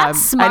 Well, and that's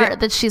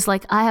smart that she's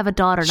like, I have a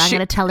daughter and I'm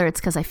going to tell her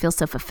it's because I feel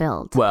so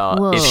fulfilled.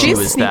 Well, if she She's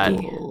was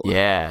sneaky.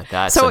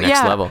 that's the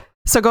next level.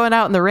 So going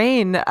out in the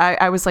rain,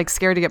 I was like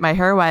scared to get my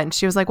hair wet. And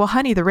she was like, well,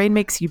 honey, the rain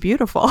makes you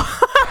beautiful.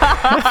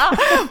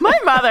 My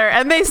mother.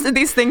 And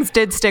these things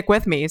did stick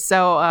with me.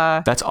 So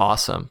that's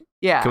awesome.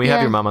 Yeah. Can we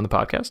have your mom on the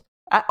podcast?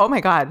 Oh my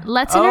God.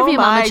 Let's interview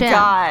Mama Jen. Oh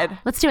my God.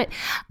 Let's do it.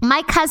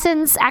 My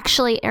cousins,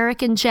 actually,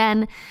 Eric and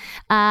Jen,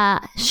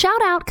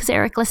 shout out because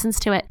Eric listens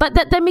to it.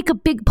 But they make a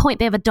big point.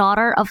 They have a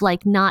daughter of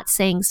like not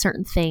saying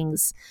certain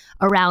things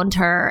around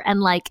her.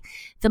 And like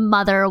the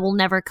mother will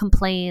never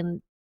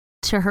complain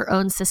to her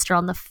own sister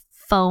on the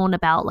phone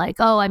about like,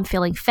 oh, I'm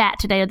feeling fat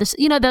today, or this,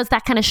 those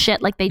that kind of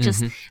shit. Like they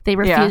just they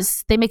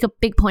refuse. They make a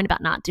big point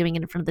about not doing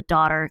it in front of the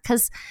daughter,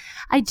 because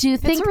I do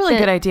think it's a really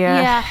good idea.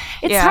 Yeah,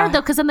 it's hard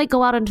though, because then they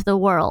go out into the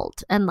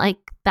world and like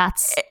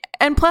that's.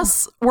 And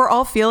plus, we're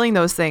all feeling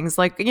those things.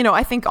 Like,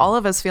 I think all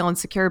of us feel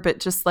insecure, but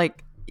just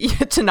like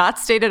to not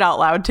state it out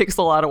loud takes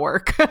a lot of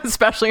work,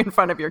 especially in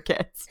front of your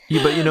kids.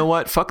 Yeah, but you know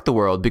what? Fuck the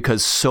world,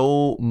 because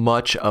so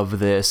much of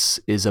this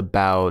is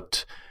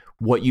about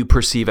what you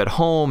perceive at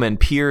home and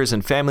peers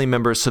and family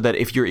members, so that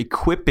if you're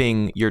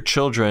equipping your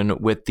children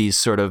with these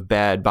sort of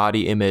bad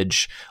body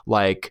image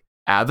like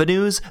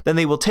avenues, then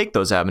they will take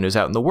those avenues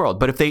out in the world.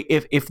 But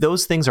if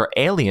those things are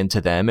alien to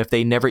them, if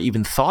they never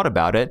even thought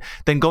about it,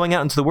 then going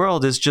out into the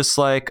world is just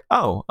like,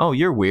 oh,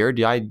 you're weird.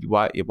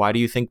 Why do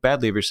you think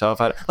badly of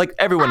yourself? Like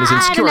everyone is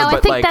insecure. I don't know. But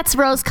I think that's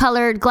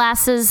rose-colored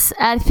glasses.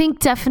 I think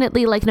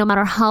definitely, like, no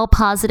matter how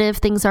positive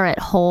things are at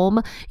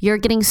home, you're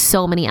getting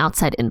so many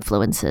outside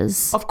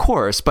influences. Of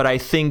course, but I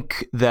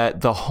think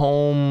that the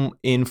home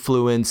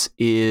influence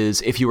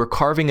is, if you were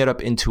carving it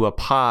up into a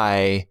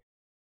pie,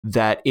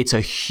 that it's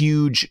a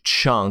huge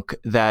chunk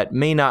that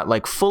may not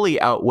like fully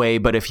outweigh,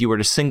 but if you were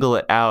to single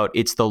it out,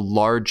 it's the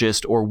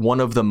largest or one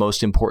of the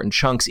most important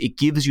chunks. It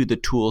gives you the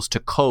tools to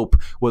cope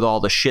with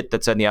all the shit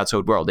that's in the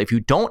outside world. If you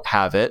don't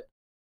have it,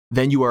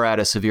 then you are at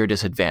a severe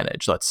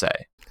disadvantage, let's say.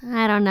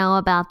 I don't know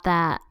about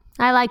that.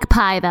 I like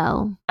pie,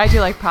 though. I do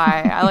like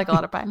pie. I like a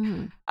lot of pie.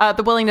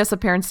 The willingness of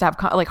parents to have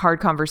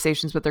hard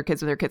conversations with their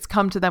kids when their kids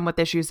come to them with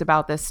issues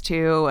about this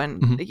too.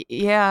 And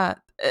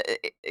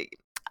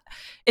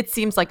it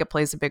seems like it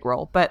plays a big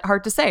role, but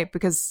hard to say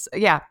because,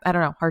 I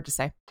don't know, hard to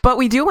say. But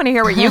we do want to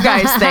hear what you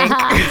guys think,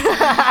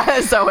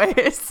 as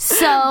always.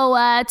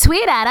 So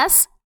tweet at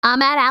us.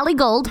 I'm at Allie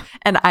Gold.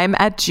 And I'm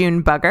at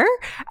June Bugger.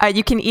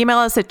 You can email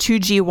us at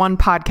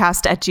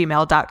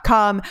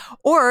 2g1podcast@gmail.com,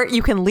 or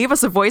you can leave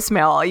us a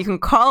voicemail. You can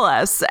call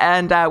us,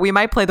 and we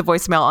might play the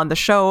voicemail on the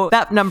show.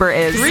 That number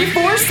is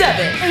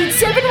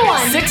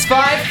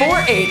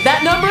 347-871-6548.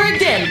 That number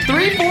again,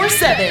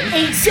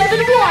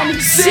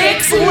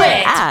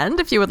 347-871-6LIT. And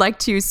if you would like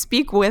to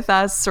speak with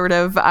us sort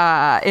of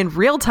in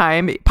real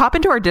time, pop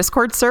into our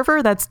Discord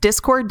server. That's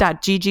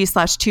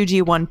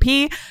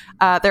discord.gg/2g1p.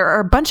 There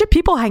are a bunch of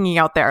people hanging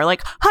out there,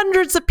 like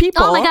hundreds of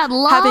people. Oh my God,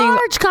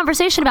 large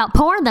conversation about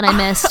porn that I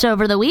missed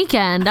over the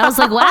weekend. I was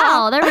like,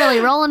 wow, they're really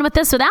rolling with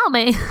this without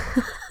me.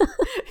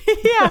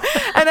 Yeah.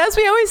 And as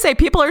we always say,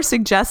 people are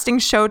suggesting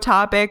show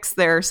topics,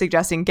 they're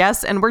suggesting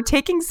guests, and we're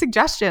taking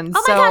suggestions.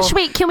 Oh my gosh,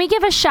 wait, can we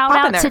give a shout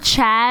out to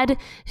Chad,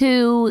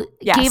 who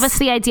gave us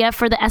the idea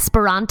for the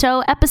Esperanto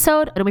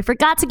episode? And we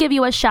forgot to give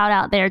you a shout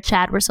out there,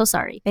 Chad. We're so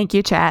sorry. Thank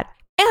you, Chad.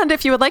 And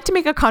if you would like to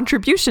make a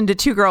contribution to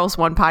Two Girls,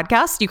 One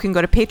Podcast, you can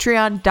go to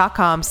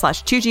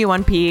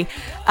patreon.com/2g1p.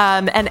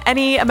 And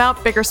any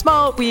amount, big or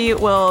small, we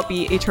will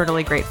be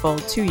eternally grateful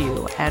to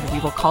you. And we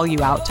will call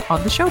you out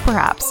on the show,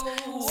 perhaps.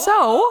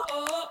 So,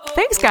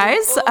 thanks,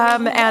 guys.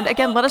 And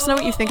again, let us know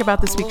what you think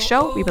about this week's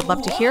show. We would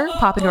love to hear.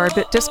 Pop into our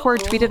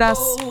Discord, tweet at us,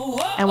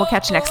 and we'll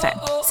catch you next time.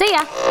 See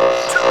ya.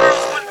 Two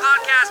Girls, One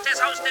Podcast is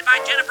hosted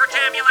by Jennifer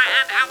Jamula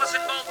and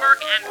Allison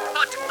Goldberg and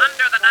Put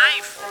Under the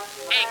Knife,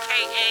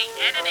 a.k.a.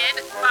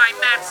 edited by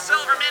Matt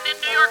Silverman in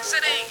New York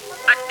City.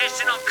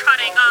 Additional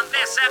cutting on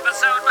this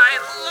episode by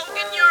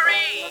Logan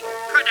Urie.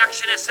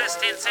 Production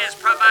assistance is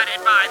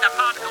provided by the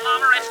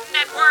Podglomerate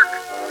Network.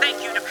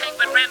 Thank you to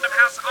Penguin Random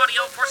House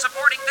Audio for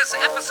supporting this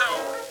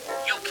episode.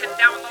 You can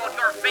download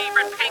your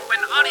favorite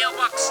Penguin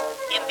audiobooks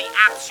in the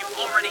apps you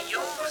already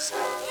use,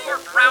 or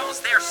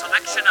browse their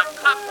selection of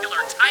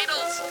popular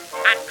titles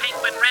at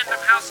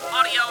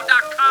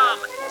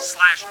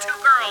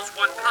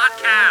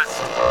penguinrandomhouseaudio.com/2girls1podcast.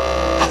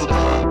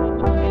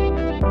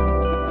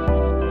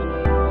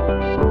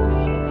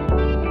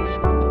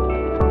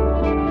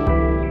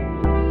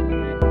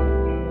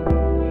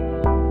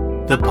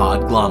 The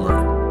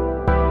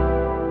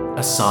Podglomerate,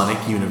 a sonic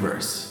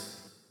universe.